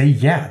going to say,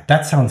 yeah,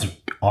 that sounds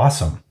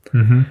awesome.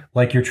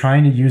 Like you're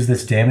trying to use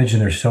this damage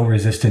and they're so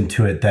resistant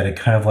to it that it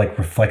kind of like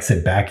reflects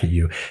it back at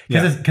you.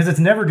 Because it's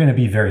never going to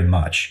be very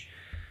much.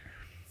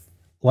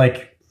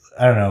 Like,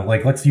 I don't know,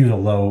 like let's use a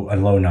low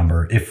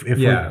number. If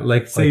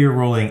like say you're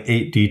rolling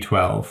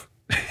 8d12.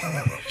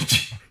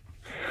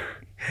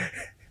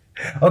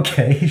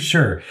 Okay,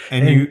 sure.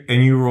 And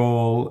you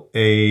roll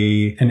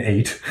an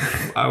 8.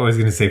 I was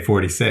going to say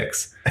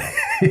 46.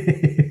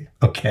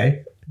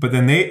 Okay. But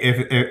then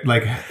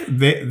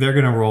they're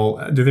going to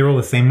roll. Do they roll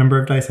the same number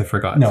of dice? I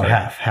forgot. No,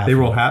 half. They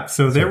roll half.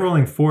 So they're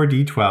rolling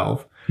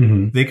 4d12.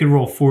 They could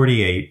roll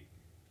 48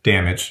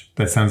 damage.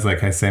 That sounds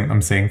like I'm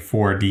saying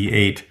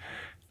 4d8.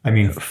 I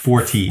mean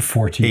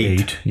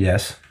 48.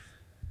 Yes.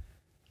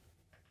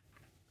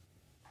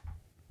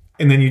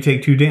 And then you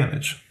take 2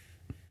 damage.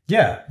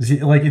 Yeah,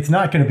 like it's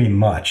not going to be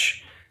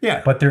much.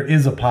 Yeah. But there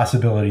is a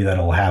possibility that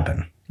it'll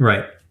happen.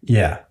 Right.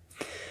 Yeah.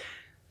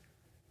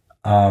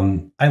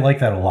 I like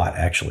that a lot,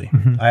 actually.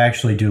 I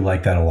actually do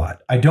like that a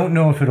lot. I don't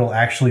know if it'll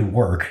actually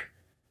work,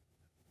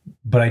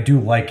 but I do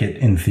like it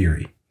in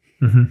theory.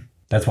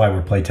 That's why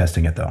we're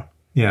playtesting it, though.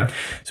 Yeah.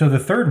 So the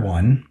third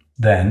one,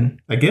 then...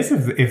 I guess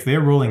if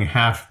they're rolling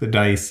half the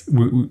dice,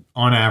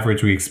 on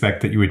average, we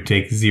expect that you would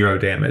take 0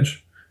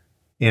 damage.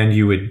 And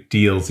you would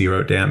deal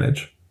 0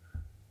 damage.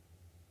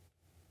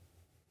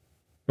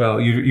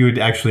 Well, you would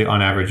actually,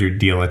 on average, you'd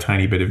deal a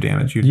tiny bit of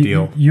damage.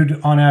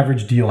 You'd on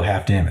average deal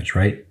half damage,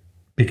 right?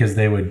 Because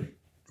they would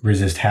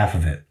resist half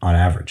of it on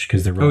average.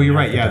 Because they're rolling you're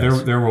right. Yeah,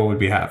 their roll would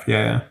be half.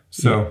 Yeah.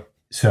 So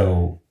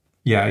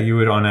yeah, you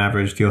would on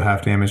average deal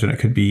half damage, and it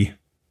could be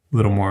a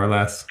little more or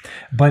less.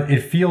 But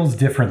it feels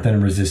different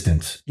than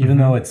resistance, even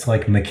though it's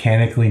like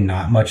mechanically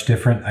not much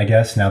different. I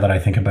guess now that I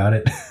think about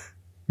it.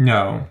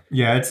 No,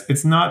 yeah,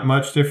 it's not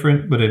much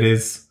different, but it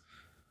is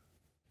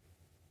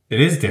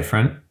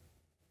different.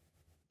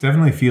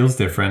 Definitely feels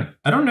different.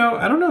 I don't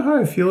know how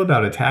I feel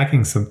about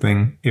attacking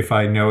something if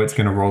I know it's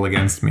going to roll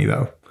against me,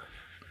 though.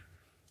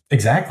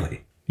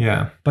 Exactly.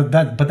 Yeah. But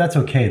that's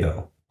okay,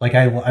 though. Like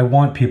I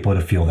want people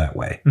to feel that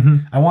way.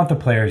 I want the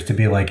players to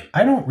be like,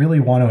 I don't really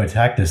want to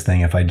attack this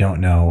thing if I don't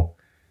know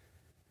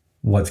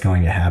what's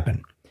going to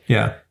happen.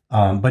 Yeah.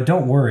 But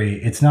don't worry,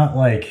 it's not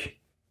like.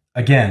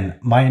 Again,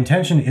 my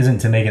intention isn't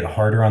to make it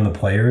harder on the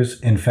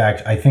players. In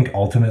fact, I think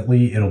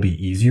ultimately it'll be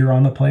easier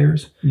on the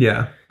players.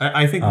 Yeah.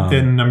 I think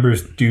the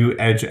numbers do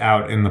edge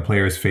out in the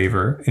players'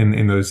 favor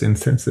in those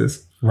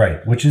instances.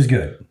 Right, which is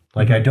good.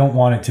 Like, I don't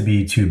want it to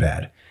be too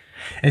bad.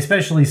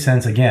 Especially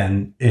since,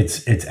 again,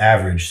 it's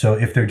average. So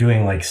if they're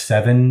doing like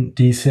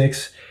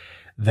 7d6,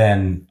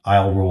 then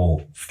I'll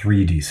roll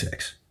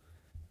 3d6.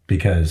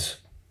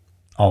 Because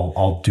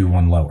I'll do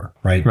one lower,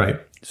 right?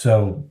 Right.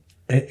 So...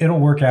 it'll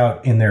work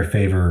out in their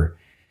favor.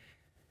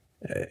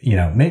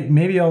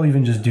 Maybe I'll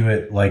even just do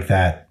it like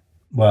that.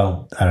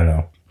 Well, I don't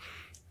know.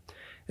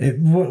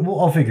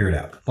 I'll figure it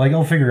out. Like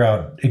I'll figure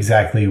out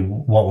exactly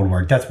what would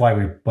work. That's why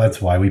we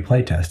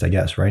play test, I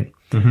guess, right?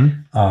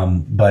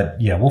 But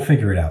yeah, we'll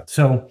figure it out.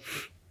 So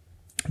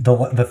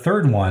the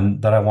third one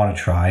that I want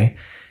to try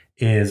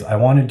is I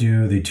want to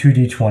do the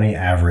 2d20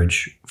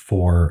 average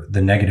for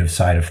the negative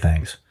side of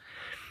things.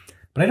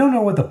 But I don't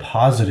know what the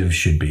positive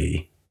should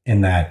be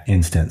in that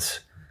instance.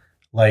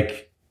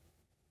 Like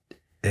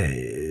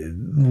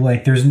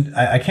there's,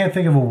 I can't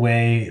think of a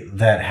way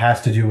that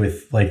has to do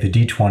with like the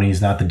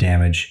D20s, not the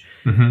damage.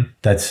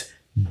 That's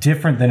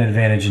different than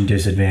advantage and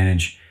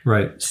disadvantage.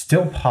 Right.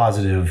 Still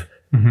positive,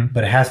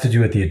 but it has to do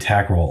with the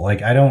attack roll.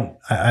 Like I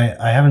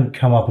haven't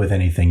come up with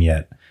anything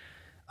yet.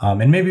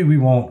 And maybe we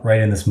won't right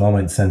in this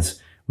moment since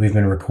we've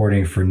been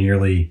recording for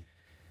nearly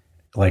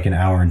like an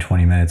hour and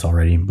 20 minutes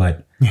already.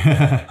 But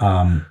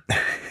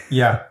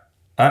yeah.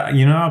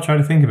 I'll try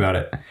to think about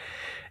it.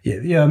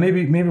 Yeah,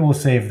 maybe we'll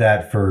save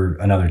that for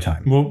another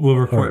time. We'll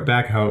report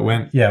back how it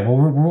went. Yeah, we'll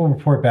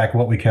report back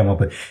what we came up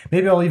with.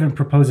 Maybe I'll even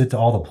propose it to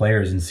all the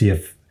players and see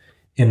if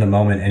in the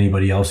moment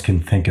anybody else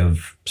can think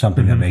of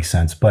something that makes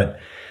sense. But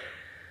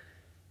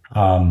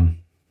because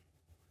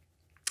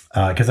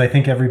I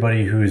think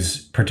everybody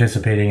who's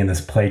participating in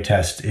this play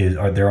test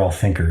they're all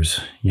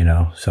thinkers,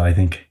 So I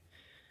think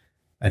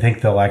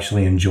they'll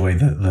actually enjoy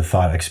the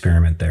thought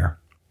experiment there.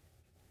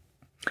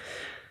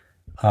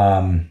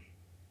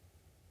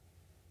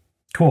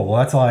 Cool. Well,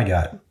 that's all I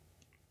got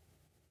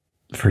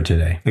for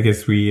today. I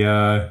guess we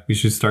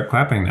should start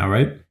clapping now,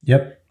 right?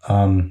 Yep.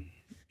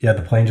 Yeah,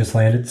 the plane just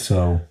landed,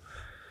 so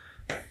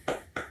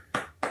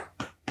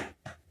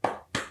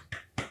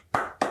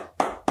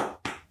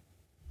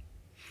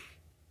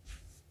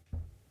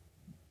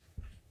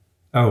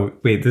Oh,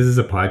 wait, this is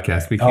a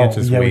podcast. We can't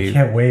just wave. We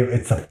can't wave.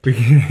 It's a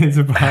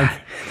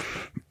podcast.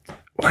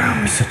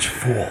 Wow, we're such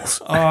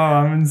fools. Oh,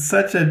 I'm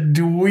such a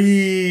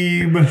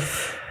dweeb.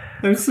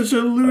 I'm such a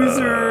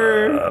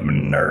loser. I'm a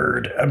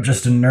nerd. I'm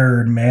just a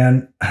nerd,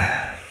 man.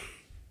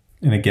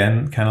 And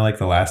again, kind of like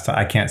the last time,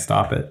 I can't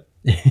stop it.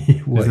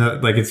 It's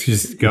not, like it's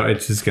just gonna go.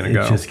 It's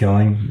just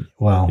going.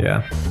 Well,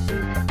 yeah.